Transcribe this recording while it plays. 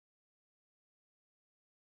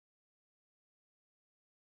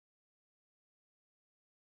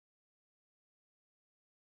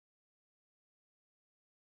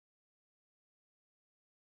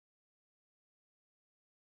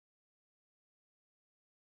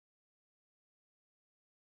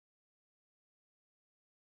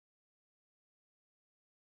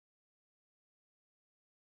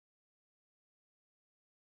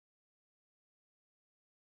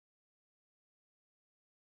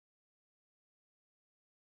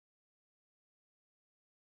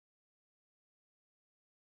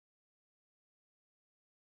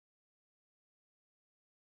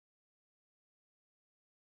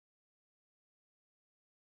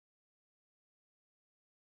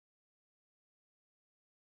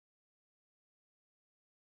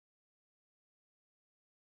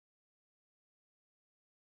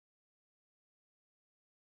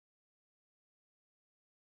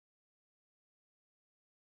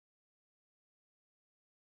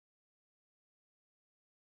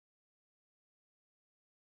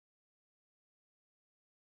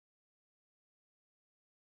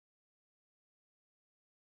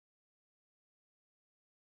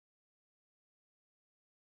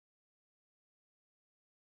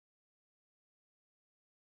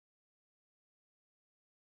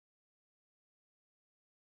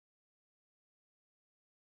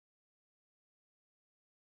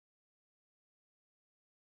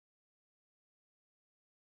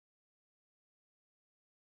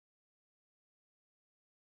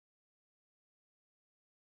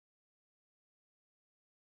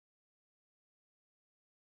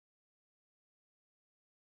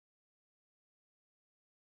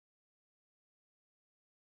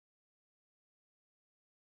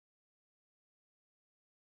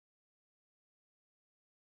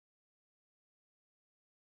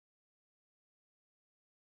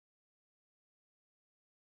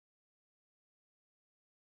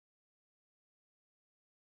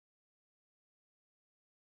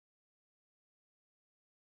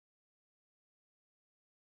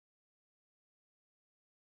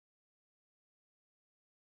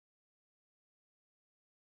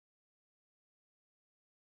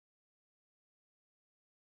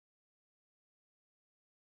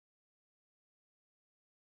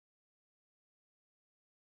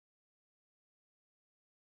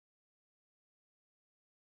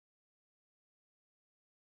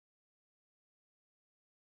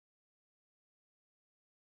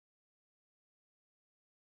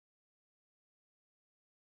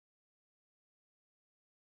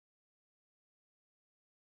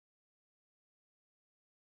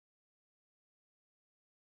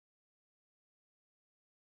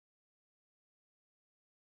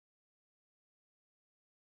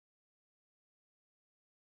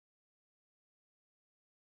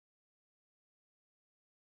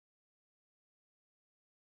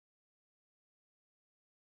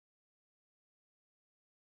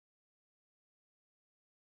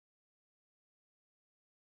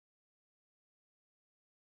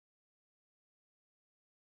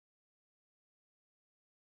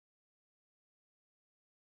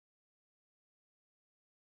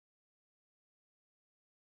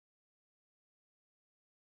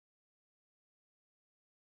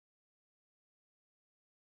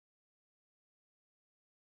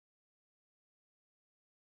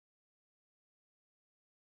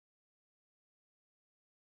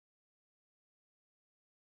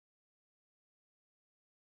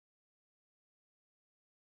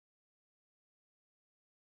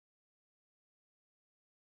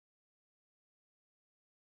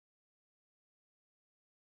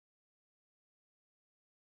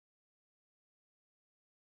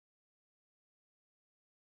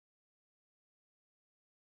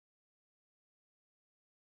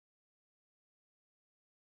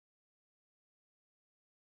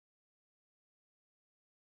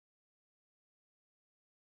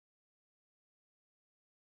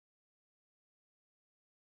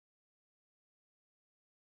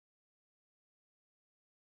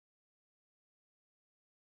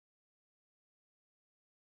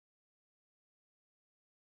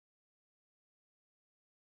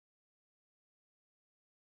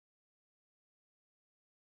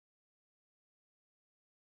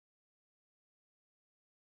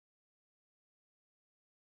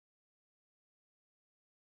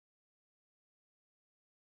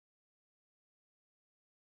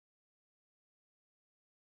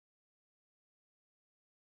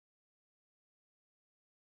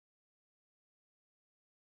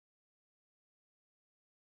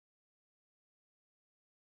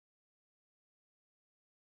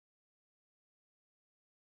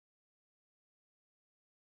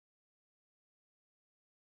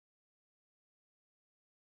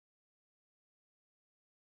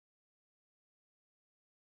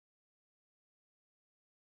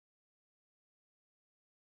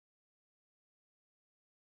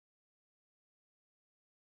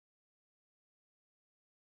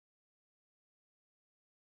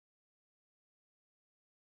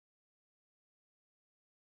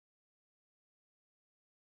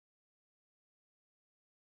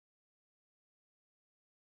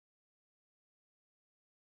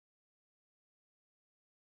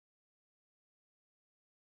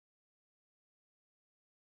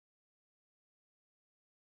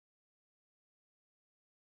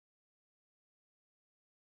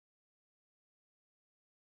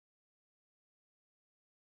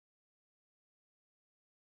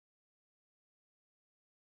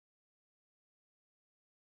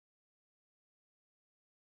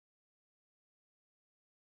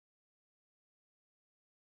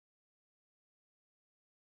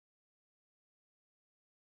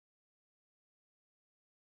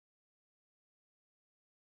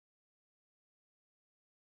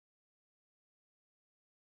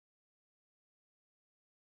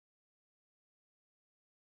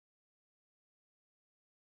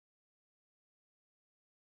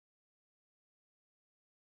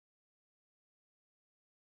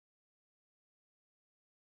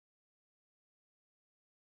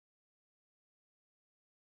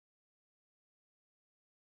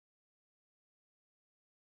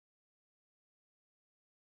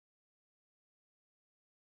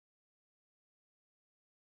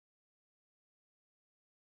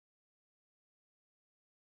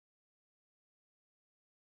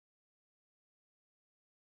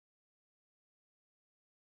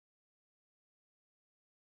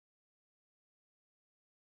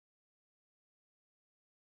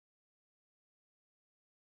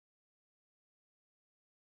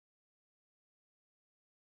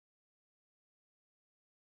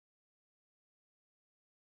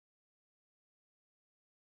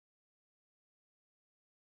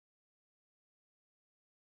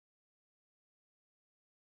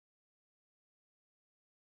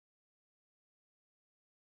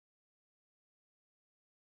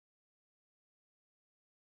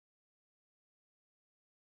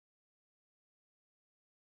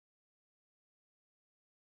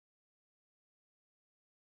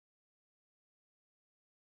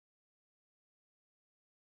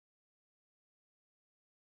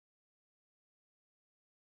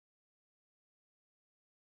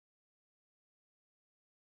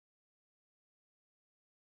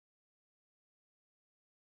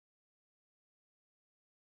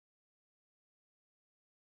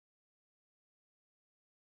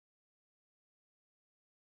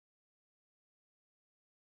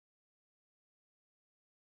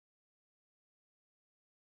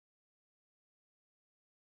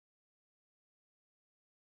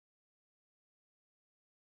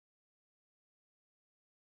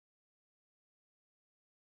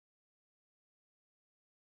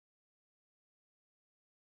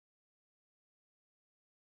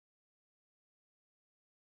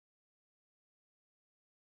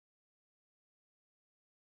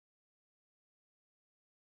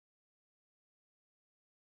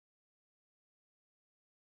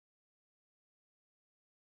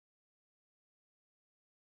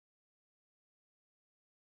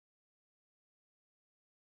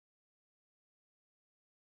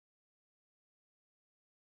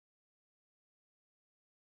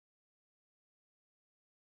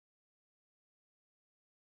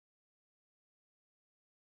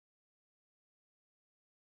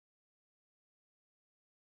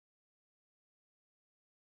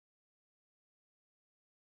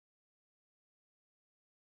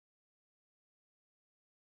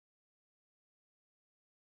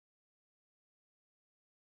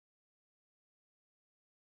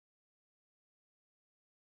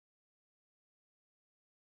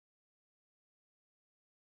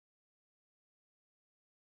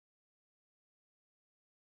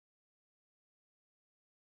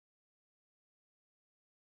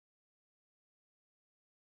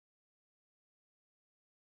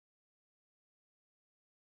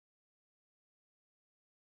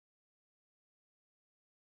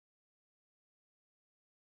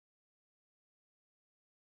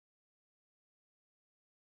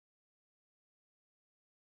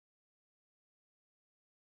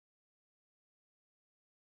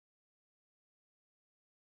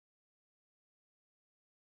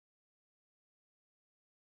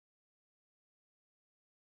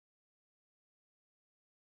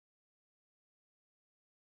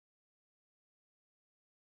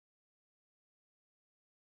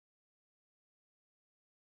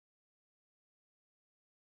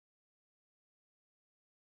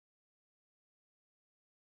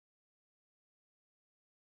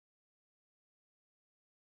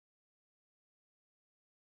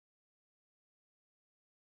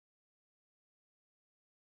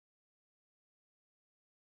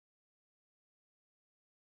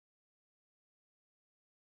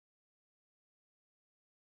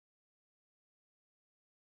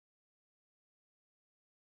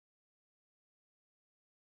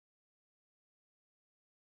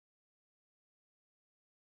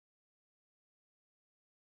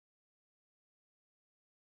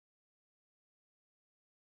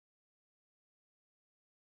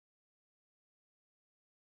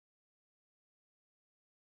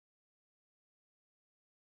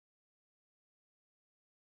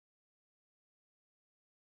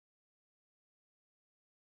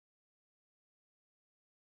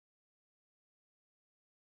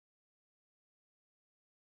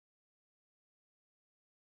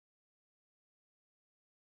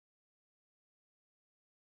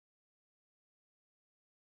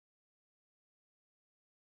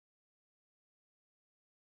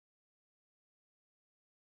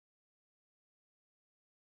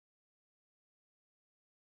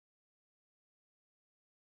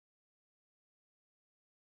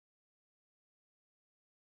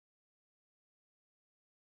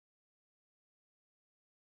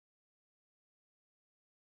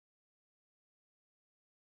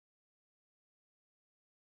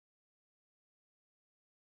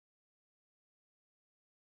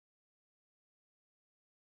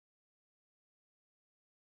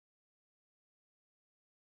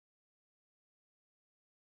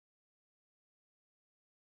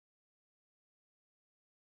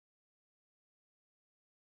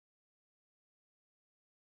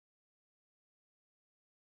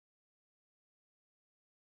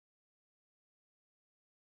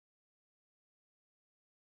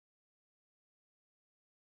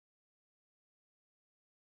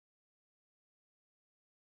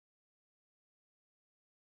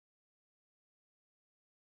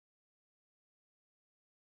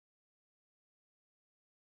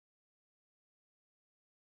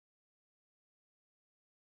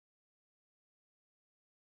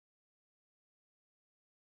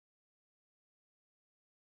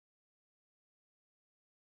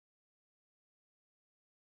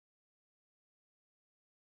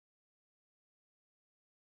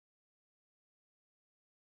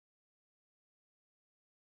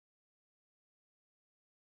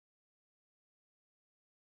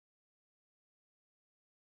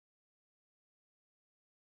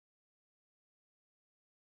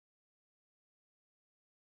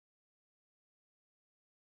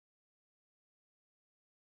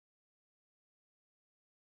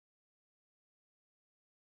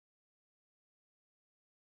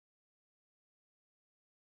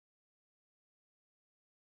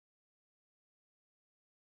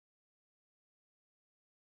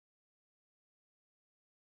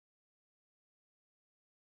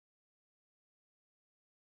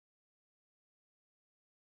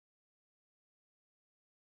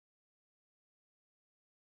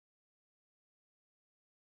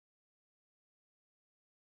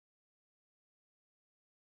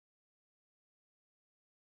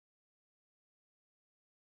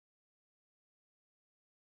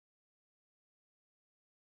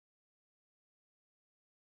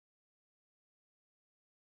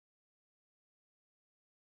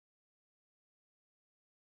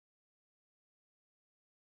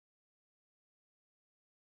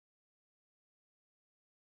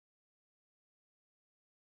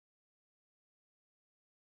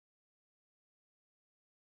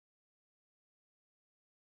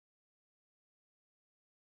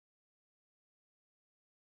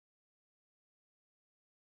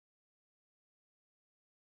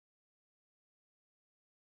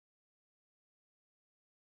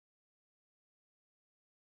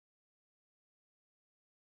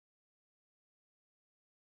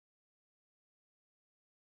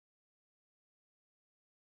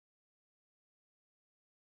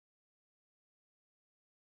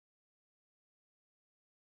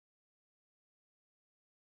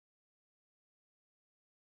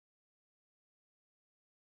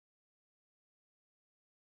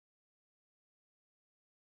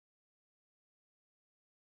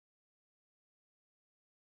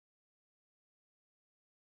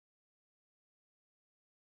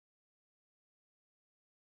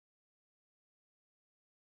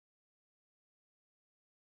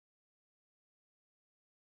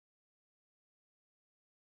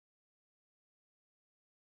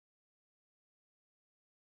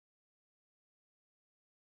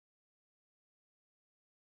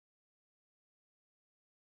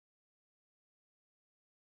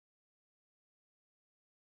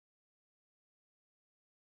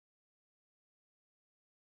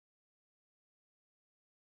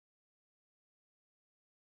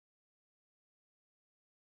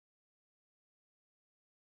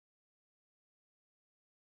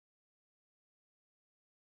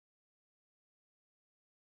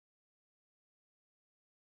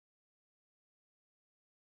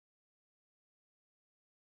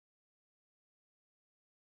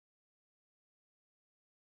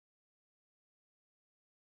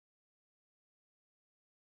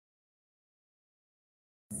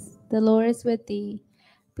the Lord is with thee.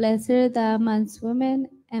 Blessed art thou amongst women,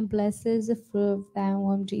 and blessed is the fruit of thy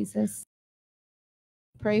womb, Jesus.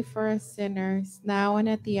 Pray for us sinners, now and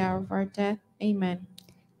at the hour of our death. Amen.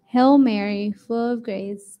 Hail Mary, full of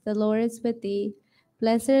grace, the Lord is with thee.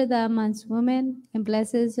 Blessed art thou amongst women, and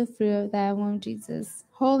blessed is the fruit of thy womb, Jesus.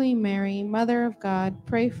 Holy Mary, Mother of God,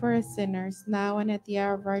 pray for us sinners, now and at the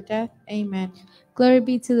hour of our death. Amen. Glory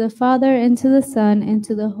be to the Father, and to the Son, and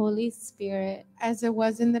to the Holy Spirit. As it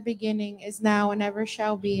was in the beginning, is now, and ever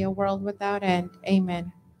shall be, a world without end.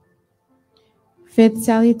 Amen. Fifth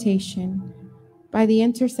Salutation. By the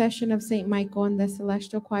intercession of Saint Michael and the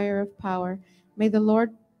celestial choir of power, may the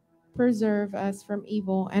Lord preserve us from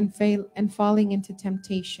evil and falling into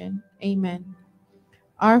temptation. Amen.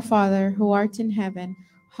 Our Father, who art in heaven,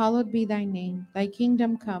 hallowed be thy name. Thy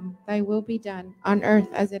kingdom come, thy will be done, on earth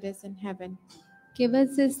as it is in heaven. Give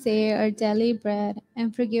us this day our daily bread,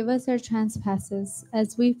 and forgive us our trespasses,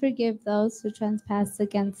 as we forgive those who trespass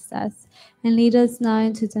against us. And lead us not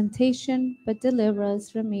into temptation, but deliver us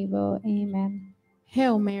from evil. Amen.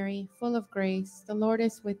 Hail Mary, full of grace, the Lord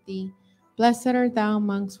is with thee. Blessed art thou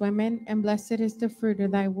amongst women, and blessed is the fruit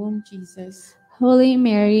of thy womb, Jesus. Holy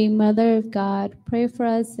Mary, Mother of God, pray for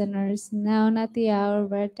us sinners, now and at the hour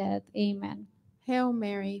of our death. Amen. Hail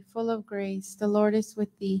Mary, full of grace, the Lord is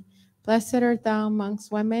with thee. Blessed art thou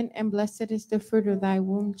amongst women, and blessed is the fruit of thy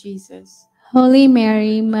womb, Jesus. Holy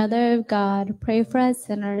Mary, Mother of God, pray for us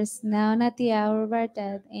sinners, now and at the hour of our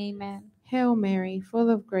death. Amen. Hail Mary, full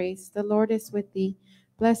of grace, the Lord is with thee.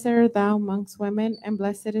 Blessed art thou amongst women, and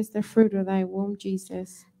blessed is the fruit of thy womb,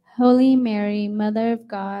 Jesus. Holy Mary, Mother of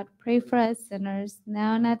God, pray for us sinners,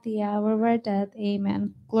 now and at the hour of our death.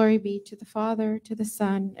 Amen. Glory be to the Father, to the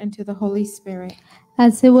Son, and to the Holy Spirit.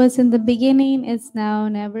 As it was in the beginning, is now,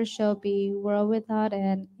 and ever shall be, world without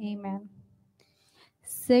end. Amen.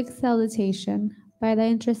 Sixth Salutation. By the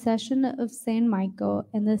intercession of Saint Michael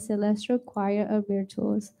and the celestial choir of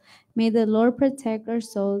virtues, may the Lord protect our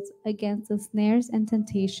souls against the snares and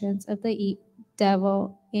temptations of the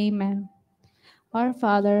devil. Amen. Our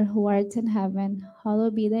Father, who art in heaven,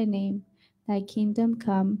 hallowed be thy name. Thy kingdom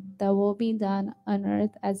come, thy will be done on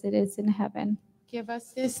earth as it is in heaven. Give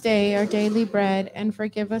us this day our daily bread, and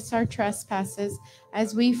forgive us our trespasses,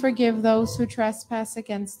 as we forgive those who trespass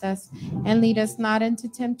against us. And lead us not into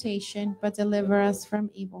temptation, but deliver us from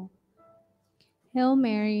evil. Hail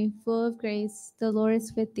Mary, full of grace, the Lord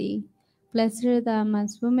is with thee. Blessed art thou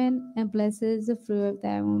amongst women, and blessed is the fruit of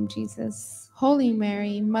thy womb, Jesus. Holy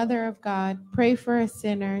Mary, Mother of God, pray for us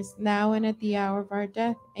sinners, now and at the hour of our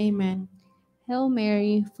death. Amen. Hail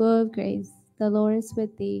Mary, full of grace, the Lord is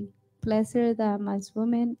with thee. Blessed art thou amongst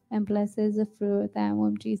women, and blessed is the fruit of thy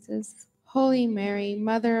womb, Jesus. Holy Mary,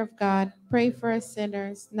 Mother of God, pray for us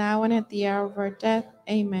sinners, now and at the hour of our death.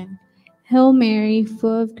 Amen. Hail Mary,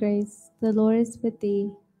 full of grace, the Lord is with thee.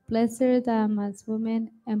 Blessed art thou amongst women,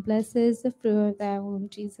 and blessed is the fruit of thy womb,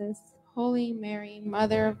 Jesus. Holy Mary,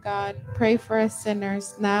 Mother of God, pray for us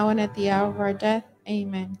sinners, now and at the hour of our death.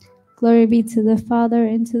 Amen. Glory be to the Father,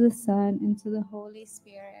 and to the Son, and to the Holy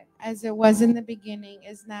Spirit. As it was in the beginning,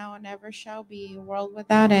 is now, and ever shall be, a world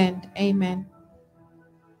without end. Amen.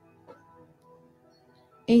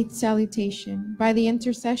 Eighth Salutation. By the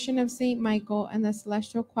intercession of Saint Michael and the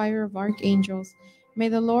celestial choir of archangels, may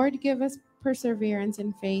the Lord give us perseverance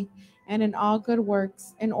in faith and in all good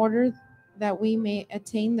works, in order that we may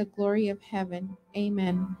attain the glory of heaven.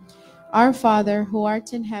 Amen. Our Father, who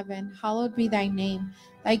art in heaven, hallowed be thy name.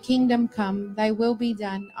 Thy kingdom come, thy will be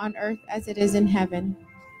done, on earth as it is in heaven.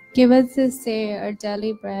 Give us this day our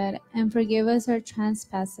daily bread, and forgive us our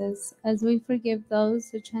trespasses, as we forgive those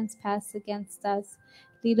who trespass against us.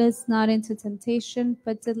 Lead us not into temptation,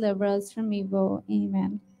 but deliver us from evil.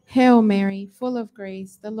 Amen. Hail Mary, full of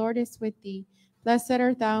grace, the Lord is with thee. Blessed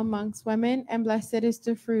art thou amongst women, and blessed is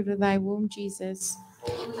the fruit of thy womb, Jesus.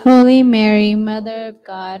 Holy Mary, Mother of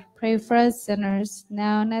God, pray for us sinners,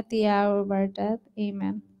 now and at the hour of our death.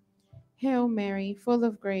 Amen. Hail Mary, full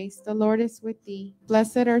of grace, the Lord is with thee.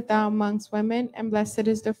 Blessed art thou amongst women, and blessed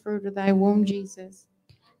is the fruit of thy womb, Jesus.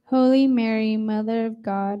 Holy Mary, Mother of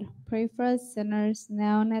God, pray for us sinners,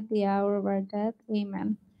 now and at the hour of our death.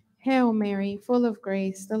 Amen. Hail Mary, full of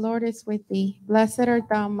grace, the Lord is with thee. Blessed art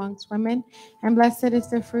thou amongst women, and blessed is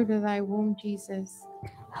the fruit of thy womb, Jesus.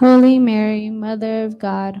 Holy Mary, Mother of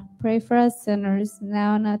God, pray for us sinners,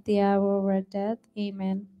 now and at the hour of our death.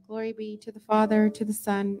 Amen. Glory be to the Father, to the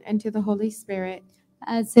Son, and to the Holy Spirit.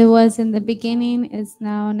 As it was in the beginning, is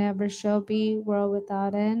now, and ever shall be, world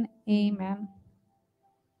without end. Amen.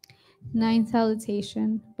 Ninth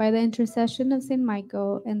Salutation. By the intercession of Saint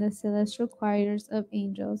Michael and the celestial choirs of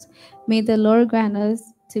angels, may the Lord grant us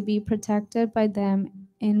to be protected by them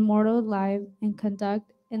in mortal life and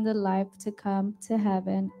conduct in the life to come to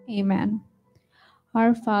heaven. Amen.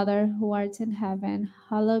 Our Father, who art in heaven,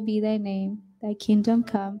 hallowed be thy name. Thy kingdom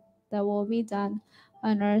come, thy will be done,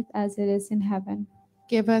 on earth as it is in heaven.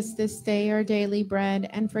 Give us this day our daily bread,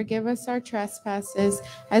 and forgive us our trespasses,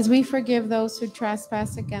 as we forgive those who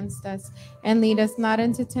trespass against us. And lead us not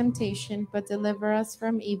into temptation, but deliver us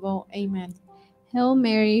from evil. Amen. Hail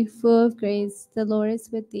Mary, full of grace, the Lord is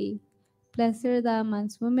with thee. Blessed art thou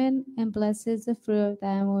amongst women, and blessed is the fruit of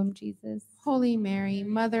thy womb, Jesus. Holy Mary,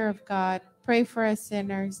 Mother of God, pray for us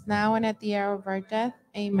sinners, now and at the hour of our death.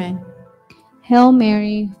 Amen. Hail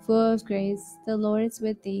Mary, full of grace, the Lord is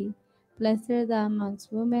with thee. Blessed art thou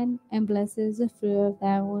amongst women, and blessed is the fruit of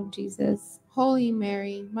thy womb, Jesus. Holy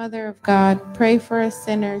Mary, Mother of God, pray for us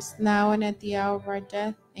sinners, now and at the hour of our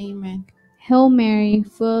death. Amen. Hail Mary,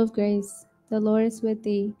 full of grace, the Lord is with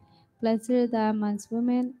thee. Blessed art thou amongst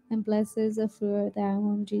women, and blessed is the fruit of thy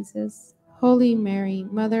womb, Jesus. Holy Mary,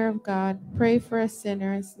 Mother of God, pray for us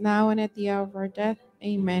sinners, now and at the hour of our death.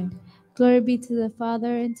 Amen. Glory be to the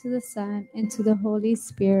Father, and to the Son, and to the Holy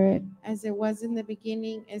Spirit. As it was in the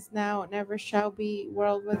beginning, is now, and ever shall be,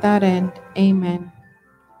 world without end. Amen.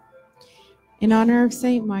 In honor of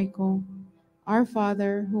Saint Michael, our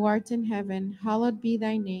Father, who art in heaven, hallowed be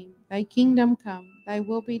thy name. Thy kingdom come, thy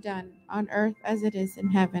will be done, on earth as it is in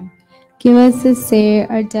heaven. Give us this day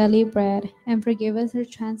our daily bread, and forgive us our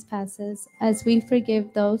trespasses, as we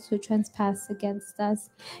forgive those who trespass against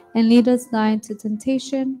us. And lead us not into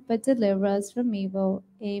temptation, but deliver us from evil.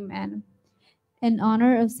 Amen. In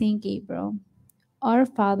honor of Saint Gabriel, our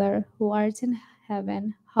Father, who art in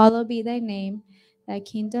heaven, hallowed be thy name. Thy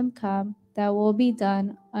kingdom come, thy will be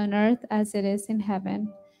done, on earth as it is in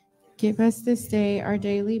heaven. Give us this day our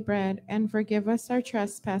daily bread, and forgive us our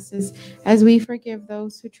trespasses, as we forgive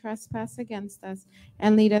those who trespass against us.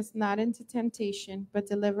 And lead us not into temptation, but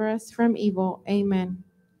deliver us from evil. Amen.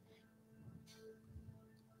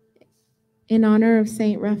 In honor of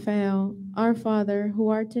Saint Raphael, our Father, who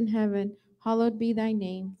art in heaven, hallowed be thy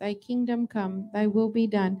name. Thy kingdom come, thy will be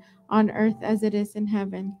done, on earth as it is in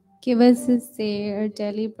heaven. Give us this day our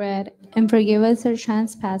daily bread, and forgive us our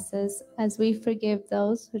trespasses, as we forgive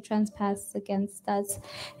those who trespass against us.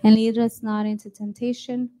 And lead us not into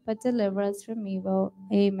temptation, but deliver us from evil.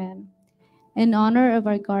 Amen. In honor of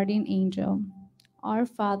our guardian angel, our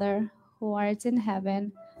Father, who art in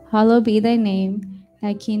heaven, hallowed be thy name.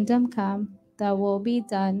 Thy kingdom come, thy will be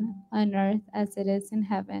done, on earth as it is in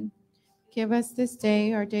heaven. Give us this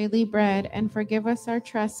day our daily bread, and forgive us our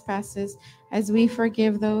trespasses, as we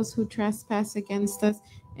forgive those who trespass against us.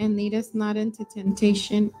 And lead us not into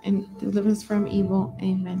temptation, and deliver us from evil.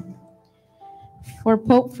 Amen. For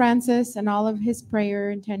Pope Francis and all of his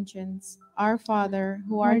prayer intentions, our Father,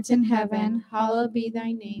 who art in heaven, hallowed be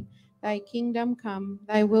thy name. Thy kingdom come,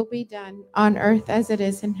 thy will be done, on earth as it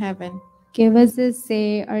is in heaven. Give us this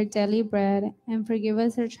day our daily bread, and forgive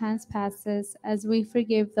us our trespasses, as we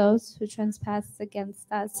forgive those who trespass against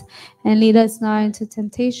us. And lead us not into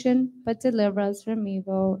temptation, but deliver us from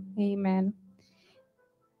evil. Amen.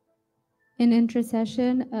 In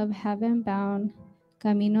intercession of heaven-bound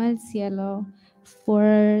Camino al Cielo,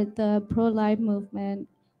 for the pro-life movement,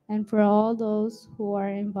 and for all those who are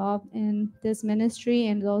involved in this ministry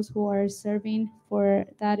and those who are serving for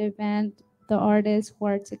that event, the artists who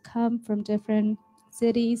are to come from different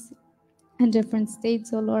cities and different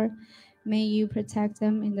states, oh Lord. May you protect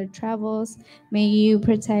them in their travels. May you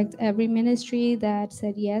protect every ministry that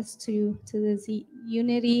said yes to this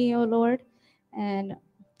unity, oh Lord. And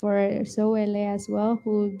for Soele as well, who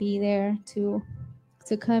will be there to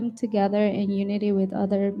come together in unity with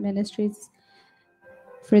other ministries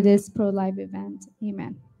for this pro-life event.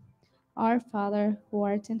 Amen. Our Father, who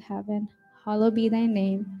art in heaven, hallowed be thy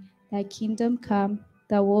name. Thy kingdom come,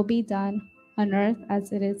 thy will be done, on earth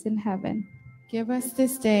as it is in heaven. Give us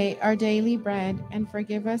this day our daily bread, and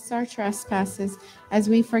forgive us our trespasses, as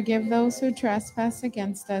we forgive those who trespass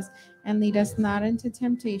against us. And lead us not into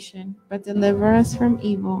temptation, but deliver us from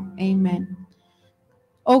evil. Amen.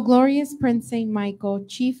 O glorious Prince Saint Michael,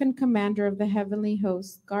 chief and commander of the heavenly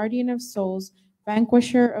host, guardian of souls,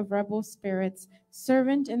 vanquisher of rebel spirits,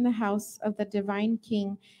 servant in the house of the divine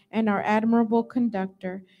King, and our admirable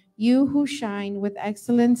conductor, you who shine with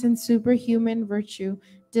excellence and superhuman virtue,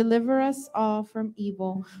 deliver us all from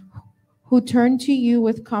evil, who turn to you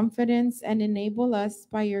with confidence and enable us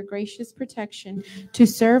by your gracious protection to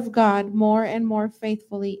serve God more and more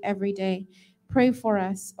faithfully every day. Pray for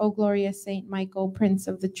us, O glorious Saint Michael, Prince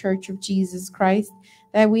of the Church of Jesus Christ,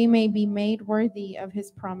 that we may be made worthy of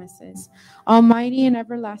his promises. Almighty and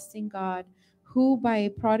everlasting God, who by a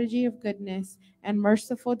prodigy of goodness and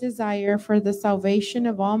merciful desire for the salvation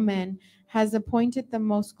of all men has appointed the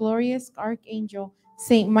most glorious archangel,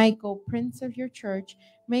 Saint Michael, Prince of your church,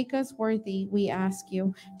 make us worthy, we ask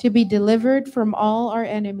you, to be delivered from all our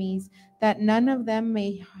enemies, that none of them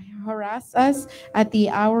may harass us at the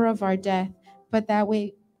hour of our death, but that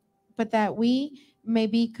we may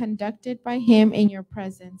be conducted by him in your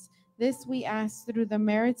presence. This we ask through the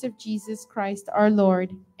merits of Jesus Christ our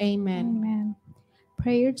Lord. Amen. Amen.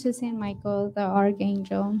 Prayer to Saint Michael, the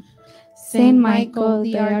Archangel. Saint Michael,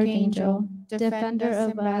 the Archangel, defend us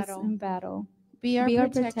in battle. Be our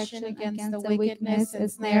protection against the wickedness and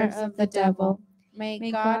snares of the devil.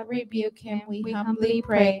 May God rebuke him, we humbly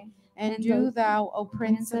pray. And do thou, O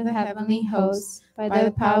Prince of the heavenly hosts, by the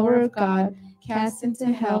power of God, cast into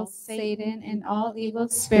hell Satan and all evil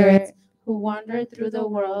spirits who wander through the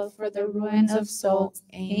world for the ruin of souls.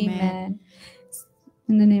 Amen.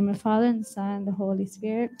 In the name of the Father, and the Son, and the Holy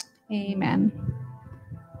Spirit. Amen.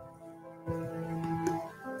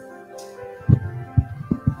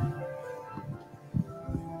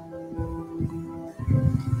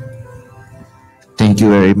 Thank you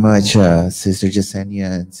very much, Sister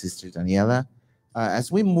Jasenia and Sister Daniela.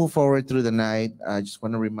 As we move forward through the night, I just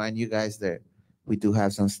want to remind you guys that we do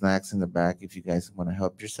have some snacks in the back if you guys want to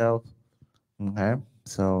help yourself. Okay,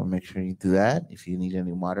 so make sure you do that if you need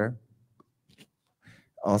any water.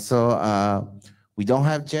 Also, we don't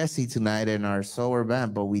have Jesse tonight in our sower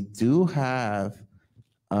band, but we do have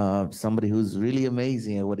somebody who's really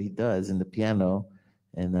amazing at what he does in the piano,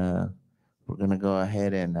 and we're gonna go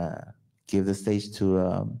ahead and give the stage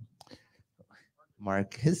to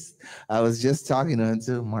Marcus. I was just talking to him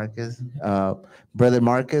too, Marcus, brother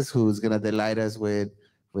Marcus, who's gonna delight us with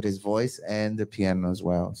his voice and the piano as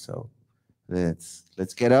well. So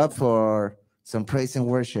let's get up for some praise and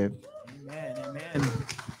worship. Amen, amen.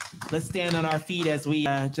 Let's stand on our feet as we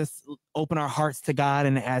just open our hearts to God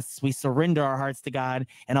and as we surrender our hearts to God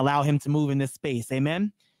and allow him to move in this space.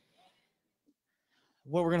 Amen.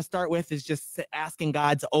 What we're going to start with is just asking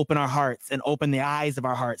God to open our hearts and open the eyes of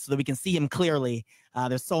our hearts so that we can see him clearly.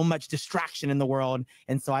 There's so much distraction in the world.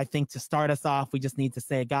 And so I think to start us off, we just need to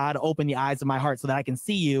say, God, open the eyes of my heart so that I can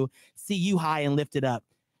see you high and lifted up,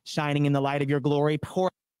 shining in the light of your glory. Pour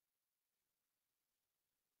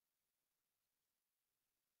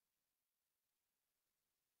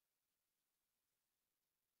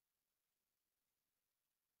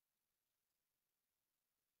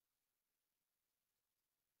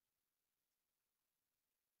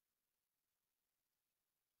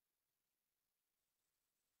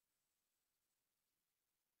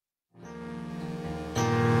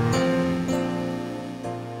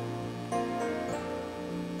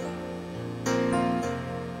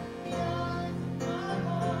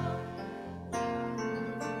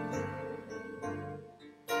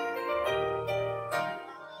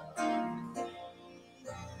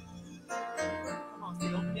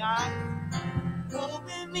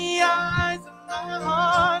Open the eyes of my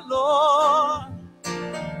heart, Lord.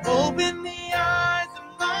 Open the eyes of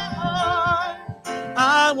my heart.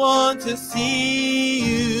 I want to see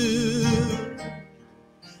you.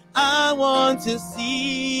 I want to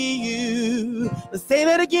see you. Let's say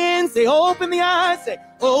that again. Say, open the eyes. Say,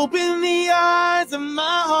 open the eyes of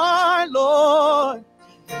my heart, Lord.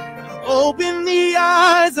 Open the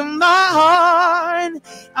eyes of my heart.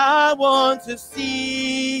 I want to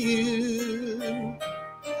see you.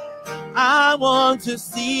 I want to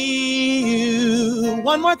see you.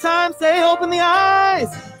 One more time, say, open the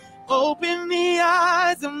eyes. Open the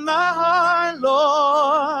eyes of my heart,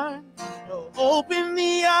 Lord. Open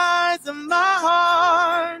the eyes of my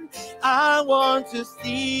heart. I want to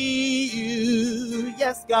see you.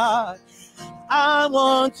 Yes, God. I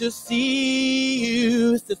want to see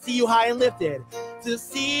you high and lifted, to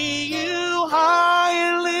see you high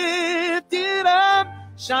and lifted up,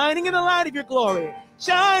 shining in the light of your glory,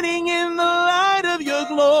 shining in the light of your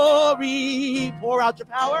glory. Pour out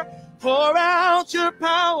your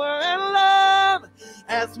power and love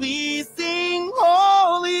as we sing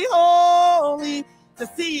holy, holy, to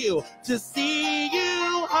see you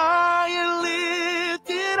high and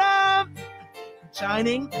lifted up,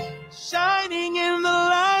 shining in the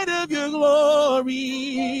light of your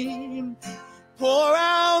glory. Pour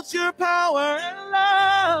out your power and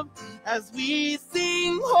love as we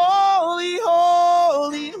sing holy,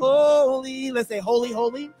 holy, holy. Let's say holy,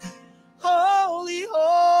 holy, holy,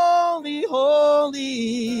 holy,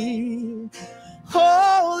 holy,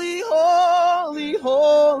 holy, holy,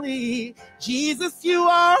 holy. Jesus, you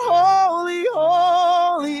are holy,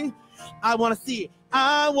 holy. I want to see.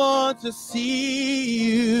 I want to see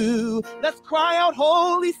you. Let's cry out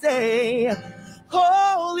holy, say,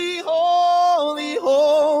 Holy, holy,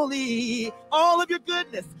 holy, all of your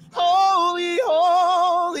goodness. Holy,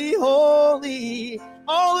 holy, holy,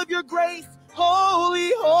 all of your grace.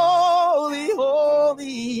 Holy, holy,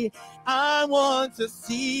 holy, I want to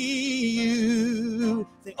see you.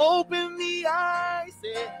 Say, open the eyes,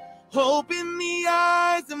 say, open the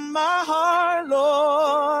eyes of my heart,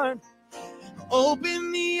 Lord.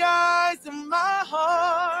 Open the eyes of my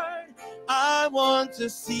heart. I want to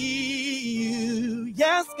see you.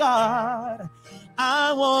 Yes, God,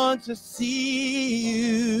 I want to see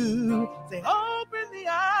you. Say, open the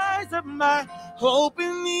eyes of my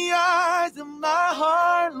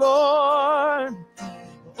heart, Lord.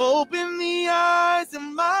 Open the eyes of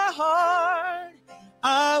my heart.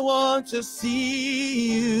 I want to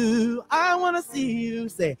see you. I want to see you.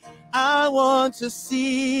 Say, I want to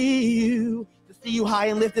see you. To see you high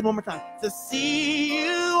and lifted one more time. To see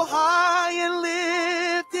you high and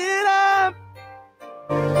lifted up,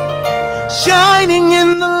 shining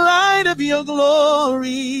in the light of your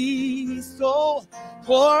glory. So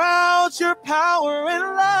pour out your power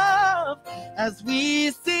and love as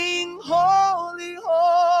we sing holy,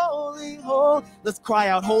 holy, holy. Let's cry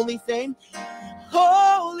out holy, saying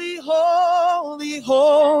holy, holy,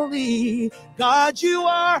 holy. God, you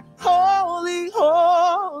are holy,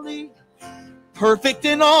 holy, perfect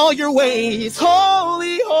in all your ways.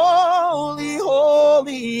 Holy, holy,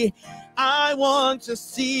 holy, I want to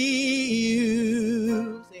see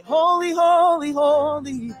you. Say holy, holy,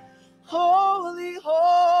 holy, holy,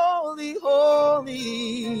 holy, holy,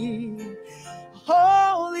 holy,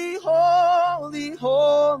 holy,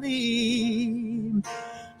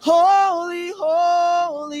 holy, holy,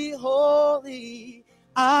 holy, holy,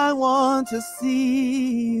 I want to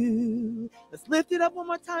see you. Let's lift it up one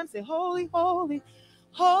more time. Say holy, holy,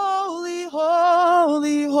 holy,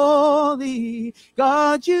 holy, holy.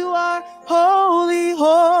 God, you are holy,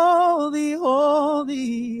 holy,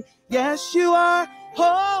 holy. Yes, you are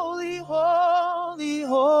holy, holy,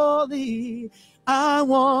 holy. I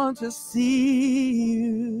want to see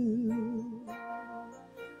you.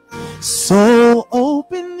 So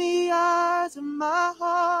open the eyes of my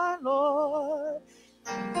heart, Lord.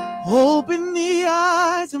 Open the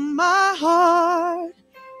eyes of my heart.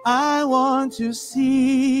 I want to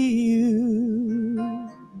see you.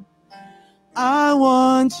 I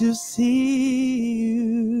want to see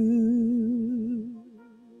you.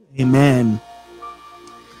 Amen.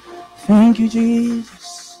 Thank you,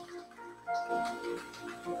 Jesus.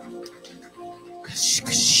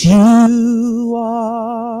 'Cause you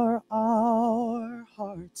are our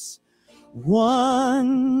heart's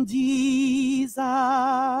one desire,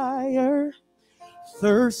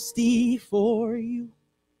 thirsty for you,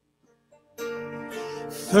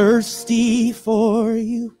 thirsty for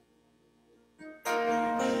you.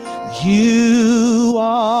 You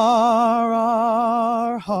are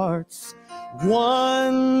our heart's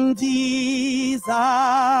one desire,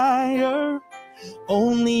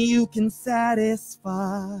 only you can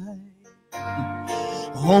satisfy.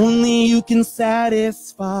 Only you can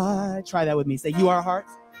satisfy. Try that with me. Say, you are our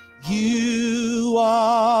hearts. You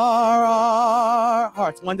are our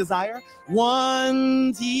hearts. One desire.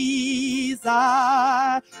 One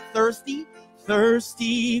desire. Thirsty,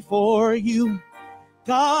 thirsty for you.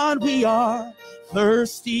 God, we are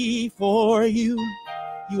thirsty for you.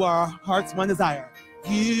 You are our hearts. One desire.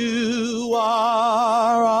 You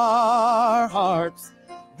are our hearts.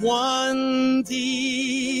 One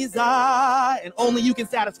desire, and only you can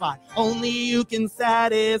satisfy. Only you can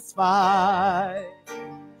satisfy.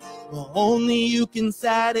 Well, only you can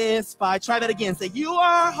satisfy. Try that again. Say, you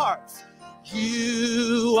are our hearts.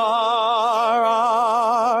 You are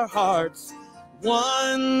our hearts.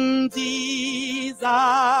 One desire.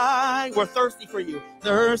 We're thirsty for you.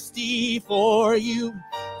 Thirsty for you.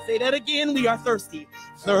 Say that again. We are thirsty.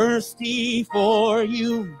 Thirsty for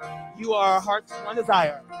you. You are our heart's one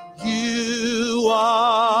desire. You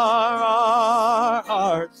are our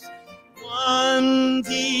heart's one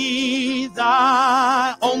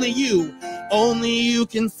desire. Only you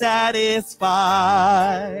can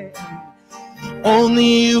satisfy.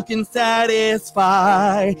 Only you can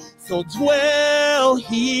satisfy. So dwell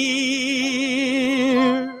here.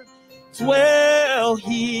 Dwell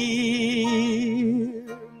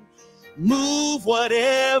here. Move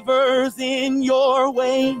whatever's in your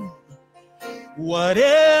way.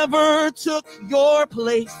 Whatever took your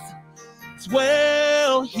place,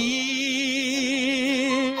 dwell here,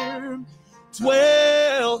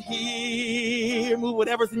 dwell here. Move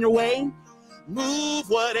whatever's in your way, move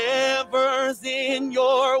whatever's in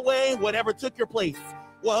your way, whatever took your place,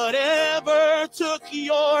 whatever took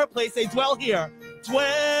your place. Say, dwell here,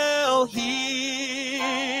 dwell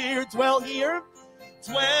here, dwell here,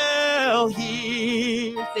 dwell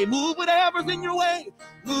here. Say, move whatever's in your way.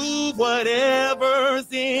 Move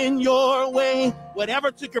whatever's in your way.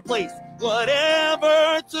 Whatever took your place.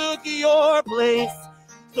 Whatever took your place.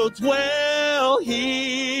 So dwell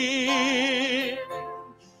here.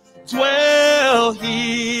 Dwell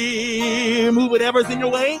here. Move whatever's in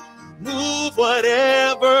your way. Move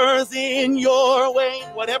whatever's in your way.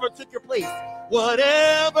 Whatever took your place.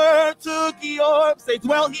 Whatever took your... Say,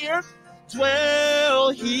 dwell here.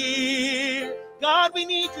 Dwell here. God, we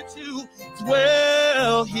need you to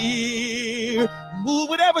dwell here. Move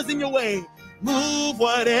whatever's in your way. Move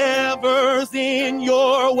whatever's in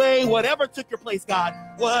your way. Whatever took your place, God.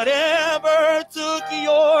 Whatever took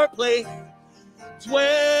your place.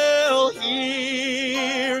 Dwell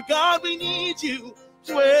here. God, we need you.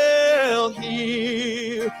 Dwell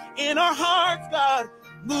here. In our hearts, God.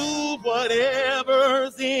 Move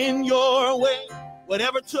whatever's in your way.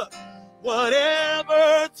 Whatever took.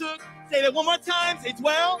 Whatever took. Say that one more time. Say,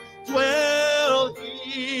 dwell, dwell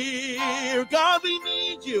here. God, we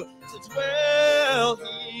need you to dwell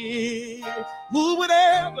here. Move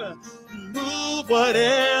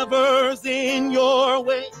whatever's in your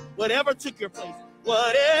way. Whatever took your place.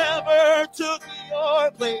 Whatever took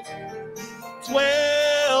your place.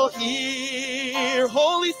 Dwell here.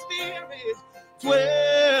 Holy Spirit,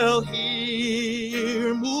 dwell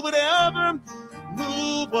here. Move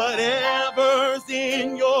whatever's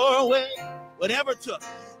in your way. Whatever took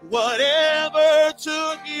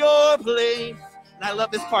your place. And I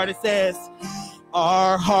love this part. It says,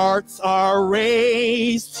 our hearts are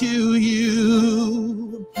raised to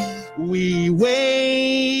you. We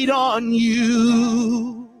wait on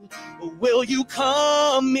you. Will you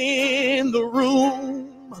come in the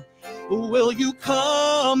room? Will you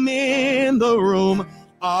come in the room?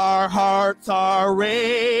 Our hearts are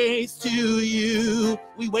raised to you.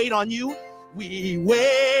 We wait on you. We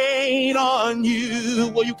wait on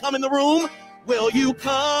you. Will you come in the room? Will you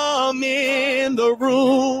come in the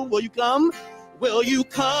room? Will you come? Will you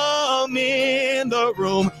come in the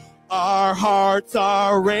room? Our hearts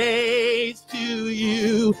are raised to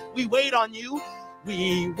you. We wait on you.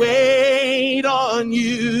 We wait on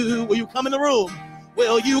you. Will you come in the room?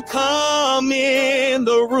 Will you come in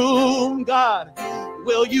the room, God?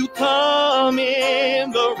 Will you come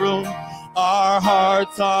in the room? Our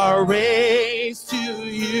hearts are raised to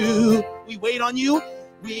you. We wait on you.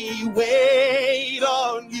 We wait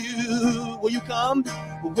on you. Will you come?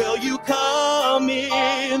 Will you come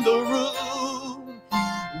in the room?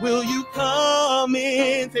 Will you come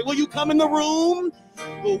in? Say, will you come in the room?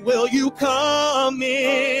 Will you come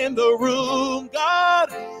in the room, God?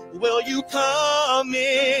 Will you come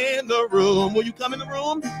in the room? Will you come in the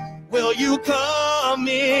room? Will you come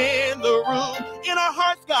in the room? In our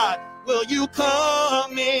hearts, God, will you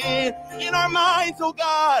come in? In our minds, oh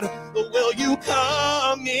God, will you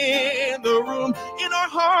come in the room? In our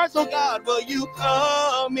hearts, oh God, will you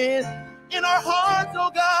come in? In our hearts, oh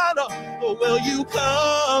God, will you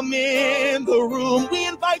come in the room? We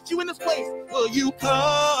invite you in this place. Will you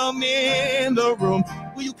come in the room?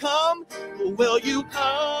 Will you come? Will you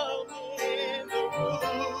come in the room?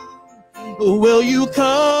 Will you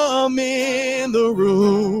come in the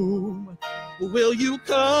room? Will you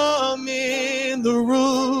come in the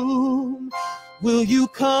room? Will you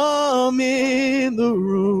come in the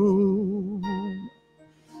room?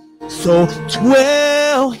 So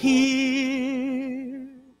dwell here.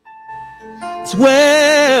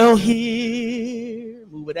 Dwell here.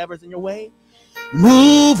 Move whatever's in your way.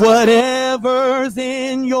 Move whatever's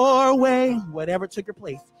in your way. Whatever took your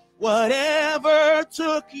place. Whatever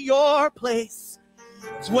took your place.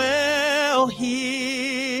 Dwell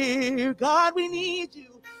here. God, we need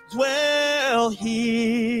you. Dwell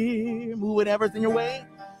here. Move whatever's in your way.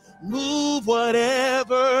 Move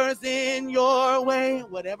whatever's in your way.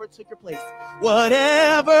 Whatever took your place.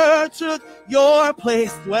 Whatever took your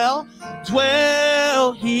place.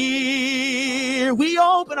 Dwell here. We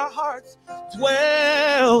open our hearts.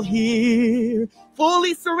 Dwell here.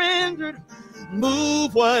 Fully surrendered.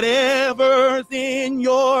 Move whatever's in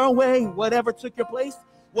your way. Whatever took your place.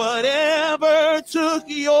 Whatever took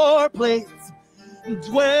your place.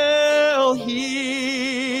 Dwell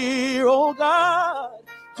here, oh God.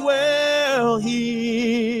 Dwell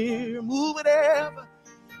here. Move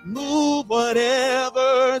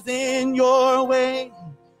whatever's in your way.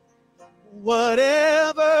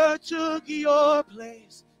 Whatever took your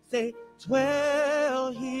place. Say,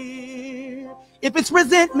 dwell here. If it's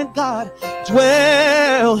resentment, God,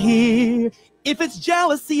 dwell here. If it's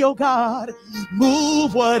jealousy, oh God,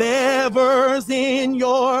 move whatever's in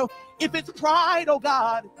your If it's pride, oh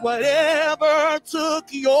God, whatever took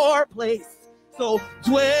your place. So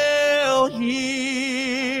dwell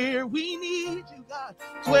here. We need you, God.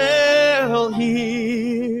 Dwell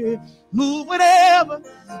here. Move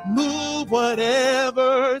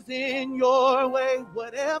whatever's in your way.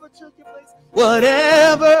 Whatever took your place.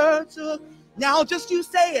 Whatever took. Now just you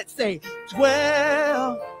say it. Say,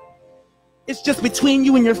 dwell. It's just between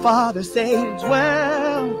you and your Father. Say,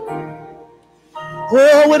 dwell.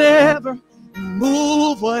 Oh, whatever.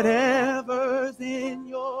 Move whatever's in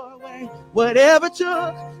your way. Whatever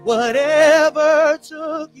took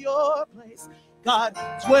your place. God,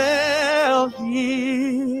 dwell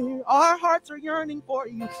here. Our hearts are yearning for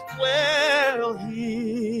you. Dwell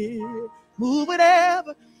here. Move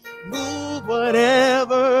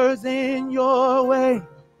whatever's in your way.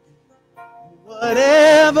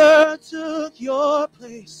 Whatever took your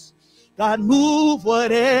place. God, move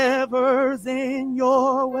whatever's in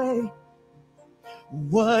your way.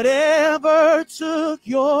 Whatever took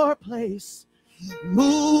your place.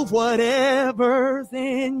 Move whatever's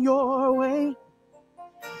in your way.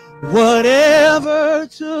 Whatever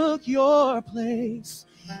took your place.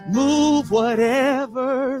 Move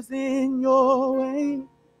whatever's in your way.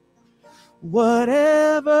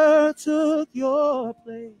 Whatever took your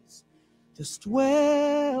place. Just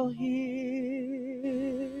dwell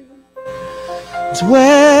here.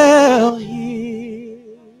 Dwell here.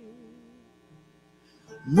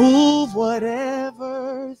 Move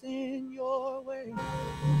whatever's in your way.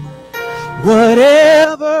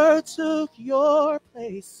 Whatever took your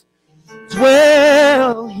place.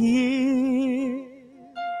 Dwell here.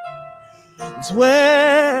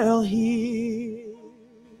 Dwell here.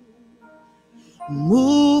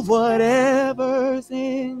 Move whatever's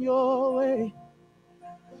in your way.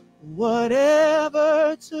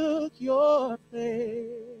 Whatever took your place.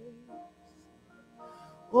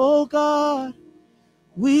 Oh God,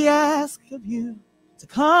 we ask of you to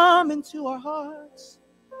come into our hearts.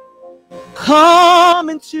 Come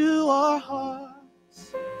into our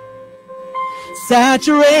hearts.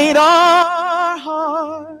 Saturate our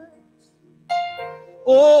hearts.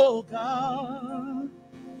 Oh God,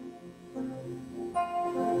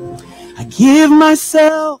 I give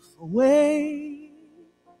myself away.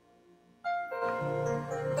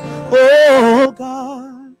 Oh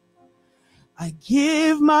God, I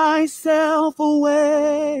give myself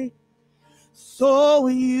away so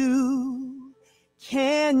you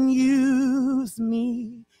can use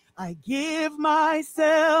me. I give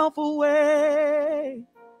myself away.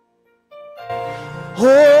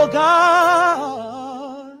 Oh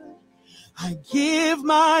God, I give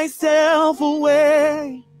myself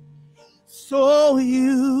away so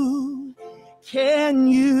you can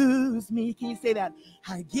use me. Can you say that?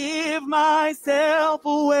 I give myself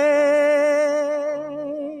away.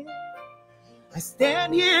 I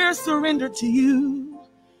stand here surrendered to you.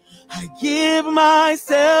 I give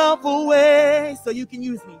myself away so you can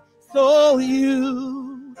use me. So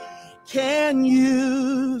you can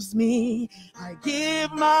use me. I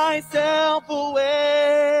give myself away.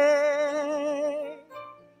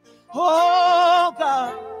 Oh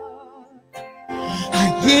God,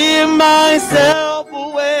 I give myself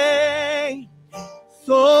away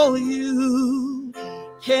so you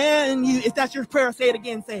can use. If that's your prayer, say it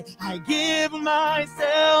again. Say, I give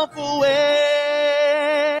myself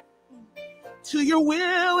away to your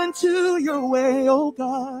will and to your way, oh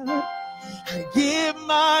God. I give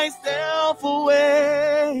myself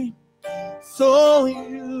away so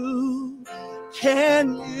you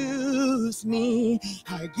can use me.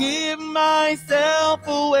 I give myself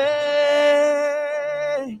away.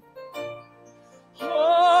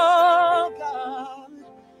 Oh God,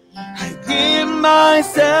 I give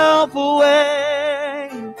myself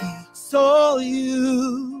away so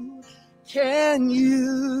you can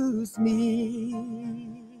use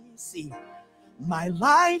me. See, my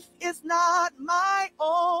life is not my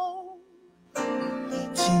own.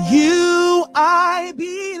 To you I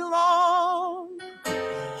belong.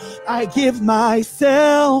 I give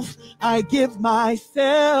myself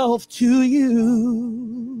to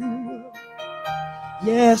you.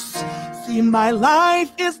 Yes, see, my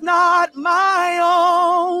life is not my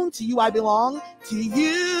own. To you I belong. To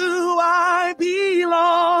you I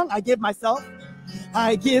belong. I give myself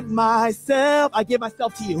to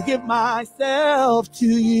you. Give myself to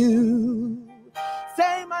you.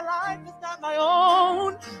 Say, my life is not my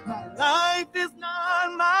own. My life is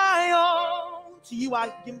not my own. To you I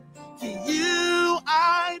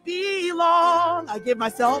belong. I give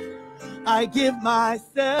myself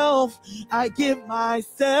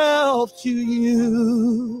to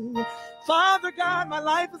you. Father God, my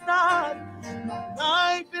life is not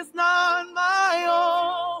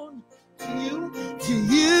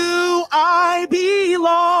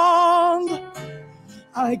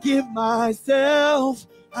I give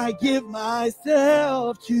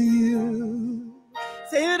myself to you.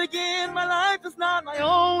 Say it again, my life is not my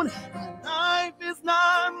own. My life is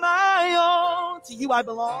not my own. To you I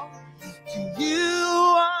belong. To you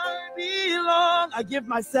I belong. I give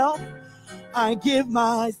myself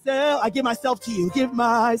to you. Give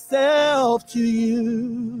myself to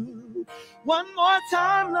you. One more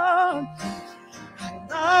time, Lord. My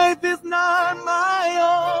life is not my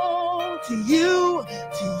own. To you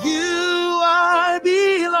I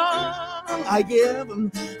belong. I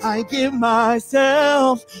give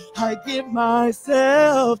myself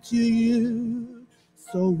to you.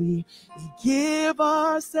 So we give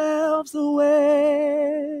ourselves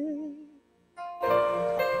away.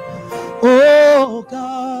 Oh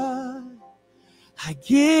God, I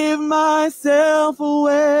give myself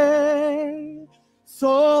away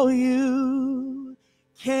so you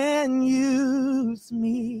can use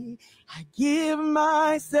me. I give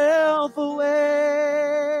myself away.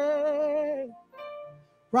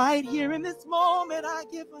 Right here in this moment, I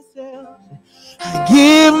give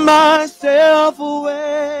myself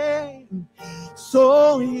away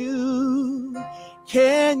so you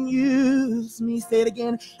can use me. Say it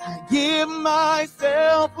again. I give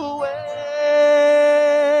myself away.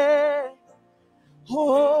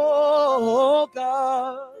 Oh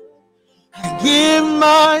God, I give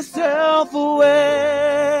myself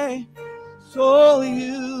away so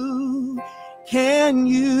you can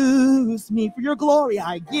use me for your glory.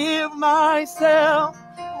 I give myself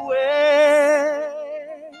away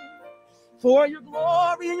for your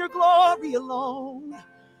glory and your glory alone.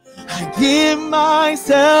 I give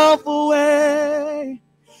myself away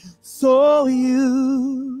so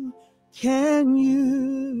you can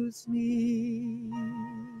use me.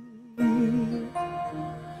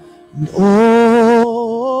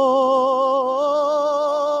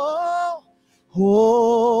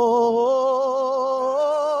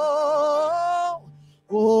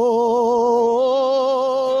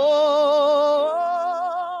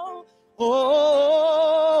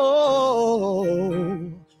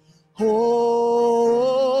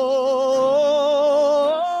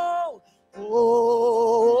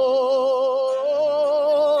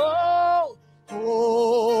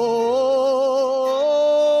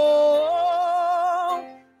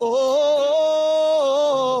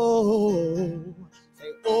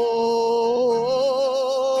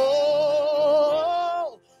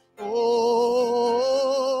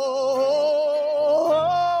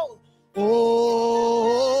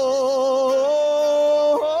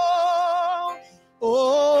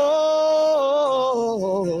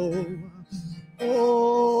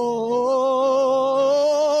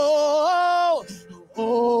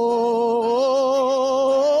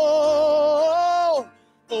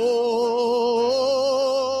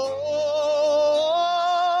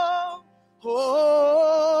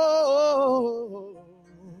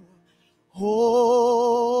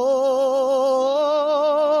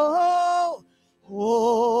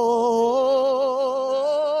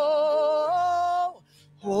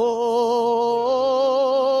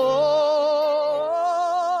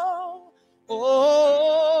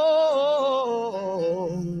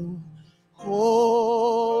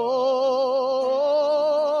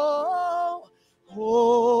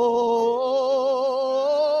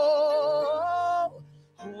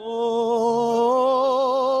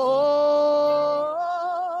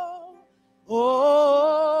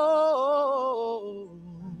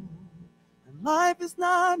 Life is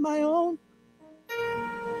not my own.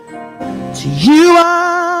 To you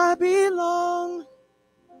I belong.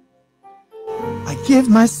 I give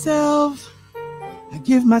myself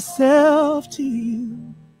to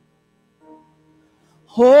you.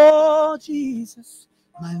 Oh Jesus,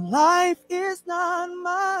 my life is not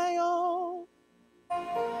my own.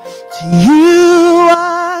 To you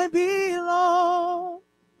I belong.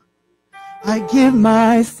 I give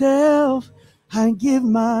myself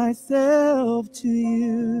to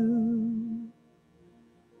you.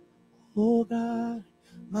 Oh God,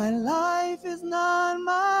 my life is not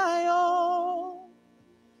my own.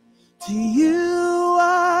 To you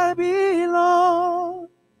I belong.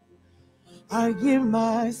 I give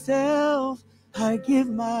myself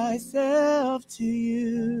to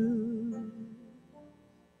you.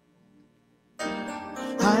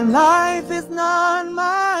 My life is not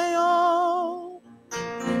my own.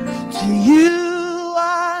 To you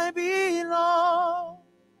I belong.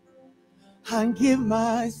 I give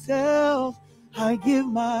myself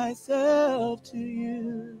to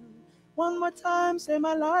you. One more time, say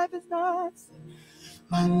my life is not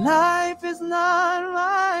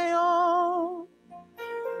my own.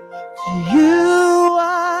 To you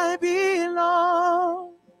I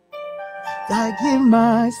belong. I give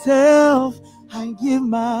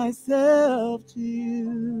myself to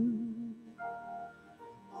you.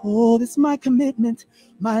 Oh, this is my commitment.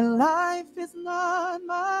 My life is not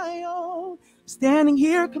my own. Standing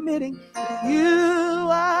here committing, to you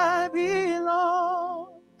I belong.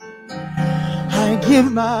 I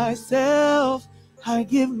give myself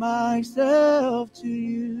to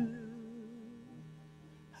you.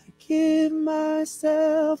 I give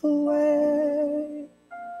myself away.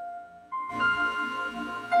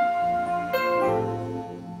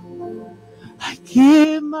 I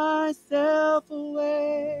give myself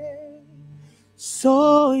away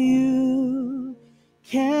so you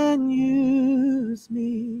can use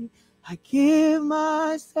me. I give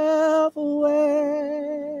myself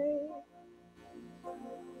away.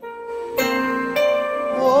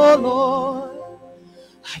 Oh Lord,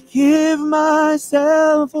 I give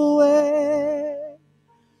myself away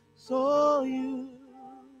so you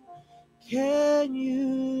can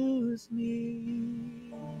use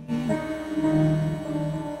me.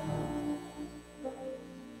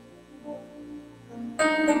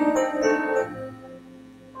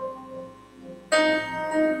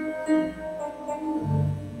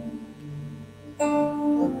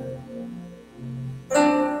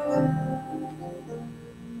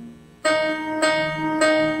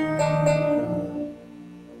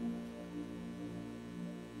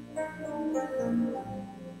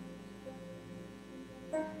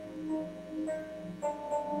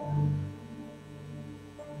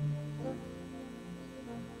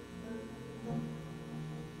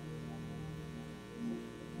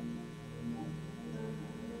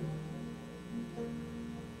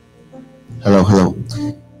 Hello.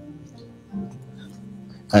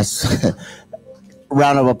 That's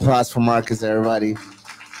round of applause for Marcus, everybody.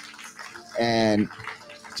 And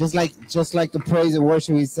just like the praise and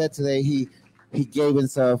worship he said today, he gave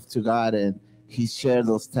himself to God and he shared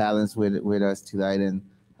those talents with us tonight. And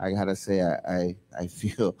I gotta say, I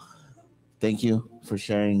feel thank you for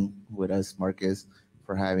sharing with us, Marcus,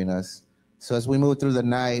 for having us. So as we move through the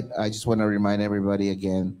night, I just want to remind everybody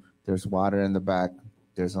again, there's water in the back.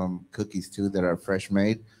 There's some cookies too that are fresh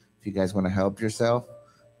made. If you guys want to help yourself,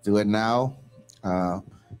 do it now.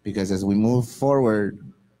 Because as we move forward,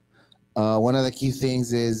 one of the key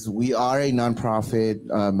things is we are a nonprofit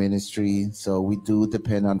ministry, so we do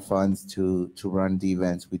depend on funds to run the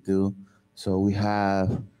events we do. So we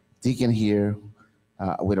have Deacon here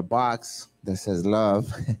with a box that says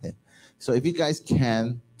love. So if you guys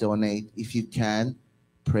can donate, if you can,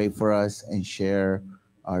 pray for us and share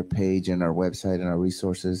our page and our website and our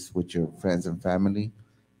resources with your friends and family.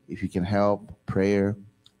 If you can help, prayer,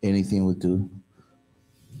 anything will do.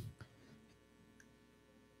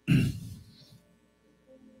 And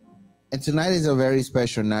tonight is a very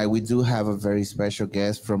special night. We do have a very special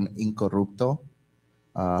guest from Incorrupto.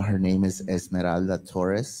 Her name is Esmeralda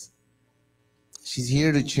Torres. She's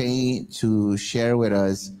here to share with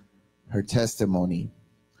us her testimony.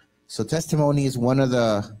 So testimony is one of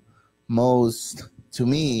the most, to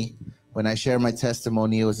me, when I share my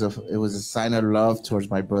testimony, it was a sign of love towards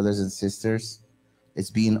my brothers and sisters. It's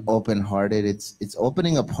being open-hearted. It's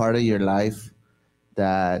opening a part of your life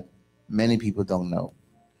that many people don't know,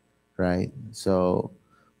 right? So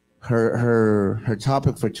her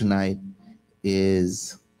topic for tonight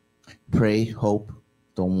is pray, hope,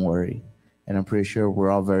 don't worry. And I'm pretty sure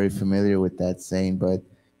we're all very familiar with that saying, but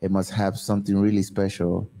it must have something really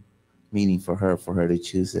special meaning for her to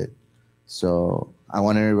choose it. So I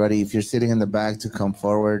want everybody, if you're sitting in the back, to come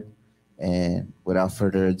forward. And without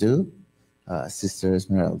further ado, Sister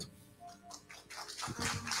Esmeralda.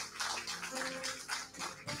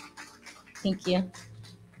 Thank you.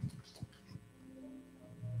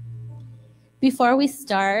 Before we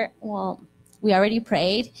start, well, we already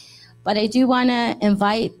prayed, but I do want to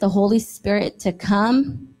invite the Holy Spirit to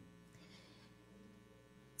come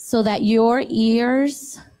so that your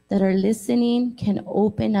ears that are listening can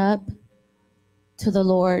open up to the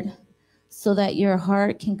Lord, so that your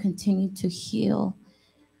heart can continue to heal,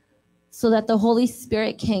 so that the Holy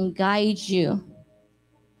Spirit can guide you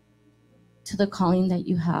to the calling that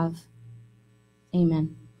you have.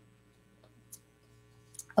 Amen.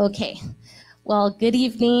 Okay. Well, good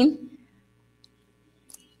evening.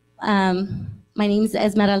 My name is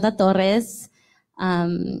Esmeralda Torres.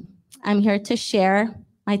 I'm here to share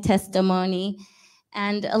my testimony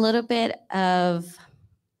and a little bit of,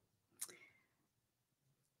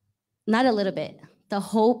 not a little bit, the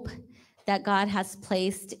hope that God has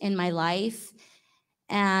placed in my life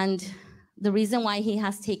and the reason why he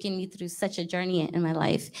has taken me through such a journey in my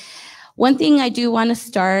life. One thing I do want to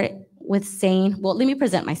start with saying, well, let me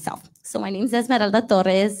present myself. So my name is Esmeralda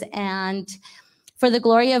Torres, and for the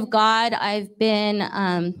glory of God, I've been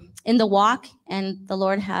in the walk, and the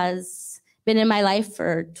Lord has been in my life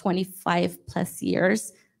for 25 plus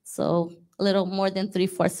years, so a little more than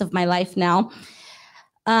 3/4 of my life now.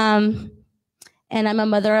 And I'm a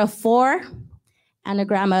mother of 4 and a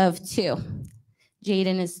grandma of 2.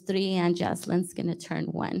 Jaden is 3 and Jocelyn's gonna turn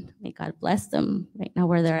 1. May God bless them right now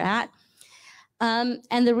where they're at. And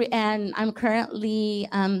I'm currently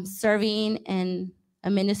serving in a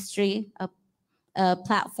ministry, a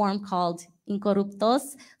platform called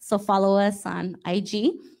Incorruptos. So follow us on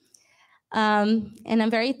IG. And I'm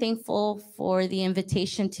very thankful for the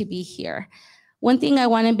invitation to be here. One thing I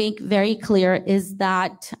want to make very clear is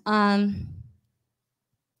that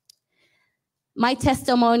my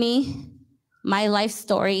testimony, my life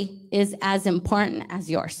story is as important as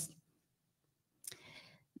yours.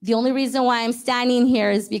 The only reason why I'm standing here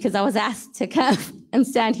is because I was asked to come and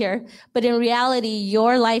stand here. But in reality,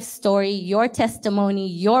 your life story, your testimony,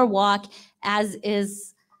 your walk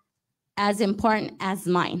is as important as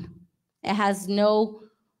mine. It has no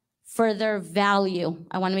further value.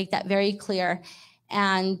 I want to make that very clear.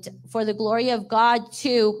 And for the glory of God,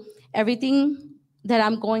 too, everything that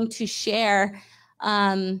I'm going to share,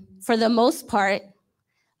 for the most part,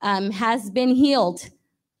 has been healed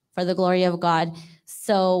for the glory of God.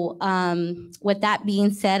 So with that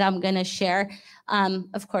being said, I'm going to share,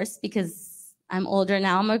 of course, because I'm older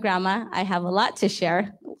now, I'm a grandma, I have a lot to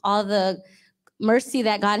share, all the mercy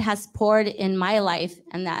that God has poured in my life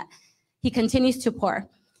and that he continues to pour.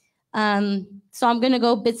 So I'm going to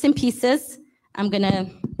go bits and pieces. I'm going to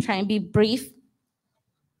try and be brief,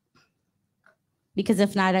 because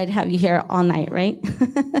if not, I'd have you here all night, right?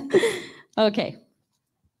 Okay.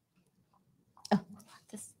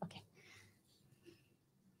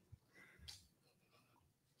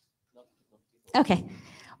 Okay,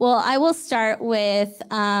 well, I will start with,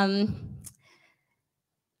 I'm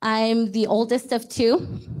the oldest of two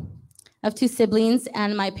siblings,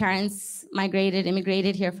 and my parents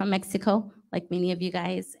immigrated here from Mexico, like many of you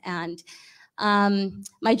guys. And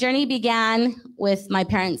my journey began with my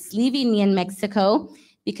parents leaving me in Mexico,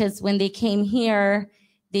 because when they came here,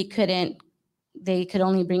 they could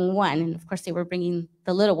only bring one. And of course, they were bringing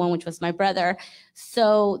the little one, which was my brother.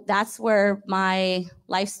 So that's where my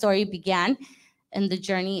life story began. And the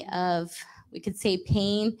journey of, we could say,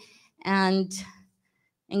 pain and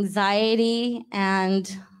anxiety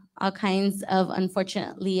and all kinds of,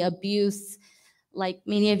 unfortunately, abuse, like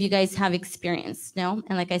many of you guys have experienced, no?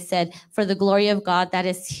 And like I said, for the glory of God, that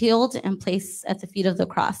is healed and placed at the feet of the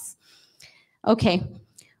cross. Okay,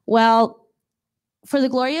 well, for the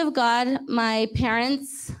glory of God, my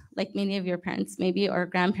parents, like many of your parents maybe, or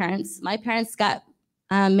grandparents, my parents got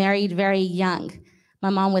married very young. My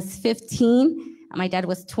mom was 15, and my dad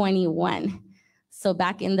was 21. So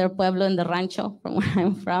back in their pueblo, in the rancho, from where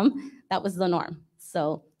I'm from, that was the norm.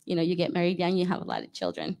 So, you get married young, you have a lot of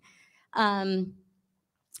children.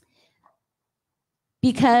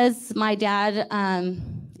 Because my dad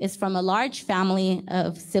is from a large family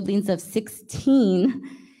of siblings of 16,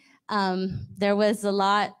 there was a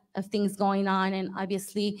lot of things going on. And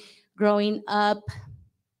obviously, growing up,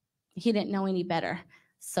 he didn't know any better.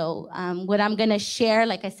 So what I'm going to share,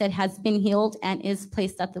 like I said, has been healed and is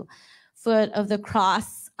placed at the foot of the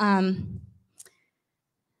cross.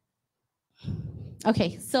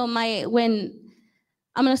 Okay, so I'm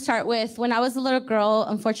going to start with, when I was a little girl,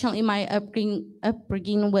 unfortunately, my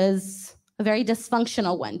upbringing was a very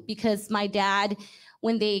dysfunctional one, because my dad,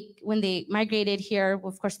 when they migrated here,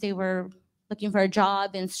 of course, they were looking for a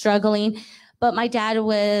job and struggling, but my dad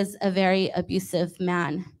was a very abusive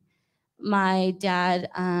man. My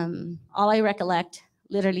dad, all I recollect,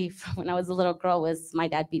 literally from when I was a little girl, was my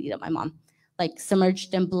dad beating up my mom, like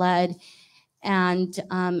submerged in blood. And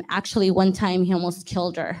actually, one time he almost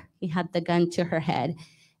killed her. He had the gun to her head.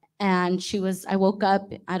 And I woke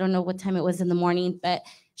up, I don't know what time it was in the morning, but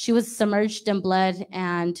she was submerged in blood,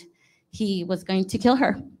 and he was going to kill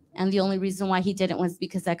her. And the only reason why he didn't was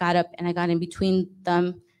because I got up and I got in between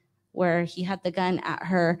them where he had the gun at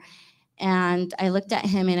her. And I looked at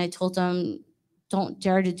him and I told him, don't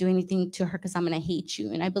dare to do anything to her, because I'm going to hate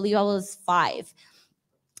you. And I believe I was 5.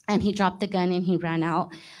 And he dropped the gun and he ran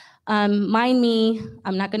out. Mind me,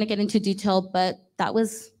 I'm not going to get into detail, but that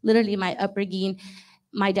was literally my upbringing.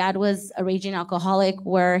 My dad was a raging alcoholic,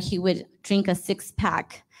 where he would drink a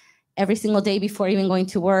 6-pack every single day before even going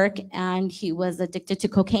to work. And he was addicted to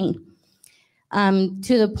cocaine,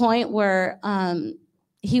 to the point where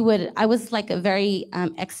I was like a very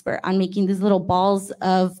expert on making these little balls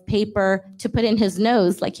of paper to put in his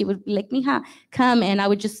nose. Like, he would be like, Mija, come. And I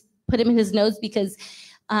would just put him in his nose because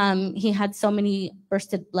he had so many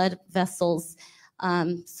bursted blood vessels.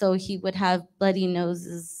 So he would have bloody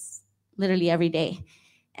noses literally every day.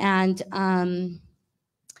 And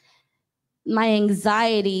my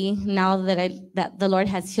anxiety, now that the Lord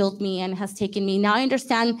has healed me and has taken me, now I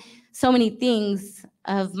understand so many things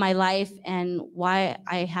of my life and why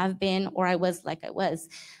I have been or I was like I was.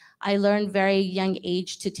 I learned very young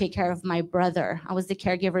age to take care of my brother. I was the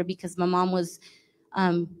caregiver because my mom was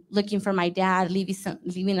looking for my dad,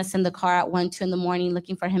 leaving us in the car at 1, 2 in the morning,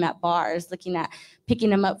 looking for him at bars,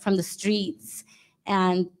 picking him up from the streets.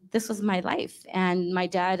 And this was my life. And my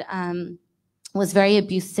dad was very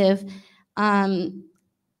abusive.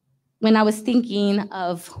 When I was thinking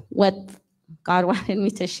of what God wanted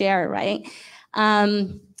me to share, right?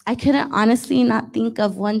 I couldn't honestly not think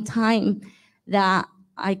of one time that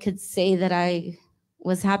I could say that I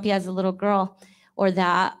was happy as a little girl, or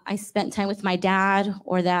that I spent time with my dad,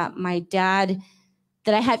 or that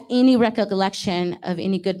I have any recollection of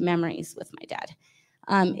any good memories with my dad.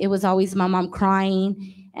 It was always my mom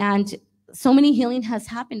crying, and so many healing has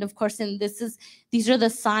happened, of course, and these are the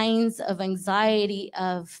signs of anxiety,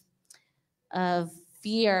 of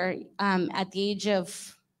fear. At the age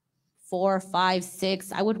of 4, 5,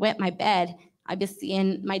 6, I would wet my bed, obviously,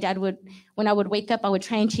 and my dad would, when I would wake up, I would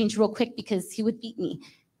try and change real quick because he would beat me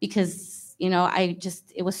because,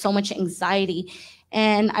 it was so much anxiety.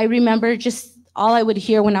 And I remember just all I would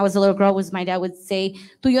hear when I was a little girl was my dad would say,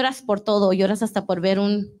 "Tú lloras por todo, lloras hasta por ver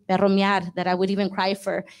un perro mear," that I would even cry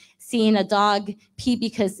for seeing a dog pee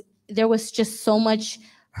because there was just so much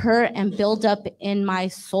hurt and buildup in my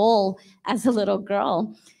soul as a little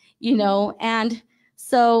girl, and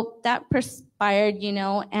so that perspired,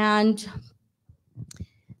 and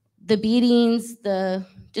the beatings,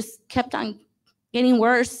 just kept on getting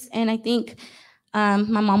worse. And I think my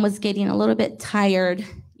mom was getting a little bit tired,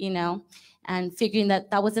 and figuring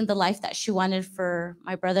that wasn't the life that she wanted for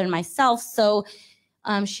my brother and myself. So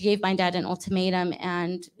she gave my dad an ultimatum,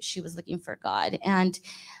 and she was looking for God. And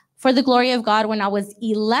for the glory of God, when I was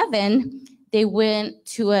 11, they went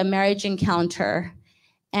to a marriage encounter.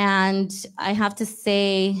 And I have to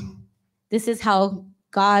say, this is how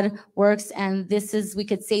God works. And this is, we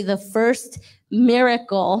could say, the first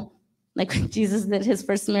miracle, like Jesus did his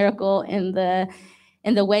first miracle in the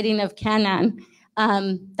wedding of Canaan.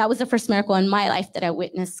 That was the first miracle in my life that I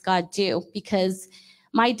witnessed God do, because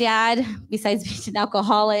my dad, besides being an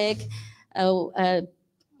alcoholic,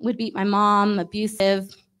 would beat my mom,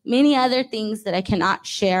 abusive, many other things that I cannot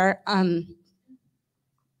share.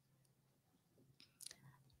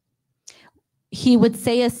 He would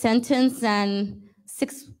say a sentence and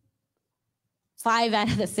 5 out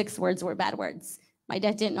of the 6 words were bad words. My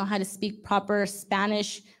dad didn't know how to speak proper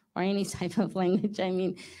Spanish or any type of language. I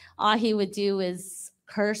mean, all he would do is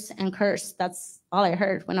curse and curse. That's all I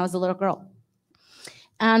heard when I was a little girl.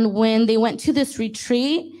 And when they went to this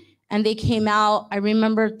retreat and they came out, I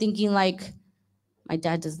remember thinking, like, my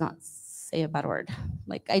dad does not say a bad word.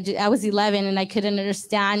 Like, I was 11 and I couldn't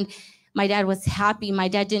understand. My dad was happy. My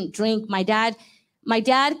dad didn't drink. My dad I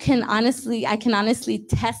can honestly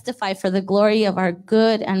testify for the glory of our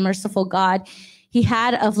good and merciful God. He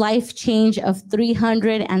had a life change of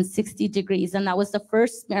 360 degrees, and that was the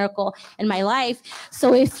first miracle in my life.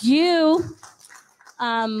 So if you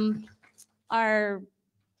are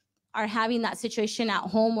having that situation at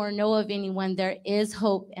home or know of anyone, there is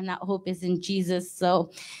hope, and that hope is in Jesus.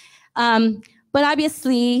 So, but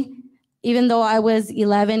obviously, even though I was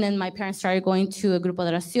 11 and my parents started going to a grupo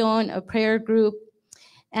de oración, a prayer group,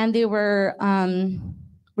 and they were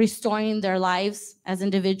restoring their lives as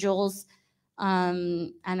individuals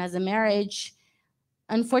and as a marriage,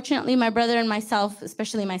 unfortunately, my brother and myself,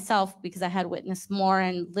 especially myself, because I had witnessed more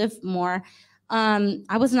and lived more,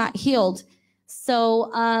 I was not healed. So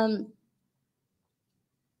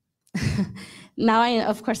now I,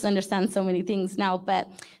 of course, understand so many things now. But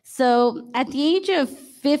so at the age of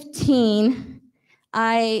 15,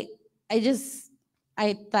 I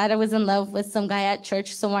thought I was in love with some guy at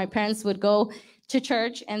church. So my parents would go to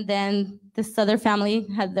church, and then this other family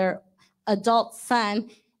had their adult son,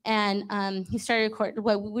 and he started recording.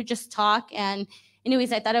 Well, we would just talk, and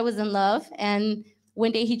anyways, I thought I was in love. And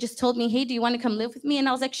one day he just told me, "Hey, do you want to come live with me?" And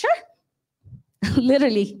I was like, "Sure."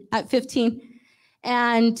 Literally at 15.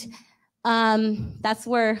 And that's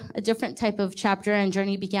where a different type of chapter and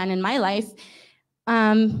journey began in my life,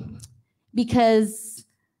 because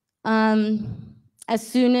as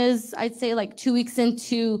soon as, I'd say, like 2 weeks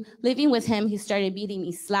into living with him, he started beating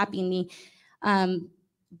me, slapping me,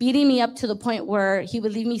 beating me up to the point where he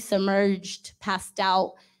would leave me submerged, passed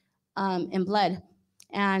out in blood.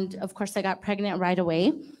 And of course, I got pregnant right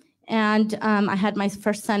away. And I had my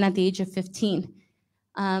first son at the age of 15.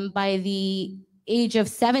 By the age of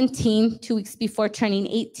 17, 2 weeks before turning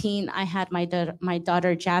 18, I had my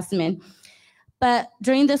daughter Jasmine. But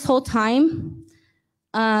during this whole time,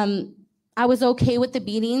 I was okay with the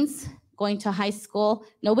beatings, going to high school.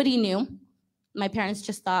 Nobody knew. My parents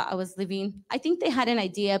just thought I was living. I think they had an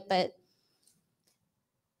idea, but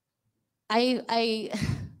I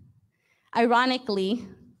ironically,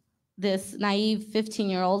 this naive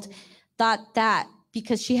 15-year-old thought that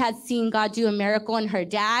because she had seen God do a miracle in her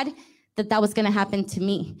dad, that was going to happen to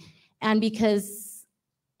me. And because,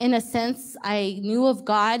 in a sense, I knew of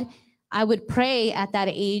God, I would pray at that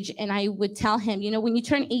age, and I would tell him, you know, when you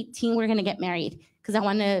turn 18, we're going to get married, because I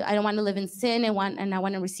don't want to live in sin, and I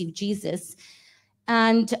want to receive Jesus.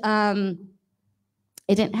 And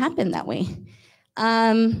it didn't happen that way.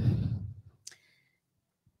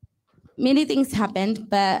 Many things happened,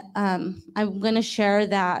 but I'm going to share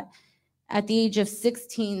that at the age of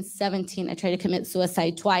 16, 17, I tried to commit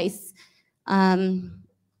suicide twice. In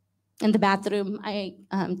the bathroom, I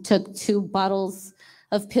took 2 bottles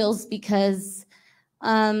of pills because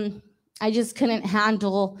I just couldn't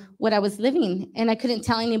handle what I was living. And I couldn't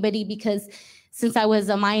tell anybody because since I was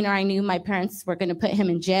a minor, I knew my parents were going to put him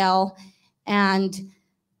in jail. And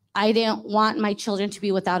I didn't want my children to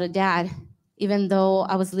be without a dad, even though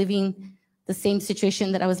I was living the same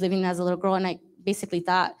situation that I was living as a little girl. And I basically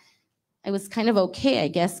thought it was kind of okay, I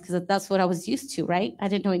guess, because that's what I was used to, right? I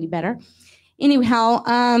didn't know any better. Anyhow,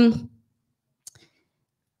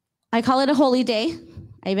 I call it a holy day.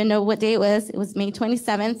 I even know what day it was. It was May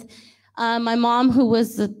 27th. My mom, who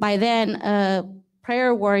was by then a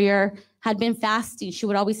prayer warrior, had been fasting. She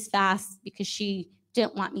would always fast because she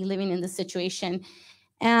didn't want me living in this situation.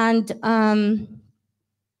 And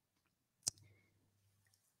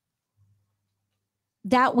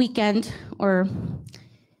that weekend,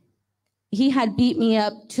 he had beat me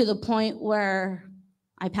up to the point where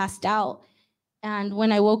I passed out. And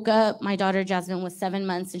when I woke up, my daughter Jasmine was 7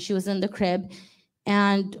 months and she was in the crib.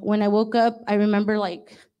 And when I woke up, I remember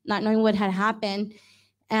like not knowing what had happened.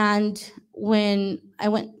 And when I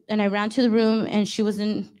went and I ran to the room and she was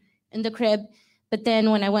in the crib. But then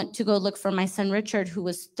when I went to go look for my son Richard, who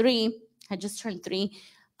was 3, had just turned 3,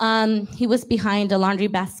 he was behind a laundry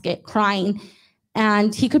basket crying.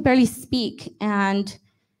 And he could barely speak. And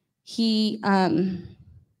he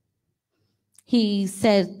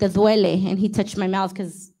said, "Te duele," and he touched my mouth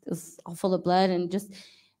because it was all full of blood.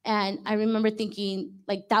 And I remember thinking,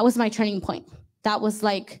 like, that was my turning point. That was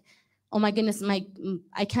like, oh my goodness,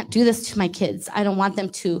 I can't do this to my kids. I don't want them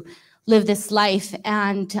to live this life.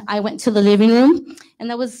 And I went to the living room, and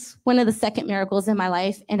that was one of the second miracles in my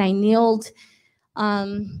life. And I kneeled,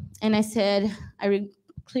 and I said,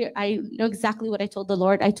 I know exactly what I told the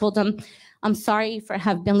Lord. I told him, I'm sorry for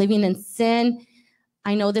have been living in sin.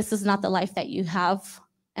 I know this is not the life that you have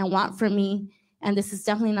and want for me. And this is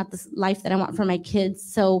definitely not the life that I want for my kids.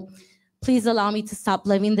 So please allow me to stop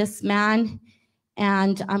living this man.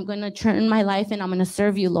 And I'm going to turn my life and I'm going to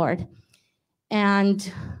serve you, Lord.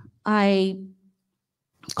 And I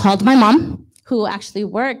called my mom, who actually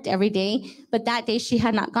worked every day. But that day she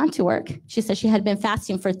had not gone to work. She said she had been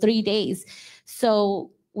fasting for 3 days. So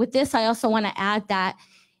with this, I also want to add that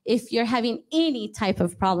if you're having any type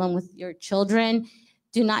of problem with your children,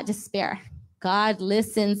 do not despair. God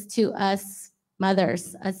listens to us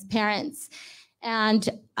mothers, us parents. And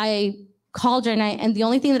I called her, and the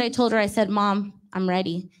only thing that I told her, I said, "Mom, I'm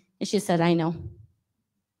ready." And she said, I know.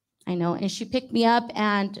 And she picked me up,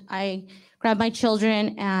 and I grabbed my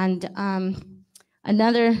children, and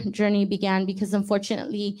another journey began because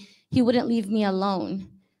unfortunately, he wouldn't leave me alone.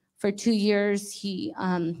 For 2 years, he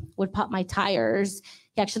would pop my tires.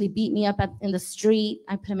 He actually beat me up in the street.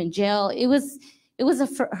 I put him in jail. It was a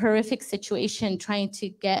horrific situation trying to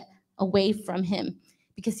get away from him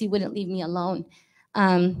because he wouldn't leave me alone.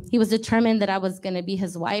 He was determined that I was going to be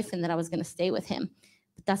his wife and that I was going to stay with him.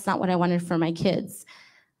 But that's not what I wanted for my kids.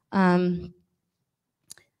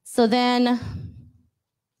 So then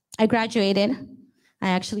I graduated. I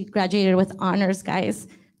actually graduated with honors, guys.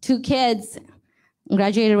 2 kids,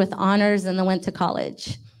 graduated with honors, and then went to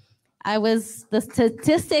college. I was the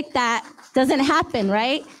statistic that doesn't happen,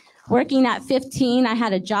 right? Working at 15, I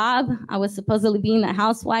had a job. I was supposedly being a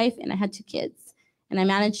housewife, and I had 2 kids, and I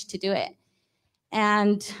managed to do it.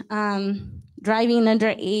 And driving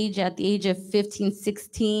underage at the age of 15,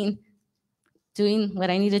 16, doing what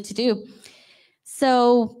I needed to do.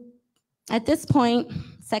 So at this point,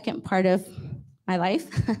 second part of my life,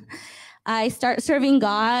 I start serving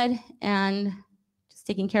God and just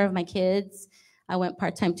taking care of my kids. I went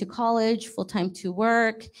part-time to college, full-time to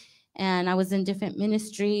work, and I was in different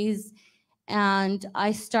ministries. And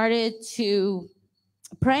I started to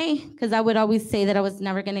pray because I would always say that I was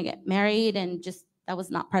never going to get married, and just that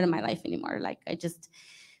was not part of my life anymore.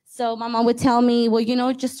 So my mom would tell me,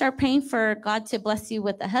 well, just start praying for God to bless you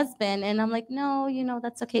with a husband. And I'm like, no,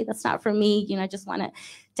 that's okay. That's not for me. I just want to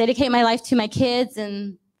dedicate my life to my kids,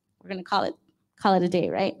 and we're going to call it a day,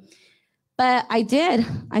 right? But I did.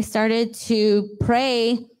 I started to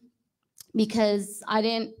pray because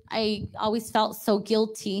I always felt so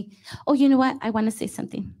guilty. Oh, you know what? I want to say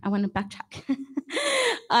something. I want to backtrack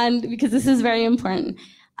because this is very important.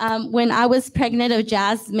 When I was pregnant of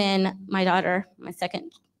Jasmine, my daughter, my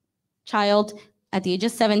second child, at the age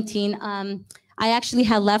of 17, I actually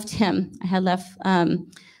had left him. I had left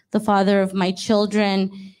the father of my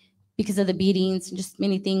children because of the beatings and just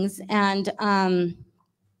many things. And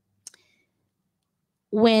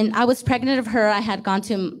when I was pregnant of her, I had gone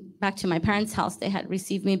back to my parents' house. They had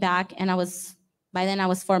received me back, and by then I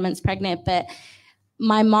was 4 months pregnant. But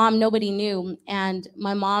my mom, nobody knew. And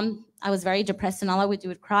my mom, I was very depressed, and all I would do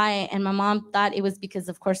would cry. And my mom thought it was because,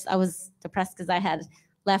 of course, I was depressed because I had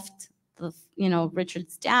left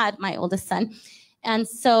Richard's dad, my oldest son. And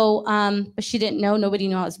so, but she didn't know. Nobody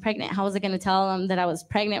knew I was pregnant. How was I going to tell them that I was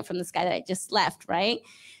pregnant from this guy that I just left, right?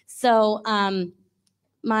 So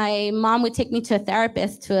my mom would take me to a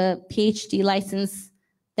therapist, to a PhD licensed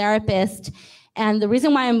therapist. And the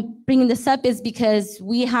reason why I'm bringing this up is because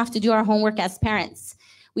we have to do our homework as parents.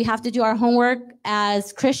 We have to do our homework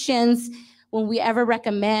as Christians. When we ever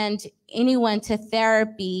recommend anyone to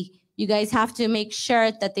therapy, you guys have to make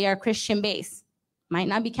sure that they are Christian-based. Might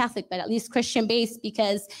not be Catholic, but at least Christian-based,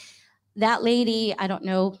 because that lady, I don't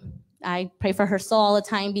know, I pray for her soul all the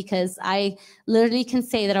time, because I literally can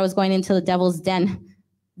say that I was going into the devil's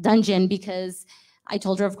dungeon, because I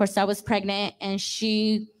told her, of course, I was pregnant. And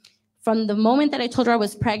from the moment that I told her I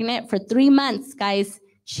was pregnant, for 3 months, guys,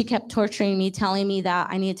 she kept torturing me, telling me that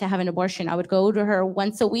I needed to have an abortion. I would go to her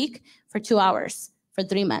once a week for 2 hours for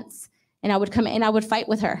 3 months. And I would come and I would fight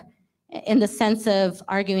with her in the sense of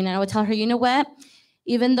arguing. And I would tell her, you know what?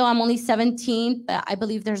 Even though I'm only 17, but I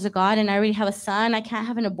believe there's a God, and I already have a son, I can't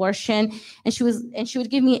have an abortion. And she would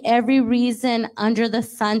give me every reason under the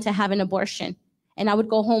sun to have an abortion. And I would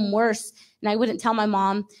go home worse. And I wouldn't tell my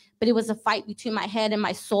mom, but it was a fight between my head and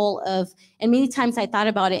my soul and many times I thought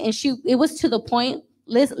about it. And it was to the point,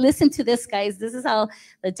 listen to this, guys. This is how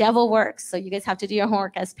the devil works. So you guys have to do your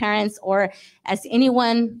homework as parents or as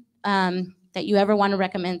anyone that you ever want to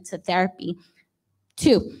recommend to therapy.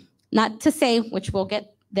 2, not to say, which we'll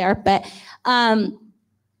get there, but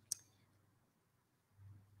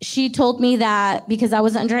she told me that because I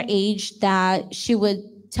was underage, that she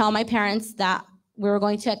would tell my parents that we were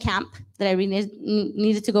going to a camp, that I really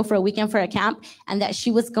needed to go for a weekend for a camp, and that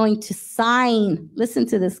she was going to sign, listen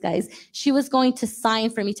to this, guys, she was going to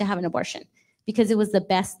sign for me to have an abortion because it was the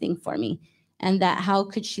best thing for me. And that how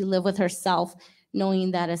could she live with herself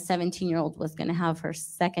knowing that a 17-year-old was going to have her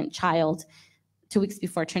second child 2 weeks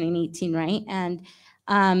before turning 18, right? And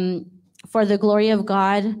for the glory of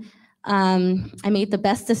God, I made the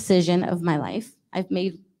best decision of my life. I've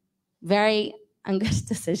made very ungood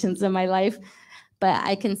decisions in my life, but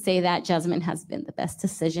I can say that Jasmine has been the best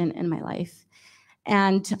decision in my life.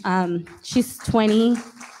 And she's 28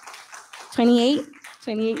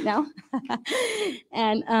 now,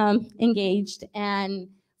 and engaged. And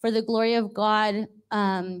for the glory of God,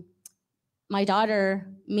 my daughter,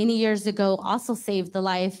 many years ago, also saved the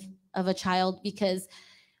life of a child, because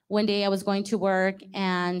one day I was going to work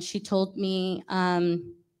and she told me,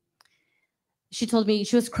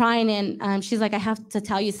 she was crying, and she's like, I have to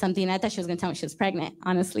tell you something. I thought she was going to tell me she was pregnant,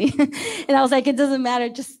 honestly. And I was like, it doesn't matter.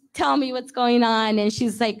 Just tell me what's going on. And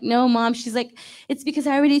she's like, no, Mom. She's like, it's because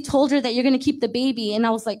I already told her that you're going to keep the baby. And I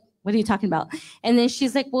was like, what are you talking about? And then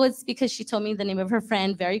she's like, well, it's because she told me the name of her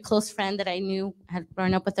friend, very close friend that I knew, had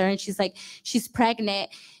grown up with her. And she's like, she's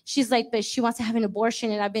pregnant. She's like, but she wants to have an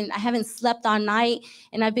abortion. And I haven't slept all night.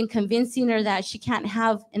 And I've been convincing her that she can't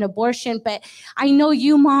have an abortion. But I know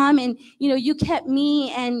you, Mom, and you kept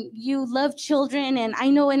me, and you love children. And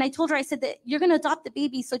I know, and I told her, I said that you're going to adopt the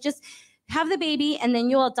baby. So just have the baby and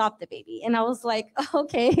then you'll adopt the baby. And I was like,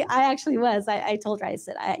 okay, I actually was. I told her, I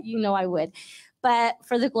said, I would. But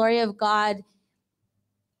for the glory of God,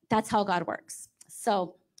 that's how God works.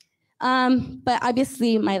 So, but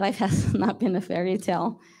obviously my life has not been a fairy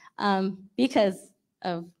tale because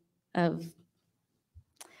of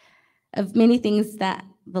many things that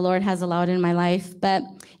the Lord has allowed in my life. But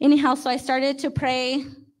anyhow, so I started to pray.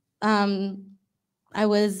 I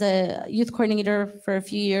was a youth coordinator for a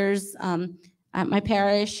few years at my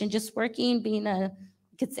parish, and just working, being a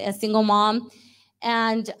single mom.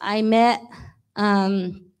 And I met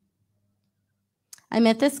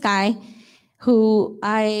this guy who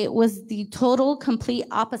I was the total complete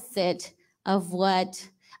opposite of what.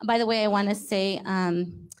 By the way, I want to say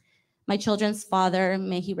my children's father,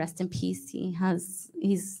 may he rest in peace.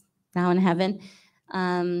 He's now in heaven.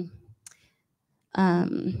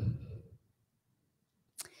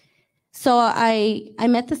 So I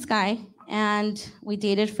met this guy, and we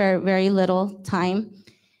dated for very little time.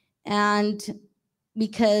 And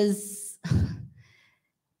because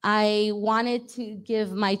I wanted to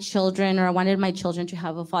give my children, or I wanted my children to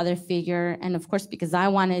have a father figure, and of course, because I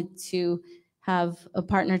wanted to have a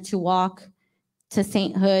partner to walk to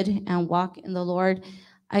sainthood and walk in the Lord,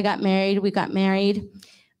 we got married.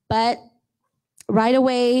 But right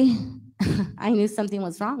away, I knew something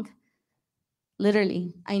was wrong.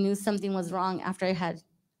 Literally, I knew something was wrong after I had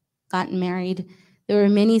gotten married. There were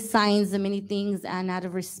many signs and many things, and out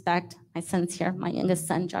of respect, my son's here, my youngest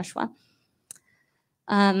son, Joshua.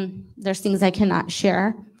 There's things I cannot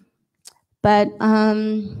share, but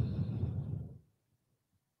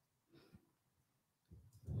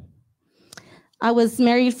I was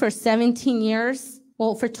married for 17 years,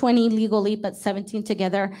 well, for 20 legally, but 17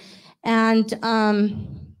 together. And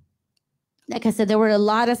like I said, there were a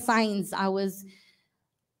lot of signs.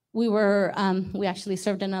 We actually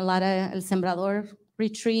served in a lot of El Sembrador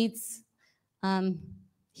retreats.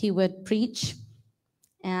 He would preach,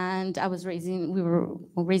 and we were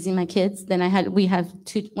raising my kids. Then we have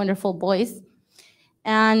two wonderful boys.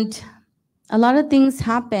 And a lot of things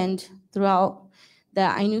happened throughout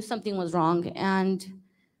that I knew something was wrong. And,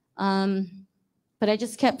 but I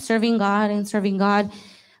just kept serving God and serving God.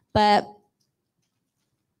 But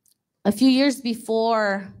a few years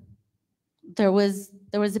before, there was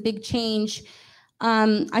a big change.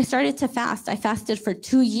 I started to fast. I fasted for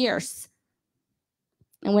 2 years.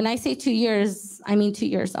 And when I say 2 years, I mean 2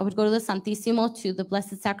 years. I would go to the Santissimo, to the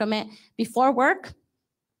Blessed Sacrament, before work,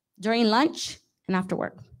 during lunch, and after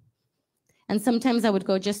work. And sometimes I would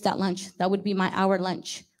go just at lunch. That would be my hour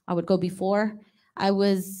lunch. I would go before.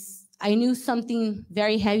 I knew something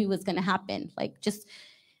very heavy was going to happen.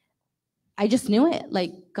 I just knew it.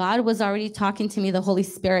 Like, God was already talking to me, the Holy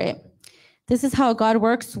Spirit. This is how God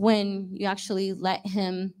works when you actually let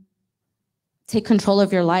him take control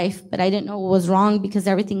of your life. But I didn't know what was wrong because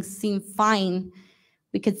everything seemed fine,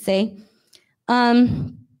 we could say.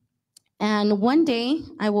 And one day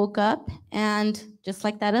I woke up, and just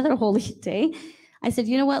like that other holy day, I said,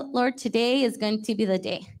 you know what, Lord, today is going to be the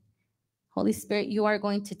day. Holy Spirit, you are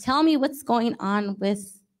going to tell me what's going on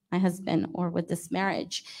with my husband or with this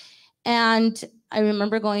marriage. And I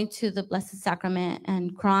remember going to the Blessed Sacrament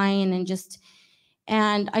and crying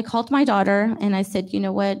and I called my daughter and I said, you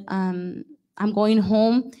know what, I'm going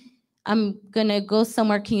home. I'm going to go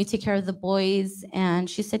somewhere. Can you take care of the boys? And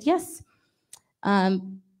she said, yes.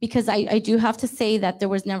 Because I do have to say that there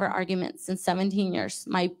was never arguments in 17 years.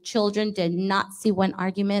 My children did not see one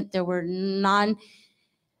argument. There were none.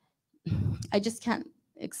 I can't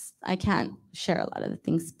share a lot of the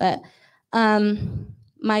things, but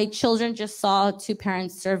my children just saw two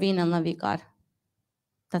parents serving and loving God.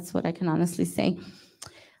 That's what I can honestly say.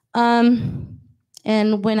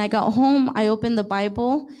 And when I got home, I opened the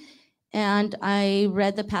Bible and I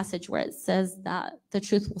read the passage where it says that the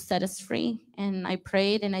truth will set us free. And I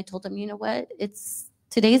prayed and I told him, you know what,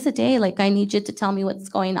 today's the day. Like, I need you to tell me what's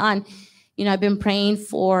going on. You know, I've been praying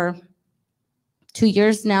for 2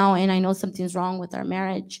 years now, and I know something's wrong with our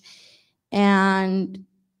marriage. And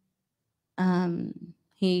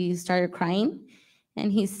he started crying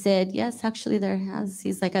and he said, yes, actually there has.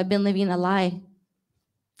 He's like, I've been living a lie.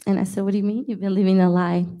 And I said, what do you mean you've been living a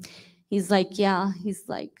lie? He's like, yeah. He's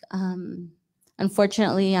like,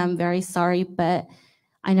 unfortunately, I'm very sorry, but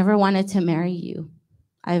I never wanted to marry you.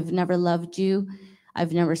 I've never loved you.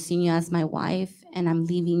 I've never seen you as my wife, and I'm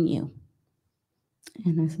leaving you.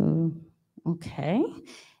 And I said, okay.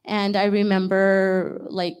 And I remember,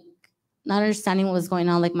 like, not understanding what was going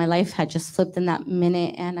on. Like, my life had just flipped in that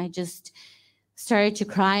minute, and I just started to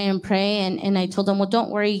cry and pray. And I told him, well,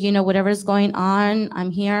 don't worry, you know, whatever's going on,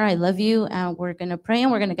 I'm here, I love you, and we're going to pray,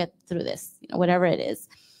 and we're going to get through this, you know, whatever it is.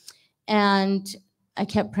 And I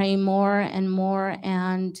kept praying more and more,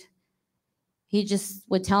 and he just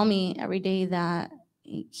would tell me every day that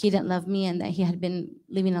he didn't love me and that he had been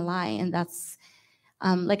living a lie. And that's,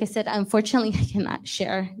 like I said, unfortunately, I cannot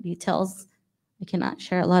share details. I cannot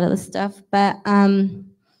share a lot of the stuff. But a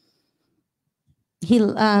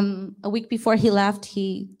week before he left,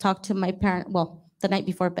 he talked to my parent, well, the night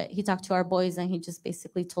before, but he talked to our boys, and he just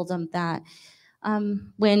basically told them that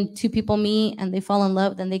when two people meet and they fall in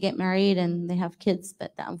love, then they get married and they have kids.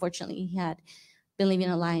 But that, unfortunately, he had believing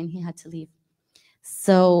a lie, and he had to leave.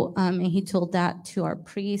 So, and he told that to our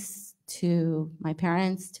priests, to my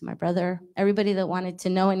parents, to my brother, everybody that wanted to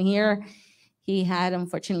know and hear. He had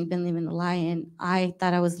unfortunately been living a lie, and I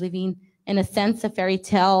thought I was living, in a sense, a fairy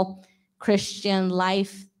tale Christian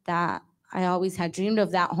life that I always had dreamed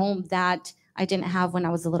of, that home that I didn't have when I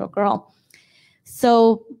was a little girl.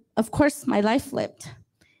 So, of course, my life flipped.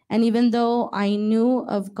 And even though I knew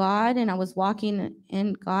of God and I was walking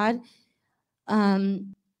in God,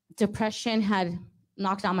 depression had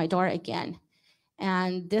knocked on my door again.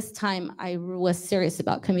 And this time I was serious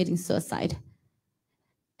about committing suicide.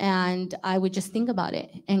 And I would just think about it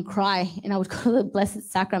and cry. And I would go to the Blessed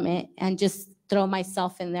Sacrament and just throw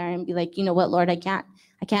myself in there and be like, you know what, Lord, I can't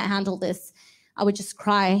handle this. I would just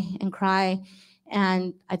cry and cry.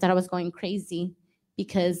 And I thought I was going crazy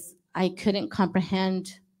because I couldn't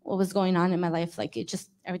comprehend what was going on in my life. Like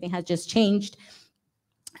everything had just changed.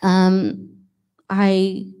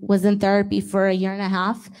 I was in therapy for 1.5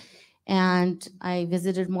 years, and I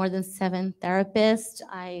visited more than 7 therapists.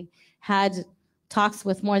 I had talks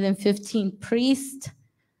with more than 15 priests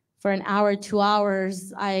for 1 hour, 2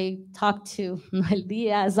 hours. I talked to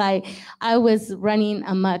Elias. I was running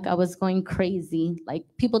amok. I was going crazy. Like,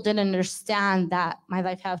 people didn't understand that my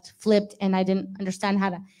life had flipped, and I didn't understand how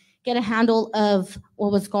to get a handle of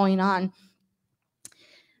what was going on.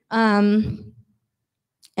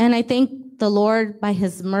 And I thank the Lord by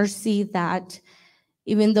his mercy that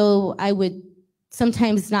even though I would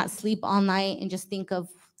sometimes not sleep all night and just think of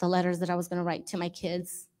the letters that I was going to write to my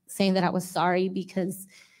kids saying that I was sorry because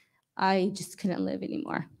I just couldn't live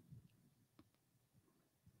anymore.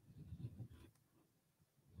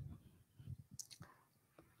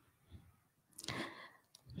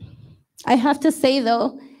 I have to say,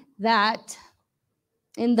 though, that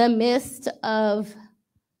in the midst of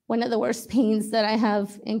one of the worst pains that I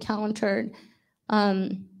have encountered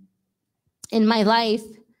in my life,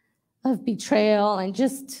 of betrayal and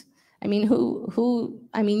just, I mean,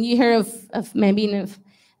 you hear of men being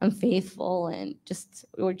unfaithful and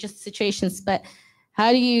or just situations, but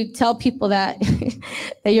how do you tell people that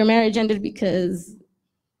that your marriage ended because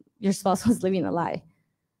your spouse was living a lie?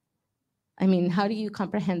 I mean, how do you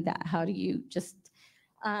comprehend that? How do you just,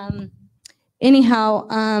 anyhow,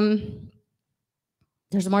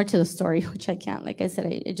 there's more to the story, which I can't, like I said,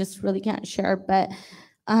 I just really can't share, but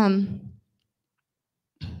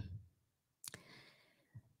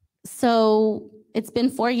so it's been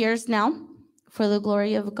 4 years now, for the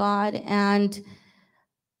glory of God, and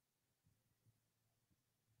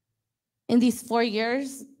in these 4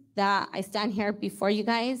 years that I stand here before you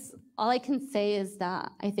guys, all I can say is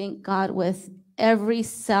that I thank God with every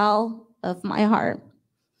cell of my heart,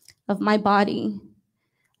 of my body,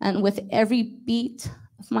 and with every beat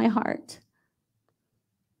of my heart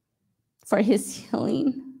for his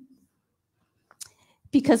healing.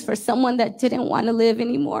 Because for someone that didn't want to live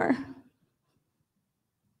anymore,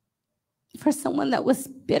 for someone that was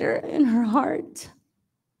bitter in her heart,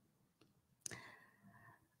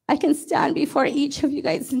 I can stand before each of you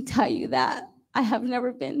guys and tell you that I have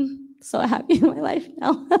never been so happy in my life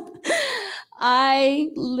now. I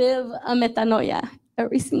live a metanoia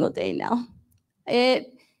every single day now.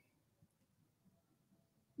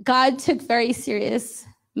 God took very serious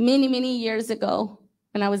many, many years ago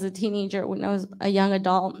when I was a teenager, when I was a young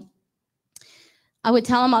adult. I would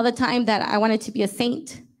tell him all the time that I wanted to be a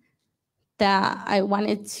saint, that I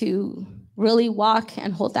wanted to really walk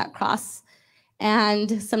and hold that cross.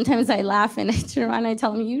 And sometimes I laugh and I turn around and I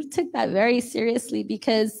tell him, you took that very seriously,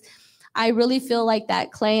 because I really feel like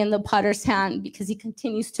that clay in the potter's hand, because he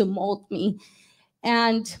continues to mold me.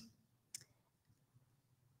 And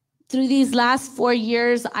through these last 4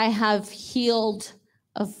 years, I have healed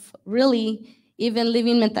of really even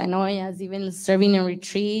living metanoias, even serving in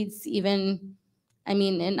retreats, even, I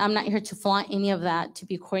mean, and I'm not here to flaunt any of that, to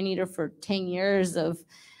be a coordinator for 10 years of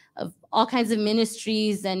all kinds of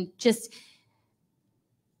ministries, and just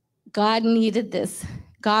God needed this.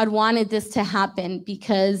 God wanted this to happen,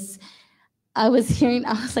 because I was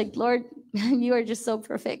like, Lord, man, you are just so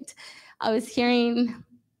perfect. I was hearing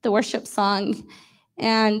the worship song,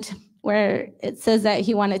 and where it says that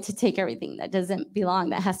he wanted to take everything that doesn't belong,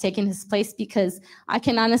 that has taken his place, because I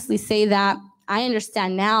can honestly say that I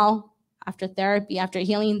understand now, after therapy, after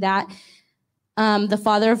healing, that the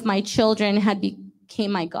father of my children had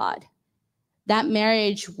became my God. That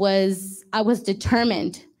marriage I was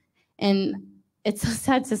determined. And it's so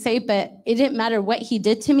sad to say, but it didn't matter what he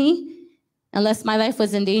did to me, unless my life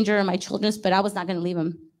was in danger or my children's, but I was not going to leave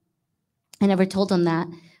him. I never told him that.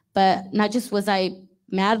 But not just was I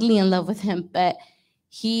madly in love with him, but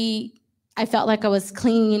he I felt like I was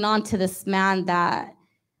clinging on to this man that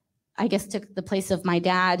I guess took the place of my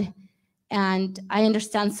dad. And I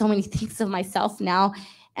understand so many things of myself now.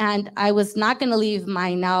 And I was not going to leave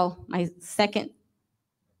my second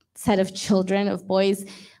set of children, of boys,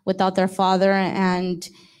 without their father. And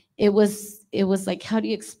it was like, how do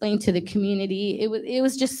you explain to the community? It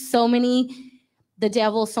was just so many, the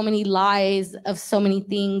devil, so many lies of so many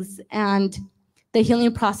things. And the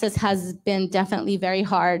healing process has been definitely very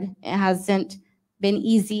hard. It hasn't been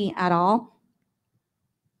easy at all.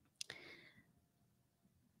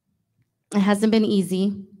 It hasn't been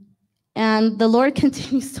easy. And the Lord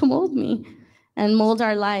continues to mold me and mold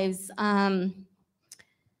our lives.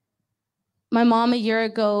 My mom a year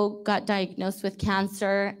ago got diagnosed with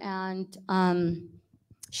cancer, and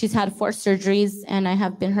she's had 4 surgeries, and I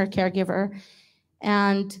have been her caregiver.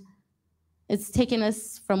 And it's taken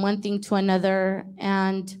us from one thing to another,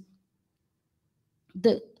 and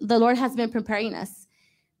the Lord has been preparing us,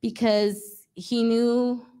 because he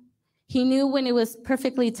knew when it was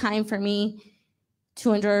perfectly time for me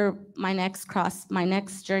to endure my next cross, my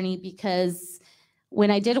next journey. Because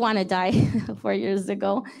when I did want to die 4 years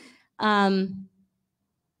ago,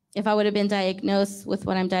 if I would have been diagnosed with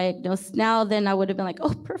what I'm diagnosed now, then I would have been like,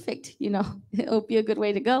 oh, perfect, it would be a good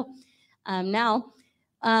way to go now.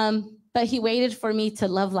 But he waited for me to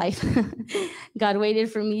love life. God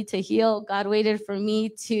waited for me to heal. God waited for me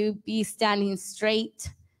to be standing straight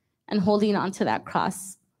and holding on to that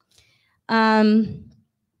cross. 4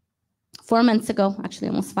 months ago, actually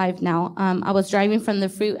almost 5 now, I was driving on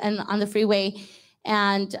the freeway,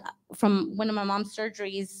 and from one of my mom's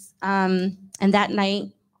surgeries, and that night,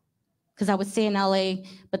 because I would stay in LA,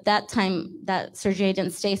 but that time, that surgery, I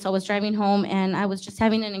didn't stay, so I was driving home, and I was just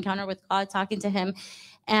having an encounter with God, talking to him,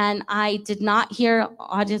 and I did not hear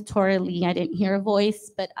auditorily, I didn't hear a voice,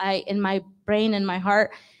 but in my brain and my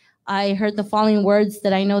heart, I heard the following words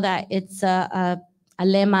that I know that it's a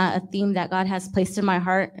lema, a theme that God has placed in my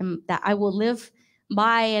heart, and that I will live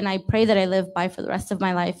by, and I pray that I live by for the rest of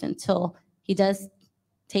my life until he does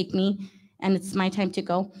take me and it's my time to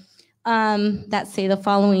go. That say the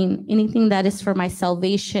following: anything that is for my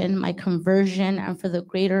salvation, my conversion, and for the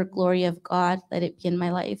greater glory of God, let it be in my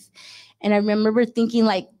life. And I remember thinking,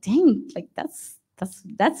 like, dang, like that's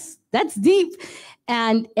deep.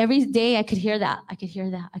 And every day I could hear that.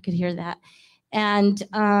 And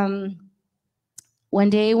one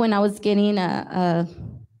day when I was getting a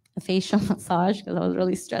facial massage, because I was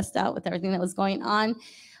really stressed out with everything that was going on,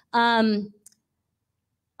 let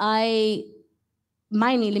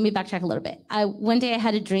me backtrack a little bit. One day I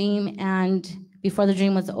had a dream, and before the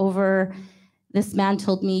dream was over, this man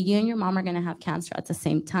told me, you and your mom are going to have cancer at the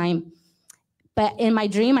same time. But in my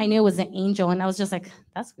dream, I knew it was an angel, and I was just like,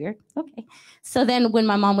 that's weird. Okay. So then when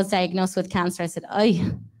my mom was diagnosed with cancer, I said, ay,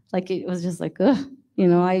 like it was just like, ugh,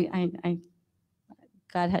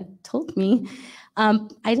 God had told me. I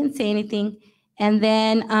didn't say anything. And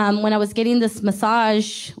then when I was getting this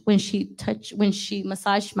massage, when she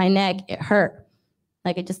massaged my neck, it hurt.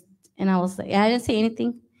 And I was like, I didn't say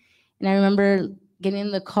anything. And I remember getting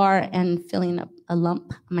in the car and feeling a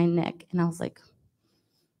lump on my neck. And I was like,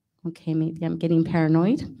 okay, maybe I'm getting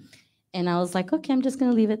paranoid. And I was like, okay, I'm just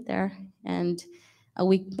going to leave it there. And a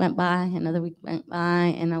week went by, another week went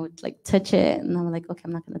by, and I would like touch it. And I was like, okay,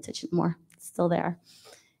 I'm not going to touch it more. It's still there.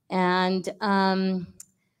 And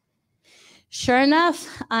sure enough,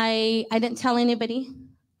 I didn't tell anybody.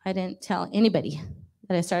 I didn't tell anybody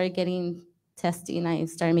that I started getting testing. I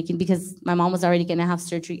started because my mom was already going to have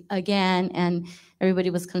surgery again, and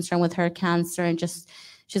everybody was concerned with her cancer, and just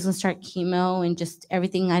she's going to start chemo and just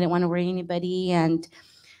everything. I didn't want to worry anybody, and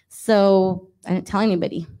so I didn't tell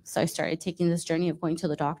anybody. So I started taking this journey of going to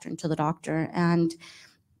the doctor, and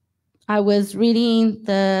I was reading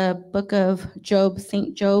the book of Job,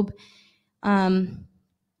 St. Job, in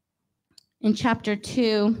chapter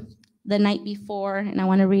 2, the night before, and I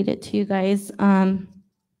want to read it to you guys.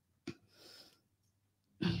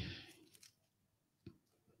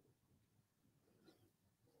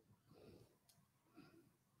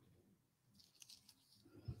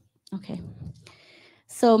 Okay.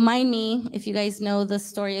 So mind me, if you guys know the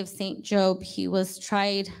story of St. Job, he was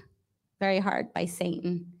tried very hard by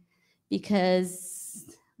Satan because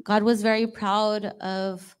God was very proud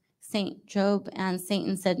of St. Job, and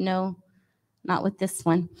Satan said, no, not with this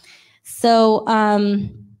one. So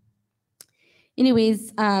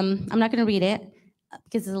anyways, I'm not going to read it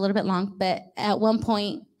because it's a little bit long, but at one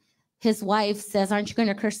point, his wife says, aren't you going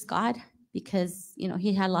to curse God? Because,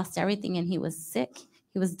 he had lost everything and he was sick.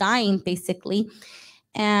 He was dying, basically.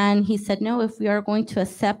 And he said, no, if we are going to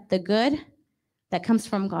accept the good that comes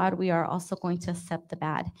from God, we are also going to accept the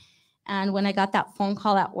bad. And when I got that phone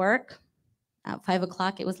call at work at 5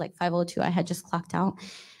 o'clock, it was like 5:02. I had just clocked out.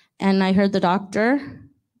 And I heard the doctor.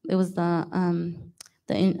 It was the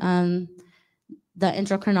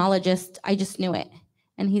endocrinologist. I just knew it.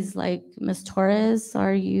 And he's like, Ms. Torres, where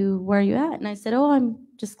are you at? And I said, oh, I'm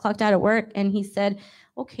just clocked out at work. And he said,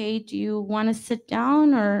 okay, do you want to sit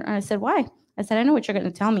down? Or I said, why? I said, I know what you're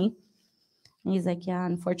going to tell me. And he's like, yeah,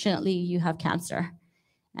 unfortunately, you have cancer.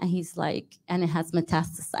 And he's like, and it has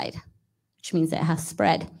metastasized, which means it has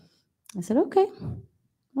spread. I said, okay,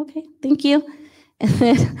 thank you. And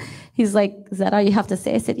then he's like, is that all you have to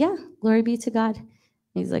say? I said, yeah, glory be to God. And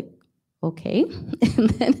he's like, okay. And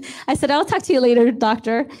then I said, I'll talk to you later,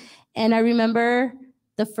 doctor. And I remember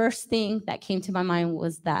the first thing that came to my mind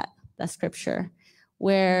was that scripture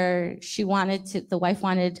where the wife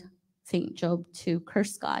wanted St. Job to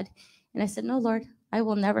curse God. And I said, no, Lord, I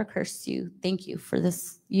will never curse you. Thank you for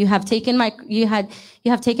this. You have taken my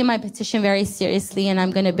petition very seriously, and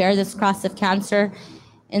I'm going to bear this cross of cancer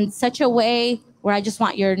in such a way where I just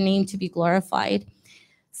want your name to be glorified.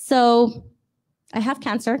 So I have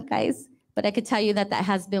cancer, guys, but I could tell you that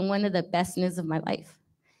has been one of the best news of my life.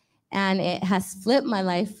 And it has flipped my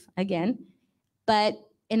life again, but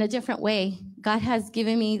in a different way. God has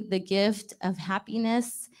given me the gift of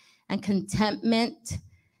happiness and contentment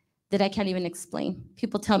that I can't even explain.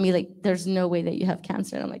 People tell me, like, there's no way that you have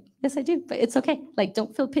cancer. And I'm like, yes, I do, but it's okay. Like,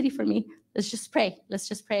 don't feel pity for me. Let's just pray.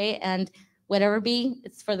 And whatever be,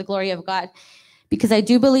 it's for the glory of God. Because I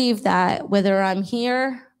do believe that whether I'm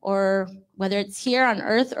here or whether it's here on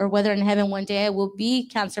earth or whether in heaven one day, I will be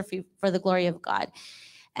cancer-free for the glory of God.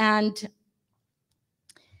 And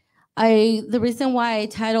the reason why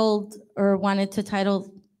I wanted to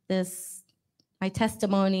title this, my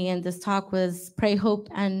testimony and this talk, was Pray, Hope,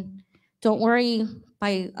 and Don't Worry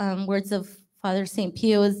by words of Father St.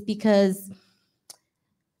 Pio, is because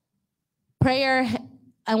prayer,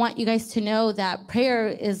 I want you guys to know that prayer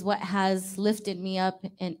is what has lifted me up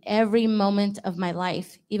in every moment of my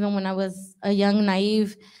life, even when I was a young,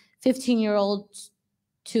 naive 15-year-old,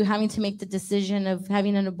 to having to make the decision of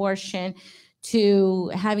having an abortion, to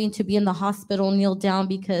having to be in the hospital, kneel down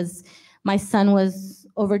because my son was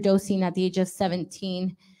overdosing at the age of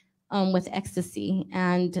 17 with ecstasy.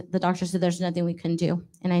 And the doctor said, there's nothing we can do.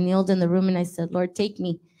 And I kneeled in the room and I said, Lord, take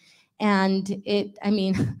me. And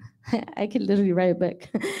I could literally write a book.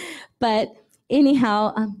 But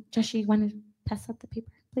anyhow, Josh, you want to pass out the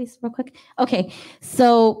paper, please, real quick? Okay,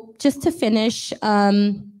 so just to finish,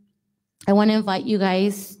 I want to invite you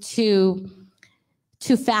guys to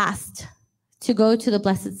fast, to go to the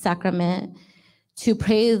Blessed Sacrament, to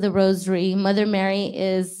pray the Rosary. Mother Mary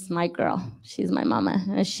is my girl. She's my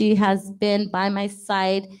mama. She has been by my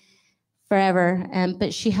side forever,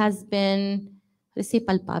 but she has been, how do you say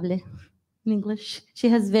palpable in English? She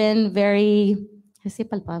has been very, how do you say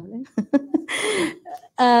palpable?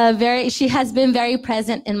 She has been very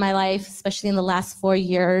present in my life, especially in the last 4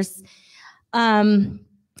 years.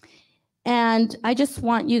 And I just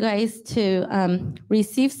want you guys to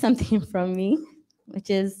receive something from me,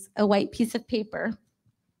 which is a white piece of paper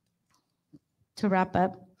to wrap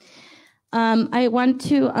up. I want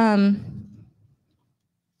to, and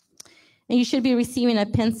you should be receiving a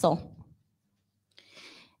pencil.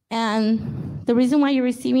 And the reason why you're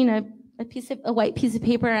receiving a white piece of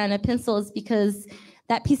paper and a pencil is because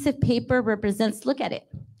that piece of paper represents, look at it.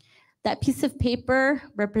 That piece of paper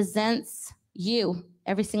represents you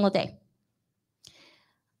every single day.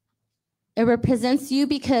 It represents you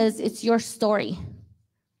because it's your story.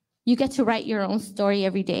 You get to write your own story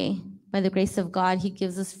every day. By the grace of God, He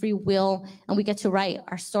gives us free will, and we get to write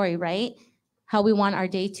our story, right? How we want our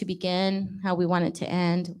day to begin, how we want it to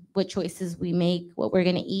end, what choices we make, what we're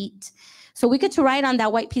going to eat. So we get to write on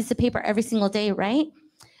that white piece of paper every single day, right?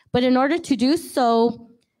 But in order to do so,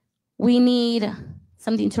 we need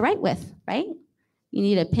something to write with, right? You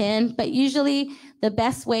need a pen, but usually the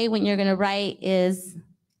best way when you're going to write is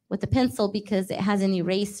with a pencil because it has an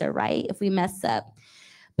eraser, right? If we mess up.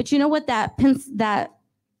 But you know what that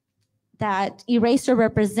eraser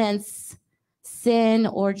represents? Sin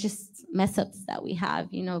or just mess ups that we have,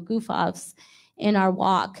 goof offs in our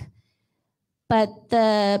walk. But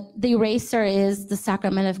the eraser is the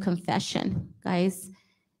sacrament of confession, guys.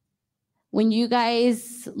 When you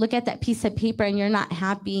guys look at that piece of paper and you're not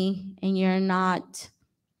happy and you're not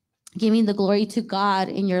giving the glory to God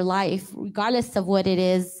in your life, regardless of what it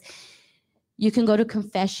is, you can go to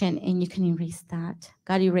confession and you can erase that.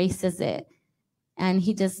 God erases it. And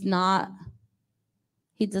He does not,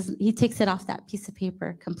 He takes it off that piece of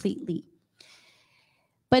paper completely.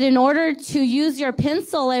 But in order to use your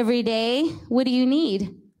pencil every day, what do you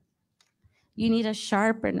need? You need a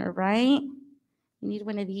sharpener, right? You need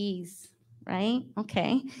one of these, right?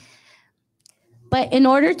 Okay. But in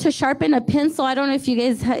order to sharpen a pencil, I don't know if you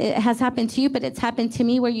guys, it has happened to you, but it's happened to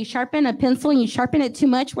me where you sharpen a pencil and you sharpen it too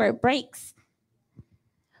much where it breaks.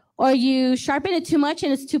 Or you sharpen it too much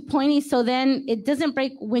and it's too pointy, so then it doesn't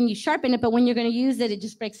break when you sharpen it, but when you're going to use it, it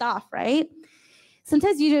just breaks off, right?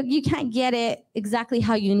 Sometimes you can't get it exactly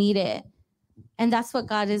how you need it. And that's what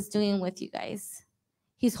God is doing with you guys.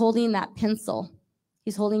 He's holding that pencil.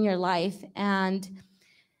 He's holding your life. And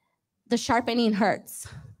the sharpening hurts.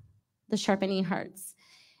 The sharpening hurts.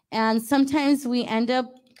 And sometimes we end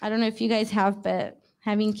up, I don't know if you guys have, but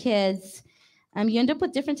having kids, you end up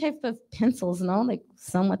with different type of pencils, like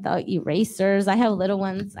some without erasers. I have little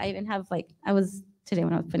ones. I even have today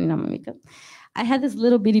when I was putting on my makeup, I had this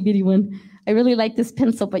little bitty one. I really like this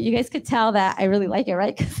pencil, but you guys could tell that I really like it,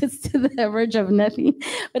 right? Because it's to the verge of nothing.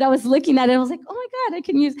 But I was looking at it, I was like, oh my God, I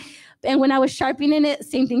can use. And when I was sharpening it,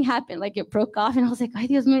 same thing happened. Like it broke off, and I was like, ay,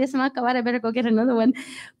 Dios mío, se me va a acabar. I better go get another one.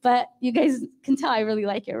 But you guys can tell I really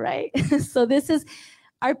like it, right? So this is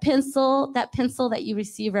our pencil. That pencil that you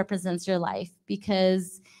receive represents your life,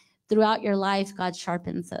 because throughout your life, God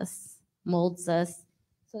sharpens us, molds us,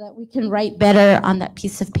 so that we can write better on that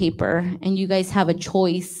piece of paper. And you guys have a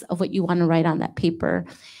choice of what you want to write on that paper.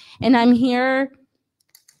 And I'm here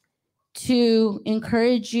to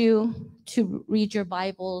encourage you to read your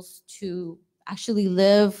Bibles, to actually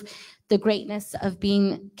live the greatness of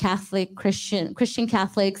being Catholic, Christian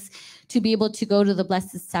Catholics, to be able to go to the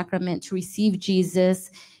Blessed Sacrament, to receive Jesus,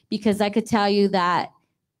 because I could tell you that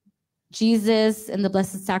Jesus and the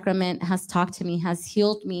Blessed Sacrament has talked to me, has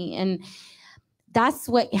healed me. And that's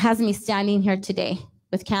what has me standing here today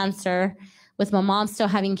with cancer, with my mom still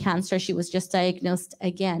having cancer. She was just diagnosed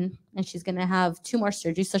again, and she's going to have 2 more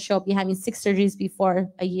surgeries. So she'll be having 6 surgeries before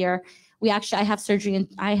a year. I have surgery, and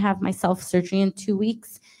I have myself surgery in 2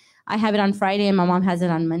 weeks. I have it on Friday, and my mom has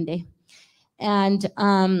it on Monday. And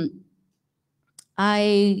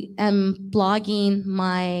I am blogging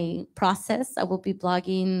my process. I will be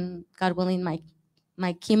blogging, God willing, my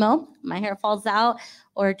chemo, my hair falls out,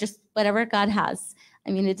 or just whatever God has.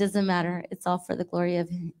 I mean, it doesn't matter. It's all for the glory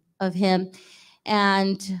of Him.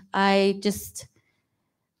 And I just,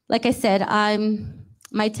 like I said,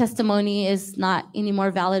 my testimony is not any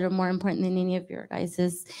more valid or more important than any of your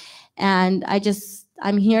guys's. And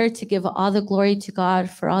I'm here to give all the glory to God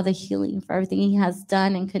for all the healing, for everything He has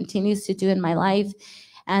done and continues to do in my life.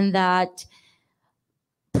 And that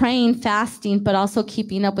praying, fasting, but also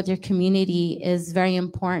keeping up with your community is very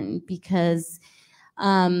important, because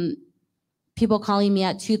people calling me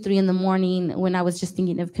at 2, 3 in the morning when I was just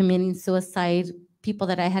thinking of committing suicide, people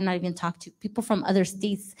that I had not even talked to, people from other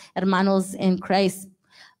states, hermanos in Christ,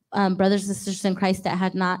 brothers and sisters in Christ that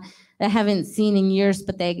I haven't seen in years,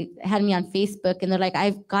 but they had me on Facebook, and they're like,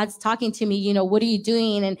 God's talking to me, what are you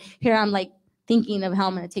doing? And here I'm like thinking of how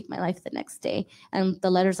I'm going to take my life the next day, and the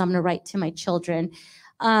letters I'm going to write to my children.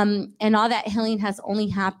 And all that healing has only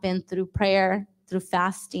happened through prayer, through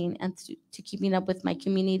fasting, and to keeping up with my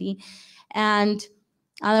community. And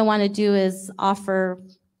all I want to do is offer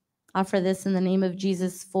this in the name of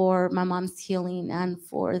Jesus for my mom's healing, and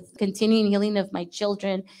for continuing healing of my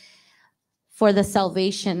children, for the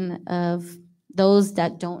salvation of those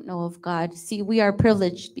that don't know of God. See, we are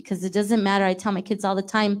privileged, because it doesn't matter. I tell my kids all the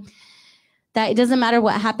time that it doesn't matter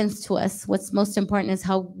what happens to us. What's most important is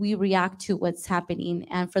how we react to what's happening.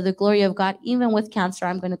 And for the glory of God, even with cancer,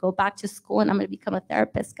 I'm going to go back to school, and I'm going to become a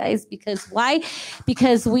therapist, guys. Because why?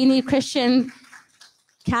 Because we need Christian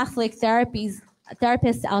Catholic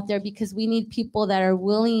therapists out there, because we need people that are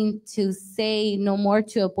willing to say no more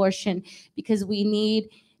to abortion, because we need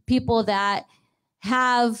people that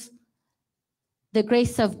have the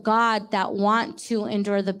grace of God, that want to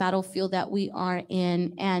endure the battlefield that we are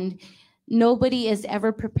in. And nobody is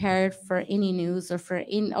ever prepared for any news or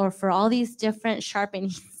for all these different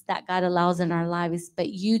sharpenings that God allows in our lives. But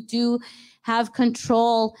you do have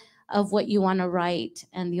control of what you want to write.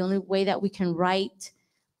 And the only way that we can write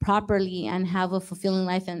properly and have a fulfilling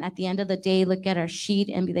life, and at the end of the day, look at our sheet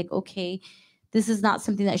and be like, okay, this is not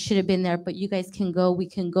something that should have been there, but you guys can go. We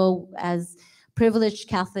can go as privileged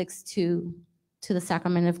Catholics to the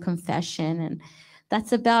sacrament of confession. And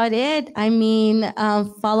that's about it. I mean,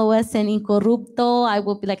 follow us in Incorrupto. I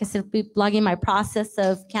will be, like I said, be blogging my process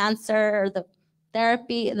of cancer, or the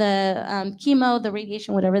therapy, the chemo, the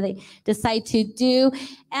radiation, whatever they decide to do.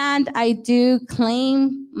 And I do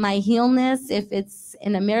claim my healness, if it's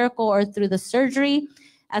in a miracle or through the surgery,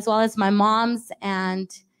 as well as my mom's. And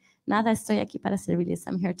nada, estoy aquí para servirles.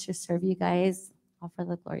 I'm here to serve you guys, all for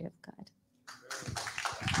the glory of God.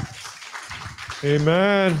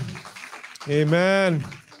 Amen. Amen.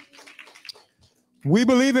 We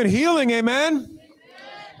believe in healing, amen.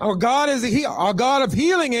 Our God is our God of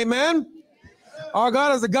healing, amen. Our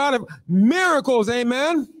God is a God of miracles,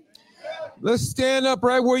 amen. Let's stand up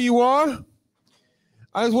right where you are.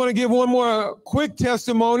 I just want to give one more quick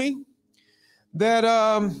testimony that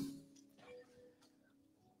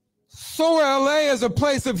Soar LA is a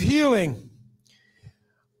place of healing.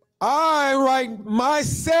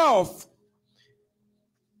 Myself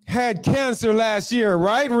had cancer last year,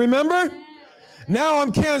 right? Remember? Now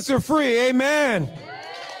I'm cancer free. Amen.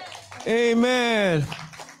 Amen.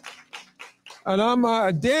 And I'm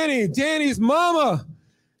Danny's mama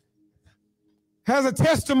has a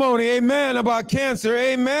testimony, amen, about cancer.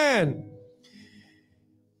 Amen.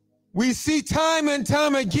 We see time and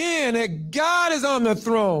time again that God is on the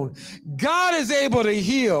throne. God is able to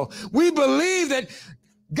heal. We believe that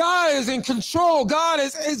God is in control. God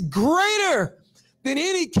is greater than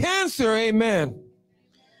any cancer. Amen.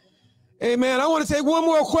 Amen. I want to take one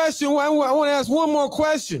more question. I want to ask one more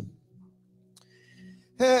question.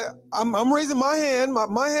 Hey, I'm raising my hand.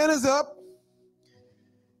 My hand is up.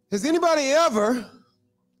 Has anybody ever,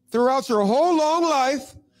 throughout your whole long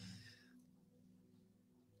life,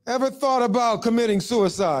 ever thought about committing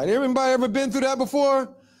suicide? Everybody ever been through that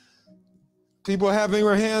before? People having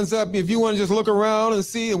their hands up. If you want to just look around and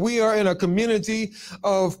see, we are in a community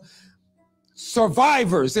of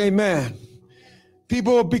survivors. Amen.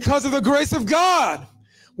 People, because of the grace of God,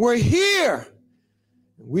 we're here.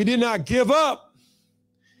 We did not give up.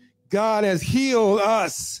 God has healed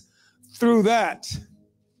us through that.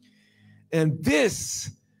 And this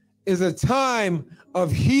is a time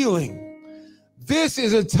of healing. This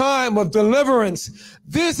is a time of deliverance.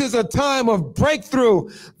 This is a time of breakthrough.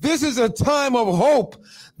 This is a time of hope.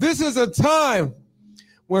 This is a time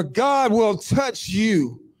where God will touch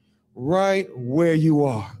you right where you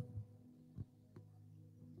are.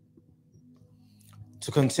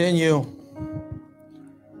 To continue,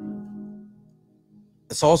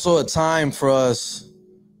 it's also a time for us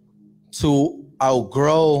to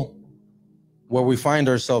outgrow where we find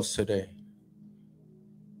ourselves today.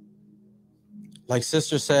 Like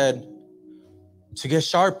Sister said, to get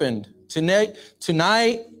sharpened. Tonight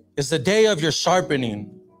is the day of your sharpening.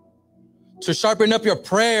 To sharpen up your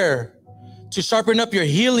prayer, to sharpen up your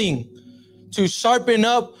healing, to sharpen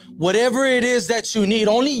up whatever it is that you need.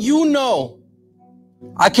 Only you know.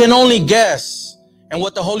 I can only guess. And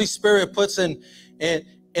what the Holy Spirit puts in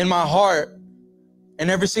my heart, and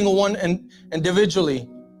every single one individually.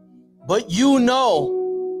 But you know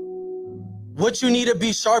what you need to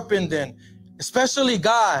be sharpened in, especially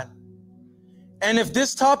God. And if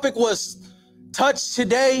this topic was touched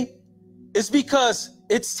today, it's because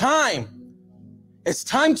it's time. It's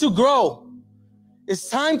time to grow. It's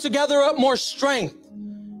time to gather up more strength.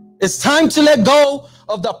 It's time to let go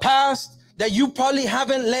of the past that you probably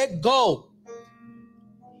haven't let go.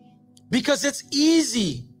 Because it's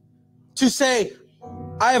easy to say,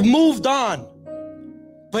 I have moved on.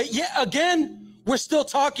 But yet again, we're still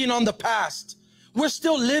talking on the past. We're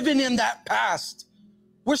still living in that past.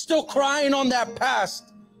 We're still crying on that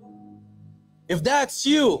past. If that's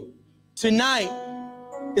you, tonight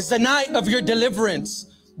is the night of your deliverance,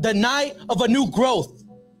 the night of a new growth.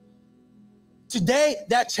 Today,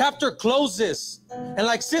 that chapter closes. And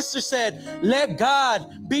like Sister said, let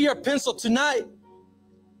God be your pencil tonight.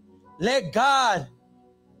 Let God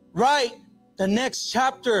write the next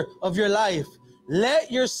chapter of your life.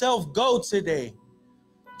 Let yourself go today.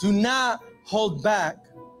 Do not hold back.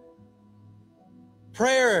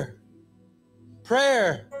 Prayer.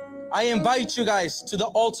 I invite you guys to the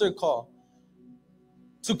altar call,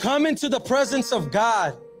 to come into the presence of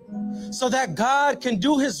God so that God can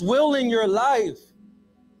do His will in your life.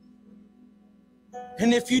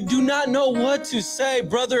 And if you do not know what to say,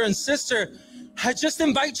 brother and sister, I just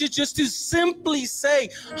invite you just to simply say,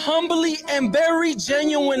 humbly and very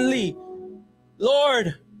genuinely,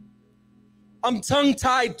 Lord, I'm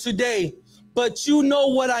tongue-tied today, but you know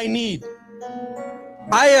what I need.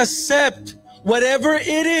 I accept whatever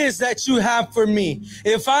it is that you have for me.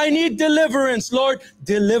 If I need deliverance, Lord,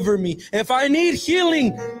 deliver me. If I need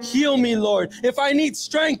healing, heal me, Lord. If I need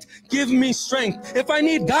strength, give me strength. If I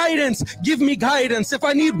need guidance, give me guidance. If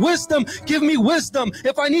I need wisdom, give me wisdom.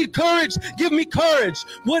 If I need courage, give me courage.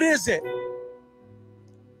 What is it?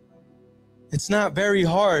 It's not very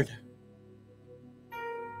hard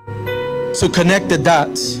to connect the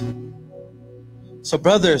dots. So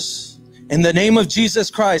brothers, in the name of Jesus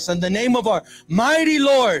Christ, in the name of our mighty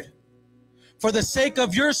Lord, for the sake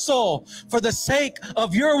of your soul, for the sake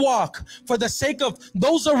of your walk, for the sake of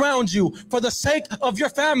those around you, for the sake of your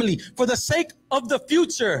family, for the sake of the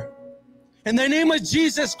future, In the name of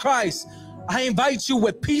Jesus Christ, I invite you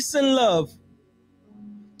with peace and love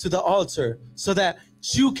to the altar so that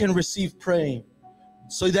you can receive praying,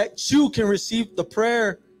 so that you can receive the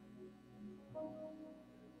prayer.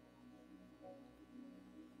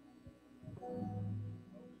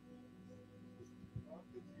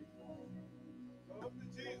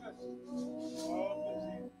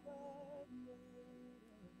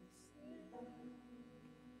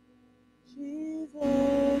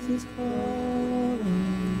 Jesus is calling.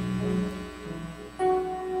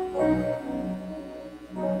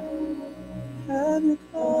 Have you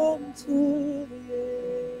come to the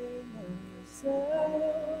end of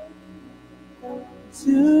yourself?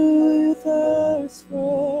 Do you thirst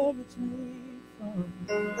for a drink from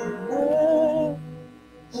the well?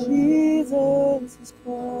 Jesus is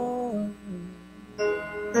calling.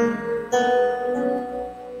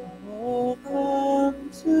 Oh, come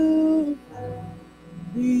to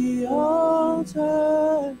the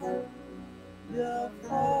altar. Your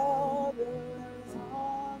Father's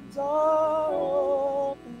arms are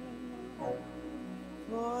open.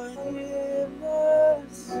 Forgiveness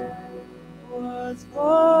was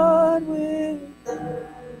bought with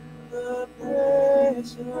the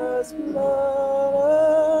precious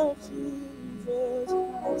blood of Jesus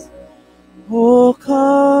Christ. Oh,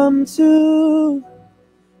 come to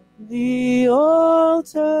the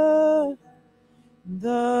altar.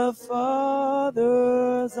 The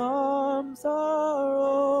Father's arms are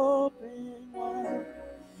open wide.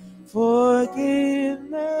 Forgiveness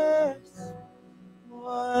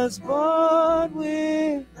was bought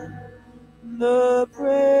with the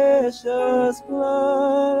precious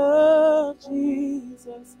blood of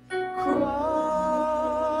Jesus Christ.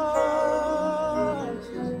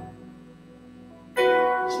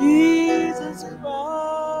 Jesus Christ.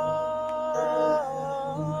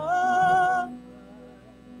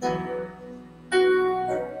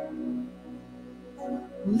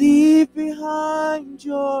 Leave behind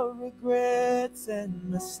your regrets and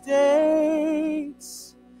mistakes.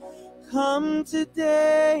 Come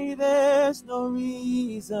today, there's no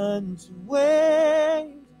reason to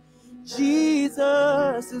wait.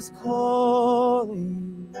 Jesus is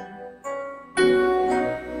calling.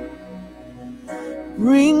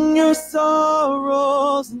 Bring your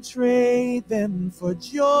sorrows and trade them for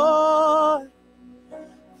joy.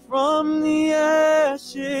 From the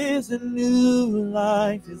ashes a new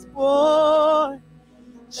life is born.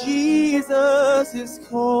 Jesus is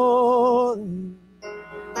calling.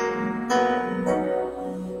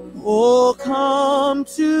 Oh, come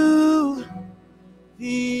to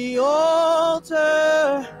the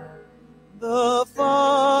altar. The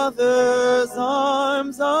Father's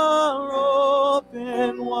arms are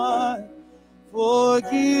open wide.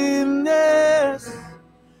 Forgiveness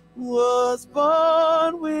was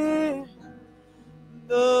bought with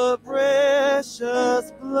the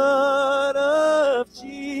precious blood of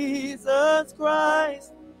Jesus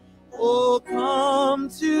Christ. Oh, come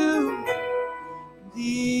to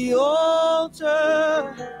the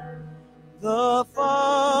altar. The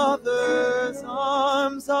Father's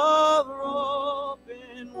arms are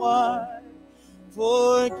open wide.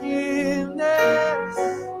 Forgiveness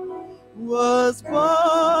was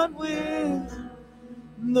bought with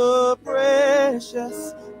the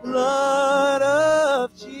precious blood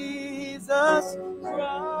of Jesus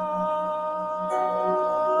Christ.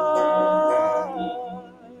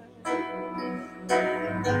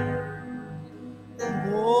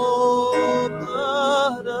 Oh,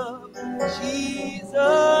 blood of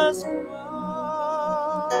Jesus Christ.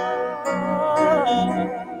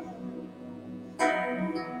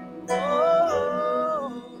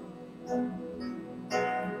 Oh,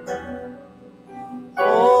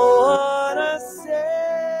 what a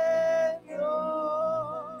Savior.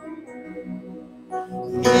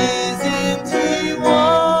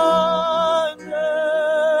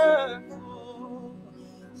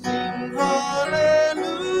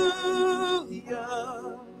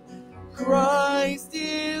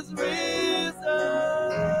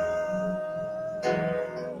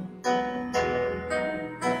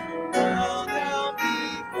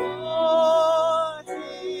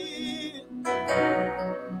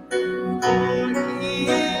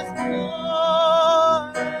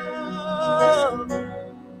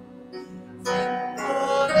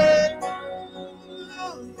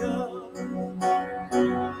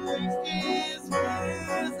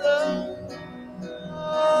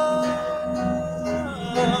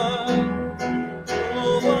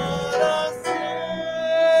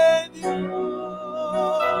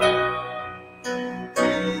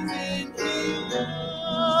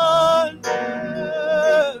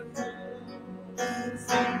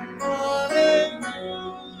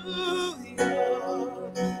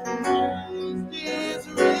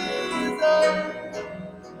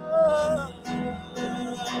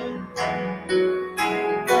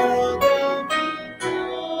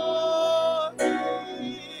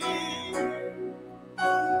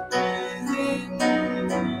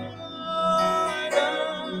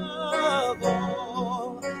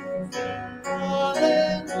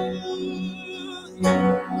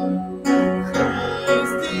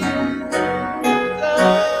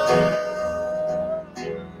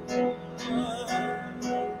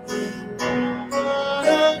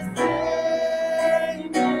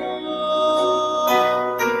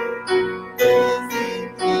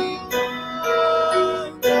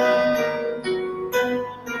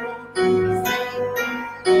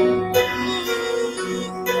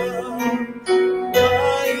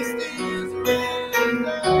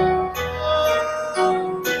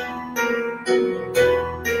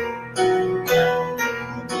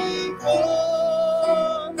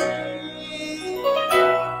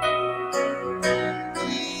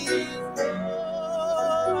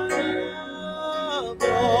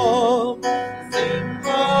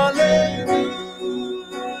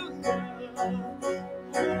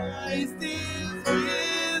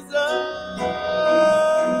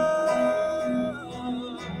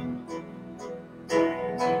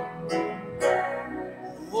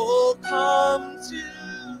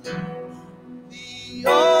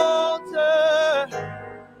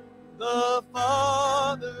 The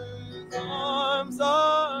Father's arms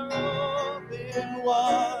are open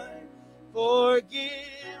wide. Forgiveness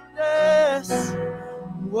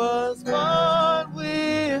was bought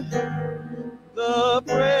with the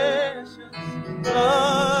precious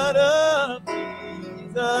blood of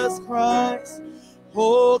Jesus Christ.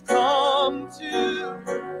 Oh, come to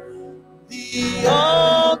the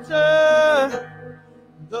altar.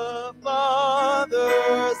 The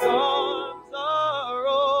Father's arms are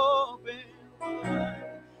open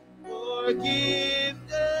wide. Forgiveness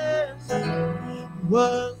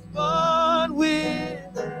was bought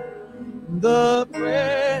with the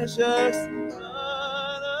precious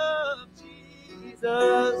blood of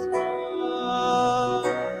Jesus Christ.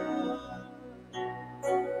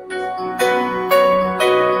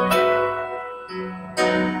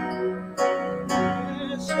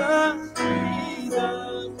 Precious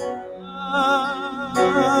Jesus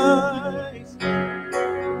Christ.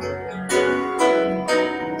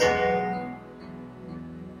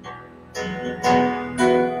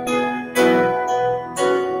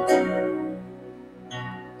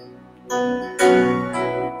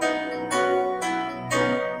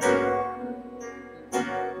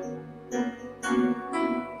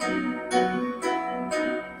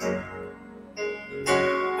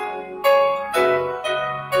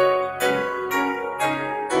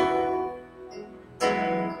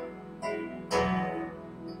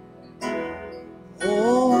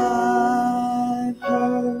 Oh, I've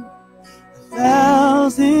heard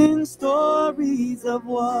 1,000 stories of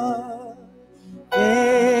what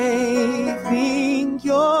they think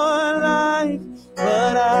you're like,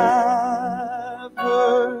 but I've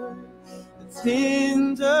heard the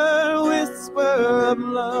tender whisper of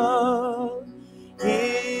love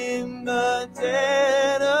in the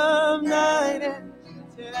dead of night, and you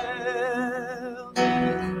tell me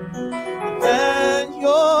that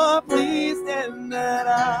you're pleased and that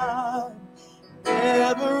I'm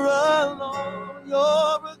never alone. You're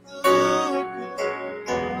a good, good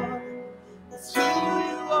God. It's who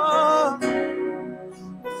you are.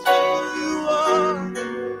 It's who you are.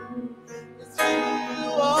 It's who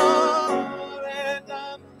you are. And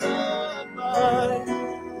I'm loved by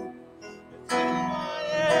you. It's who I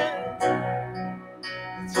am.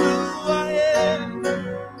 It's who I am.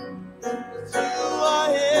 It's who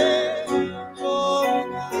I am.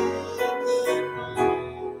 You're a good, good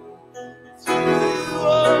God. It's who you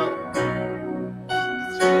are.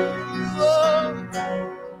 It's who you are.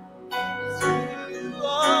 It's who you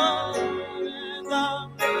are. And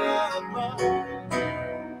I'm loved by you.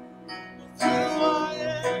 It's who I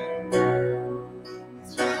am.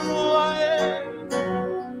 It's who I am.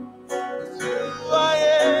 It's who I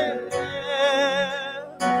am.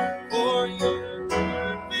 For you're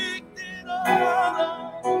perfect in all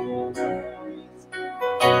of your ways.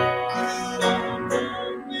 You are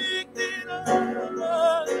perfect in all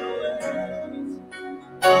of your ways.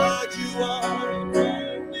 God, you are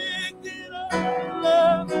perfect in all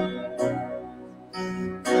of your ways.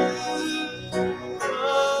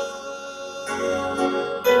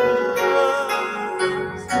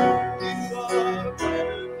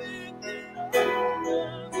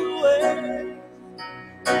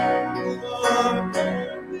 You are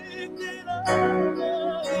perfect in all of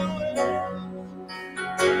your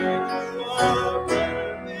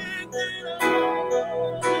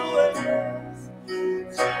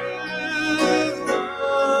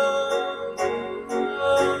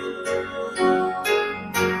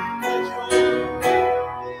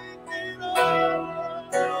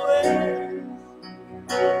ways.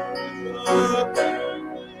 You are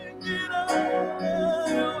perfect in all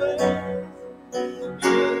of your ways. You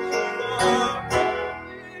are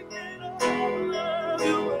perfect in all of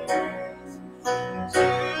your ways.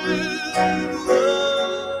 You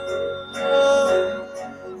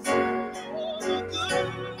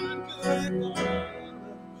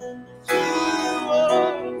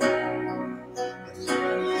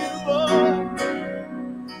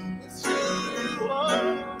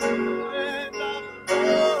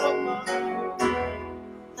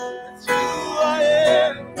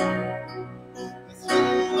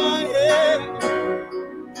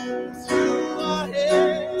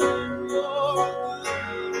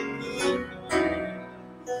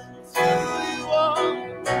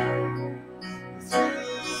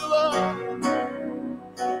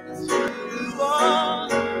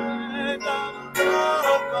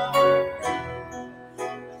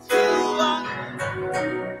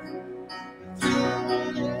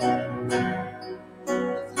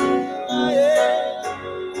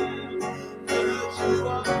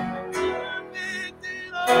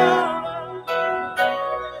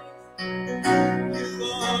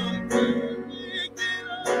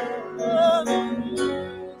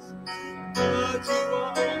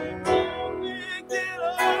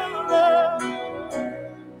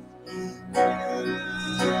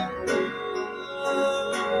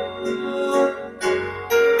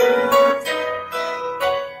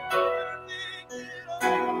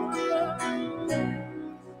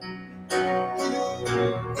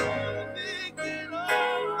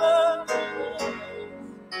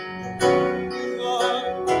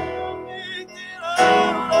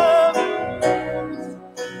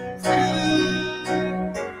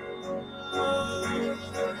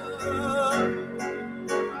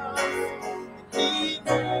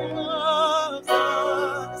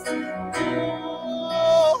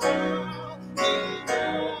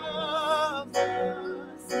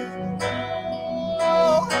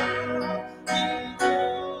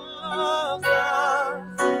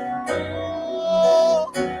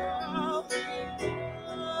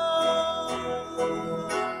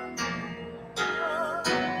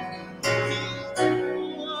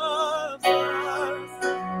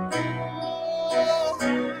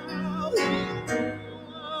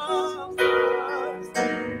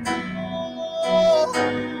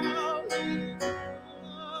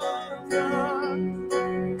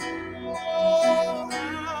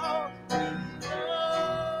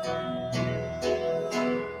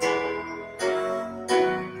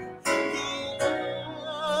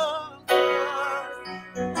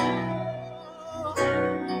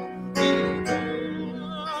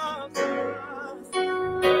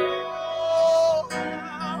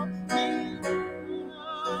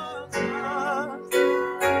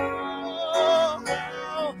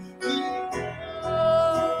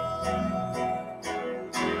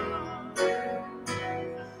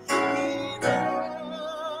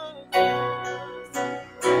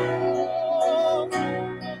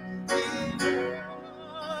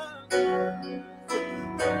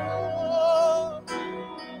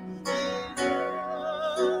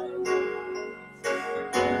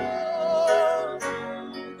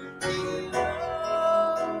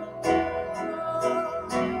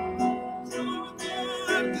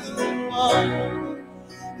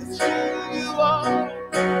It's who you are.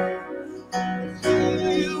 It's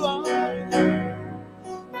who you are.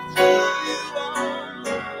 It's who you are.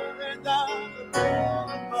 And I'm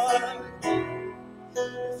glorified.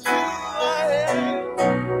 It's who I am.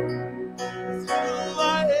 It's who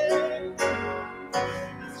I am.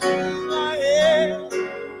 It's who I am.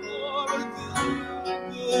 Lord,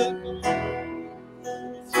 good.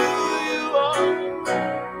 It's who you are.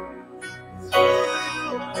 It's who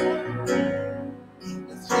you are.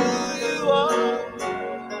 It's who you are.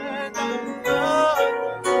 And I'm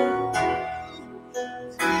loved.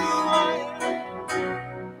 It's who I am.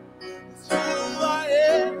 It's who I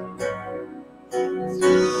am. It's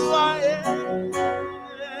who I am.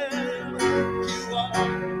 You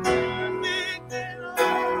are perfect in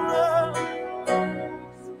all of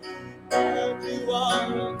you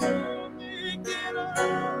are perfect in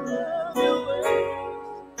all of your ways.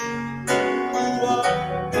 You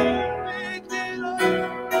are perfect in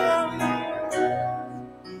all of your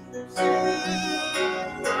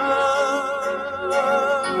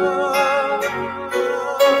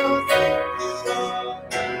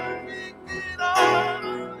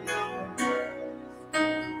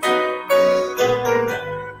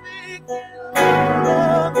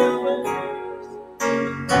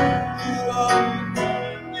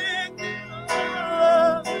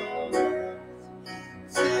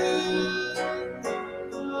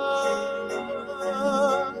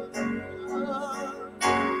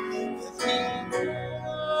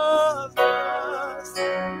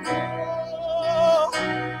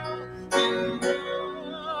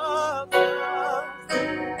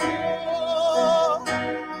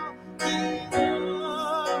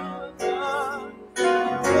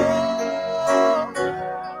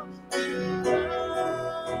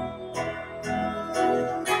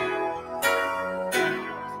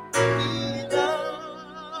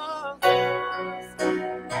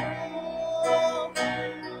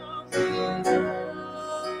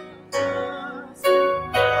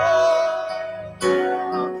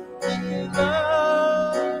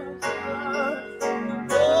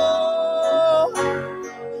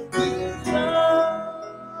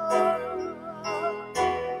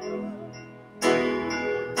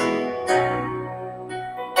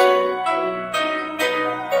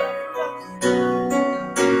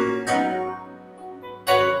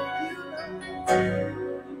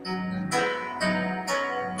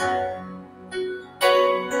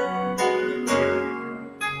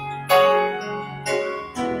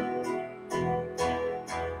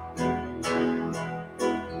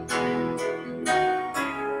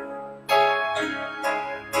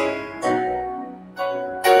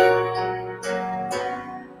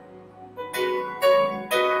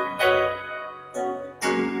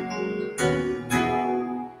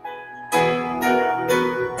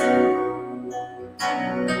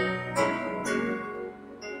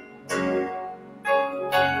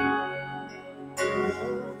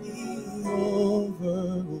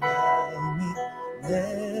overwhelming,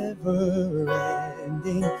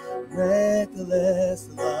 never-ending, reckless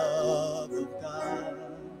love of God.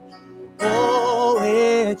 Oh,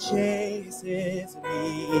 it chases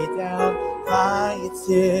me down, fights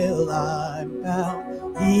till I'm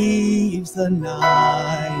found, leaves the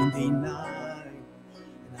 99.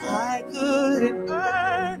 And I couldn't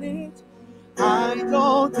earn it, I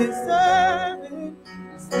don't deserve it.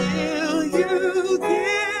 Still you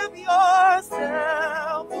give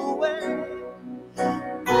yourself away.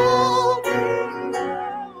 Overwhelming,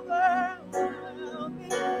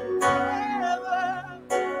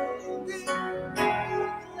 never-ending,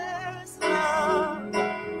 reckless love.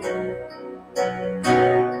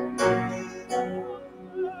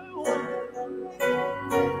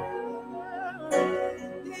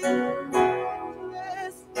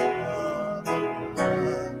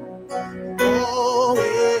 Oh,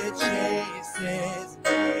 it chases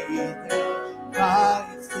me down,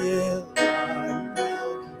 fights till I'm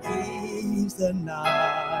found, leaves the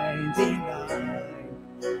 99.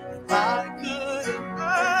 If I couldn't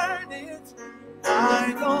earn it,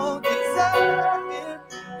 I don't deserve it.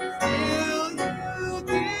 Still, you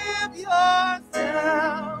give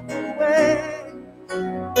yourself away.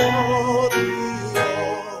 Oh, the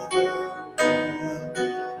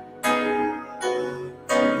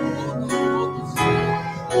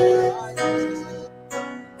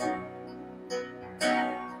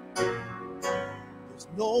there's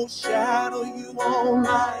no shadow you won't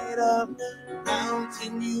light up,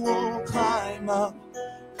 mountain you won't climb up,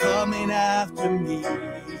 coming after me.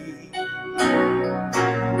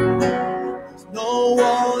 There's no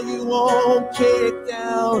wall you won't kick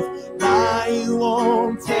down, lie you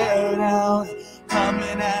won't tear down,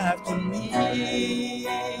 coming after me.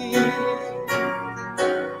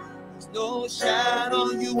 There's no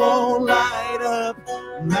shadow you won't light up,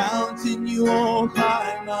 mountain you won't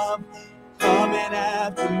climb up, coming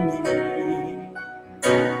after me.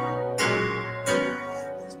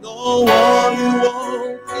 There's no wall you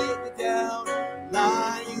won't kick down,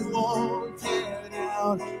 lie you won't tear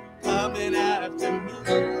down, coming after me.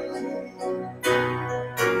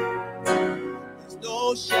 There's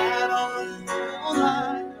no shadow you won't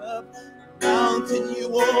light up, mountain you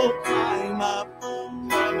won't climb up,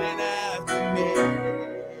 coming after me.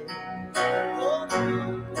 Oh,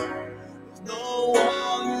 there's no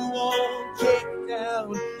wall you won't kick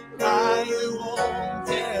down, lie you won't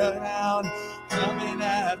tear down, coming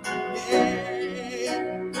after me.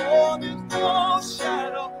 Oh, there's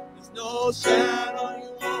no shadow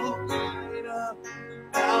you won't light up,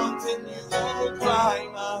 mountain you won't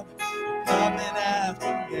climb up, coming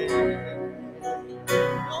after me.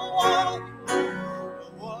 No wall you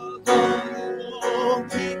won't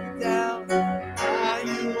kick down, lie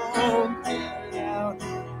you won't tear down,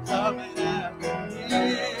 coming after me.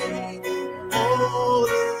 Oh,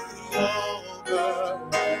 the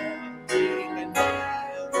overwhelming and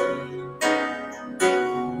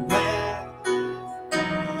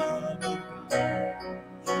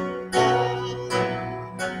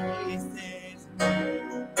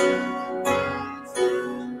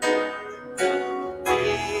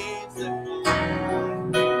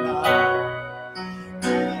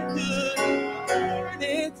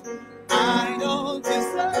I don't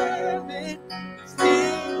deserve it.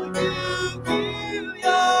 Still you give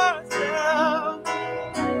yourself.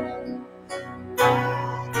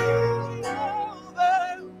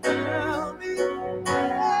 Overwhelming,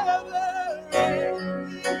 never-ending,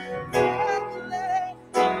 endless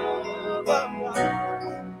love of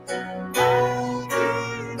mine.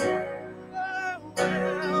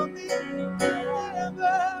 Overwhelming,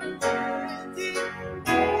 never-ending,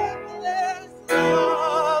 endless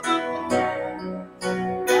love of mine.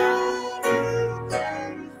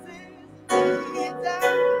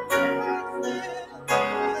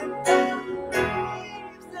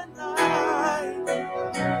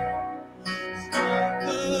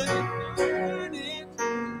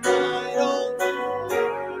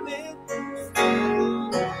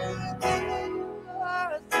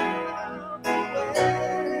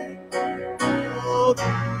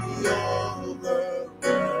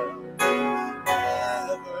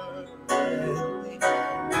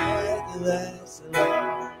 Let's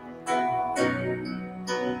love.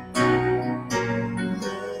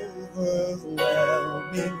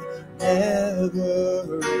 Overwhelming,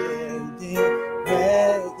 never-ending,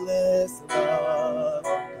 reckless love.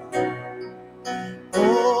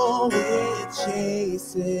 Oh, it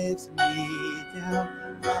chases me down,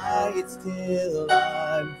 hides till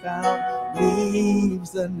I'm found,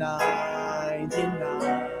 leaves the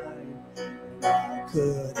 99. I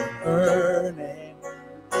couldn't earn it,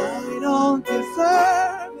 I don't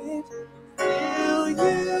deserve it, still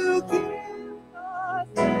you give us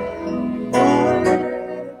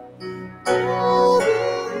all the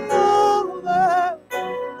overwhelming,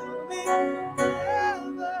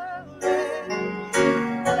 never-ending,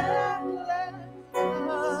 endless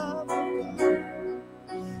love of God.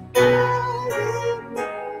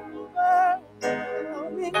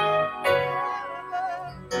 Overwhelming,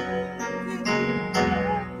 never-ending,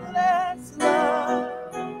 endless love.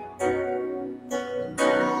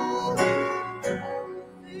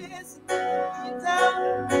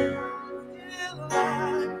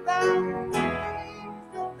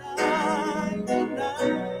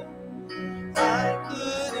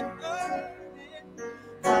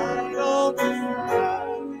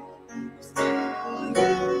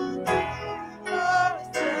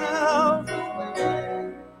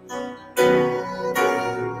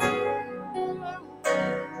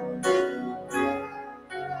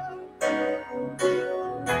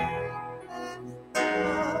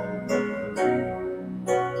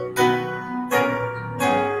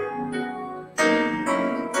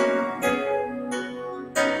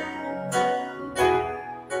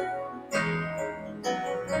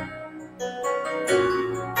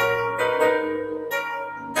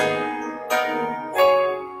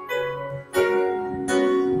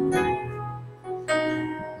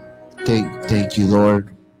 Thank you,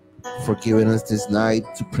 Lord, for giving us this night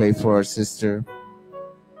to pray for our sister,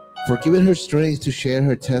 for giving her strength to share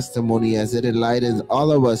her testimony as it enlightens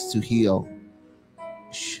all of us to heal.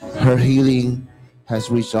 Her healing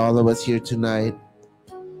has reached all of us here tonight.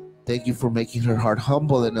 Thank you for making her heart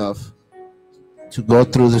humble enough to go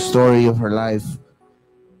through the story of her life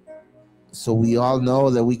so we all know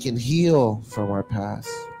that we can heal from our past.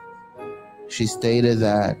 She stated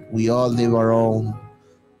that we all live our own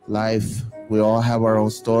life. We all have our own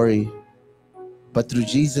story. But through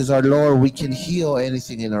Jesus our Lord, we can heal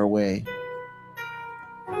anything in our way.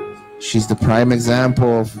 She's the prime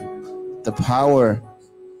example of the power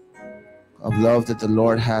of love that the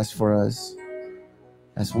Lord has for us.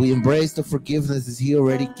 As we embrace the forgiveness that He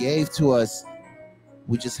already gave to us,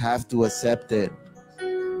 we just have to accept it.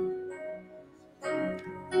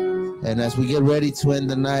 And as we get ready to end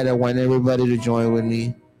the night, I want everybody to join with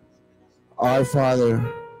me. Our Father,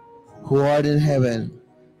 who art in heaven,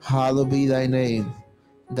 hallowed be thy name.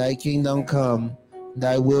 Thy kingdom come,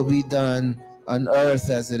 thy will be done on earth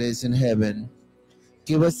as it is in heaven.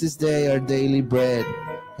 Give us this day our daily bread,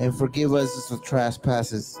 and forgive us our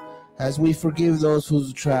trespasses, as we forgive those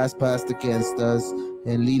who trespass against us.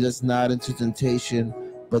 And lead us not into temptation,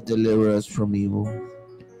 but deliver us from evil.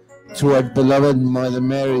 To our beloved Mother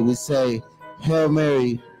Mary, we say, Hail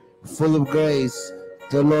Mary, full of grace,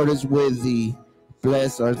 the Lord is with thee.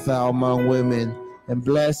 Blessed art thou among women, and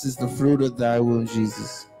blessed is the fruit of thy womb,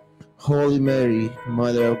 Jesus. Holy Mary,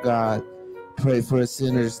 Mother of God, pray for us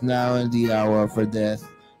sinners now and the hour of our death.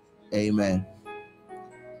 Amen.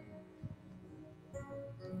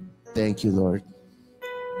 Thank you, Lord.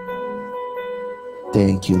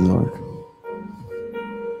 Thank you, Lord.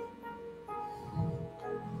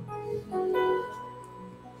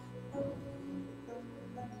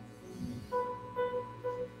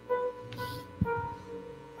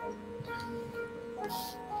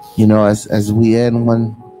 You know, as we end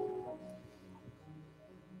one,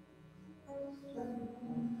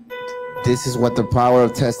 this is what the power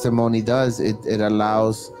of testimony does. It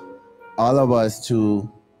allows all of us to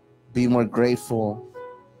be more grateful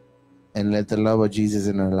and let the love of Jesus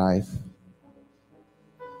in our life.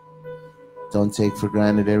 Don't take for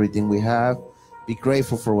granted everything we have. Be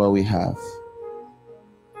grateful for what we have.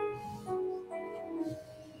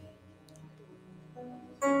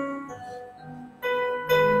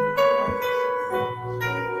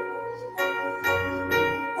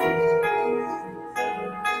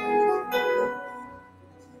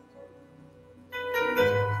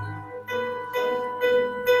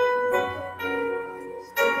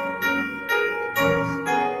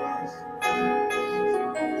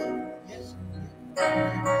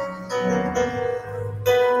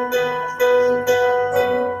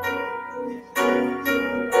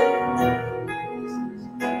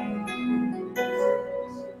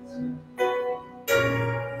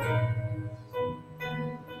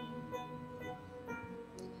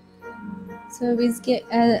 So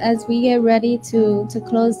as we get ready to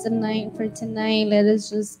close the night for tonight, let us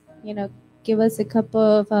just, give us a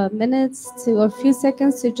couple of minutes or a few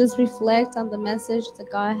seconds to just reflect on the message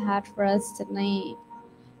that God had for us tonight.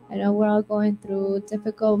 I know we're all going through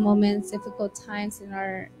difficult moments, difficult times in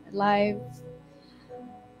our life.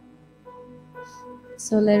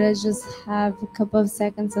 So let us just have a couple of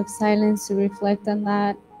seconds of silence to reflect on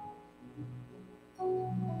that.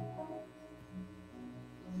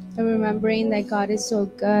 And remembering that God is so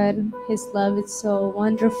good, His love is so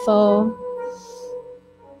wonderful.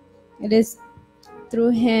 It is through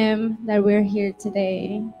Him that we're here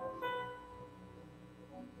today.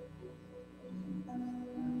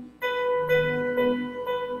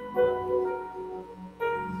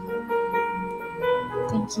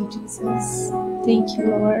 Thank you, Jesus. Thank you,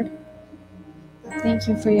 Lord. Thank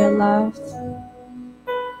you for your love.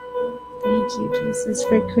 Thank you, Jesus,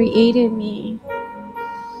 for creating me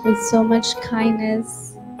with so much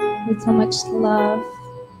kindness, with so much love,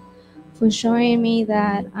 for showing me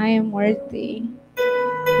that I am worthy,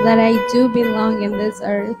 that I do belong in this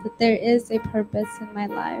earth, that there is a purpose in my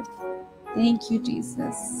life. Thank you,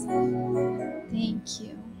 Jesus. Thank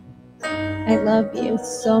you. I love you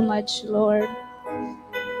so much, Lord.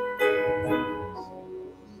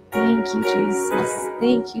 Thank you, Jesus.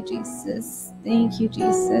 Thank you, Jesus. Thank you,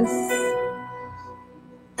 Jesus.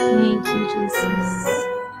 Thank you, Jesus.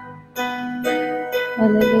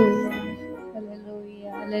 Hallelujah.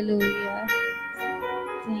 Hallelujah. Hallelujah.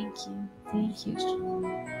 Thank you. Thank you, Jesus.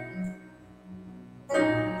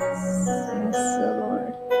 Yes,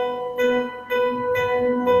 Lord.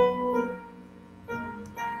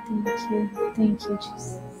 Thank you. Thank you,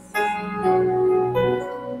 Jesus.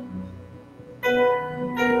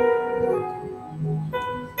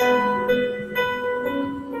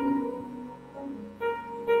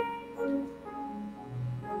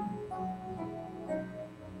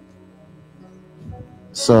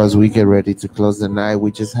 So as we get ready to close the night,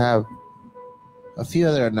 we just have a few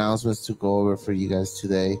other announcements to go over for you guys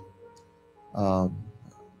today.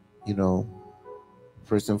 You know,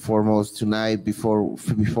 First and foremost, tonight, before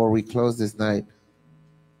we close this night,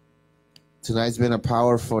 tonight's been a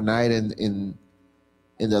powerful night in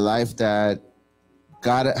the life that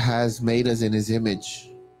God has made us in His image,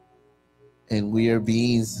 and we are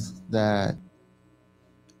beings that,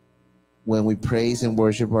 when we praise and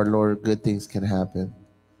worship our Lord, good things can happen,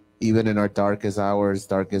 even in our darkest hours,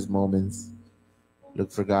 darkest moments.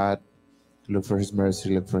 Look for God, look for His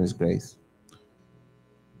mercy, look for His grace.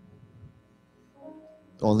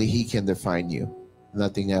 Only He can define you.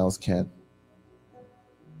 Nothing else can.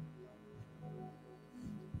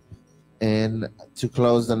 And to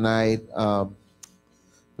close the night,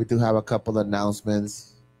 we do have a couple of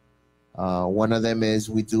announcements. One of them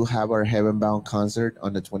is we do have our Heaven Bound concert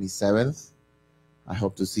on the 27th. I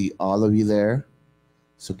hope to see all of you there.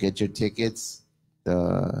 So get your tickets.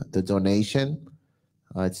 The donation,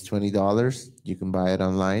 it's $20. You can buy it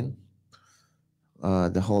online.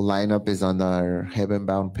 The whole lineup is on our Heaven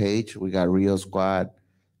Bound page. We got Rio Squad,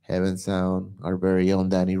 Heaven Sound, our very own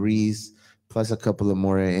Danny Reese, plus a couple of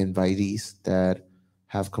more invitees that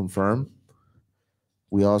have confirmed.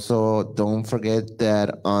 We also don't forget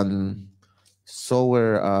that on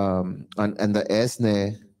the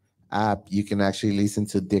Esne app, you can actually listen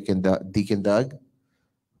to Deacon Doug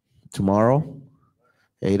tomorrow,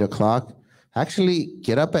 8 o'clock. Actually,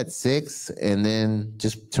 get up at 6 and then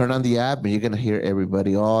just turn on the app, and you're gonna hear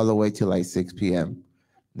everybody all the way till like 6 p.m.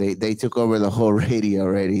 They took over the whole radio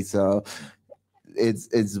already, so it's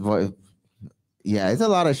a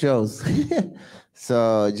lot of shows.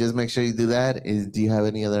 So just make sure you do that. Do you have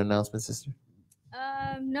any other announcements, sister?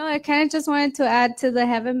 No, I kind of just wanted to add to the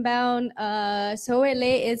Heaven Bound. So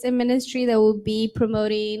LA is a ministry that will be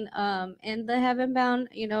promoting in the Heaven Bound,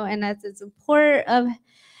 and as a support of,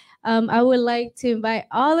 I would like to invite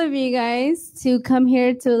all of you guys to come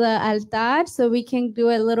here to the altar so we can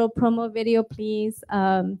do a little promo video, please.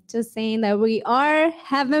 Just saying that we are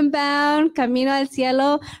Heaven Bound, Camino al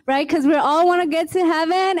Cielo, right? Because we all want to get to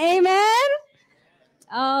heaven. Amen.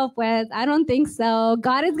 Oh, pues, I don't think so.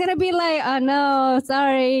 God is going to be like, oh, no,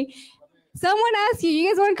 sorry. Someone asked you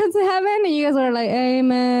guys want to come to heaven? And you guys were like,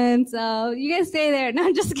 amen. So you guys stay there. No,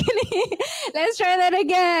 I'm just kidding. Let's try that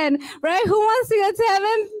again. Right? Who wants to go to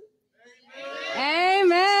heaven?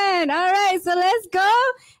 Amen. All right, so let's go.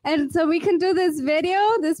 And so we can do this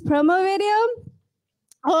promo video.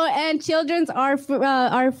 Oh, and children's are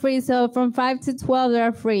free. So from 5 to 12,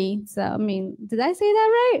 they're free. So, I mean, did I say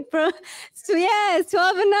that right? Yes,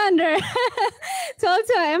 12 and under. 12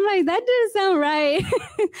 to, I'm like, that didn't sound right.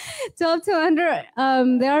 12 to under,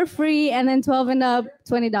 they are free. And then 12 and up,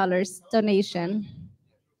 $20 donation.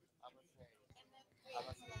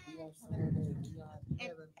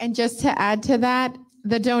 And just to add to that,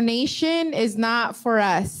 the donation is not for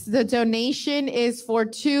us. The donation is for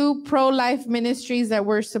 2 pro-life ministries that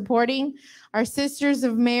we're supporting, our Sisters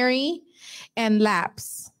of Mary and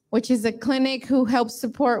LAPS, which is a clinic who helps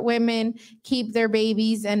support women keep their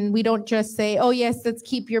babies. And we don't just say, oh, yes, let's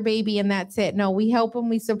keep your baby and that's it. No, we help them,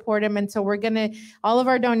 we support them. And so all of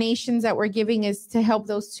our donations that we're giving is to help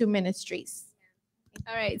those 2 ministries.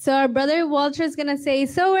 All right, so our brother Walter is going to say,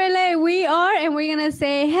 so LA, we are, and we're going to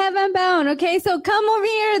say Heaven Bound, okay? So come over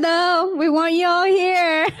here, though. We want you all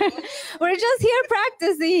here. We're just here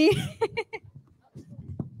practicing.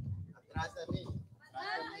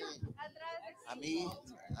 A mí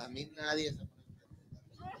nadie.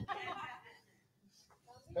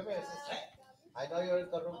 I know you're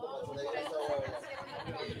corrupto, but today you're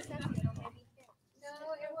so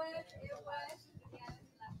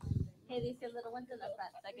Hey, these little ones in the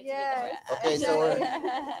front. Yeah. Okay,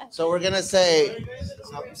 so we're gonna say,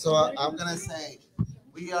 so I'm gonna say,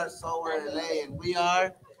 we are so LA, and we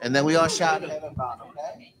are, and then we all shout Heaven Bound,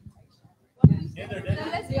 okay?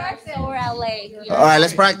 Let's practice. So we're LA. All right,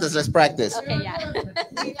 let's practice. Okay, yeah.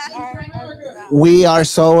 We are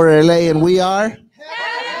so LA, and we are.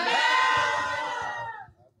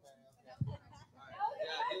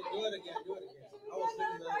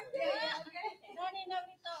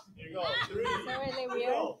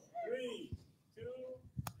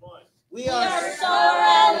 We are so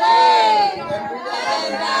LA.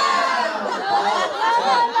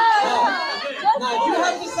 No, you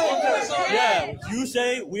have to say. Yeah, you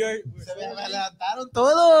say we are. Se me levantaron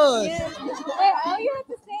todos. Wait, all you have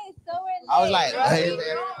to say is so LA. I was like, hey,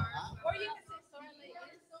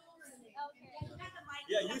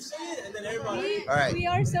 Yeah, you say it, and then everybody. all right. We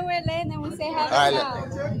are so LA, and then we say Heaven All right,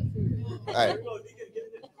 Bound. all right.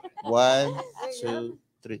 1, 2,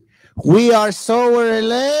 3. We are so LA.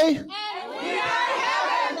 And we are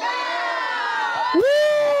Heaven Bound. Woo!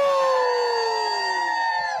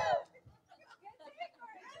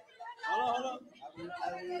 Hold on.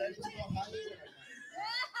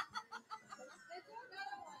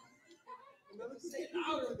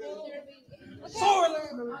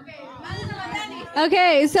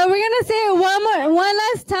 Okay, so we're gonna say it one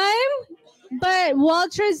last time, but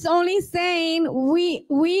Walter's only saying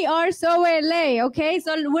we are so LA. Okay,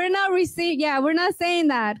 so we're not we're not saying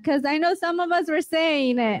that because I know some of us were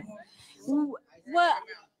saying it. What?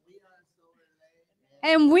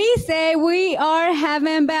 And we say we are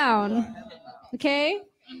heaven bound. Okay,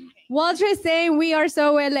 Walter is saying we are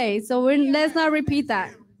so LA. So let's not repeat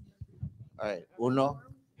that. All right, uno.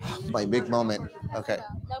 My big moment. Okay.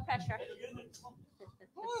 No pressure.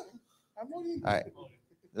 All right.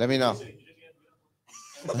 Let me know.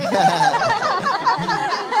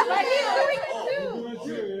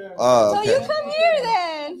 Oh, So okay. you come here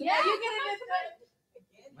then. Yeah, you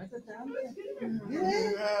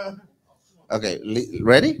Okay,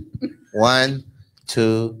 ready? 1,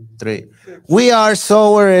 2, 3. We are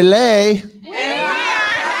Sower LA.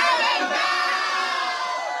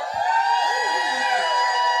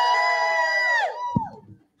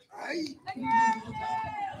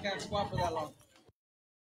 Can't squat for that long.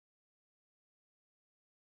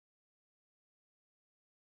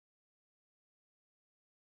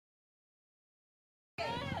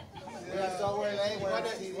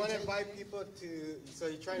 You want to invite people to, so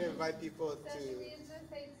you're trying to invite people to.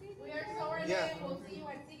 We are so yeah. We'll see you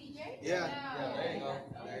at CDJ. Yeah. There you go.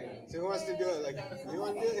 So who wants to do it? Like, you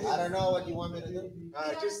want to do it? I don't know what you want me to do.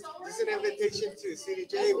 Just an invitation to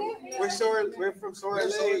CDJ. We're from Soar LA.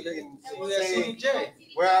 CDJ.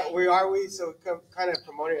 Where are we? So kind of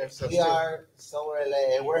promoting ourselves. We are Sower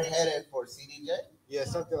LA and we're headed for CDJ. Yeah,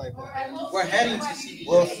 something like that. We're heading to CDJ.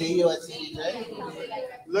 We'll see you at CDJ.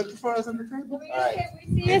 Looking for us on the table? All right.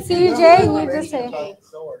 See you at CDJ. You just say.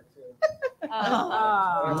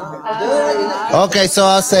 Okay, so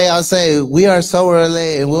I'll say we are Sower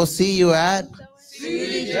LA and we'll see you at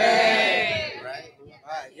CDJ. Right?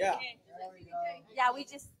 Yeah. Yeah, we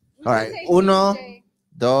just. All right. 1,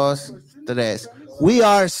 2, 3. We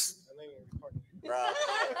are. Bro,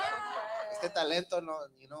 este talento, no,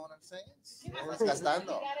 you know what I'm saying? No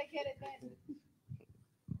desgastando.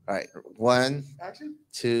 All right. 1,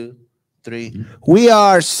 2, 3. We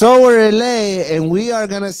are Sower LA and we are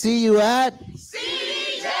gonna see you at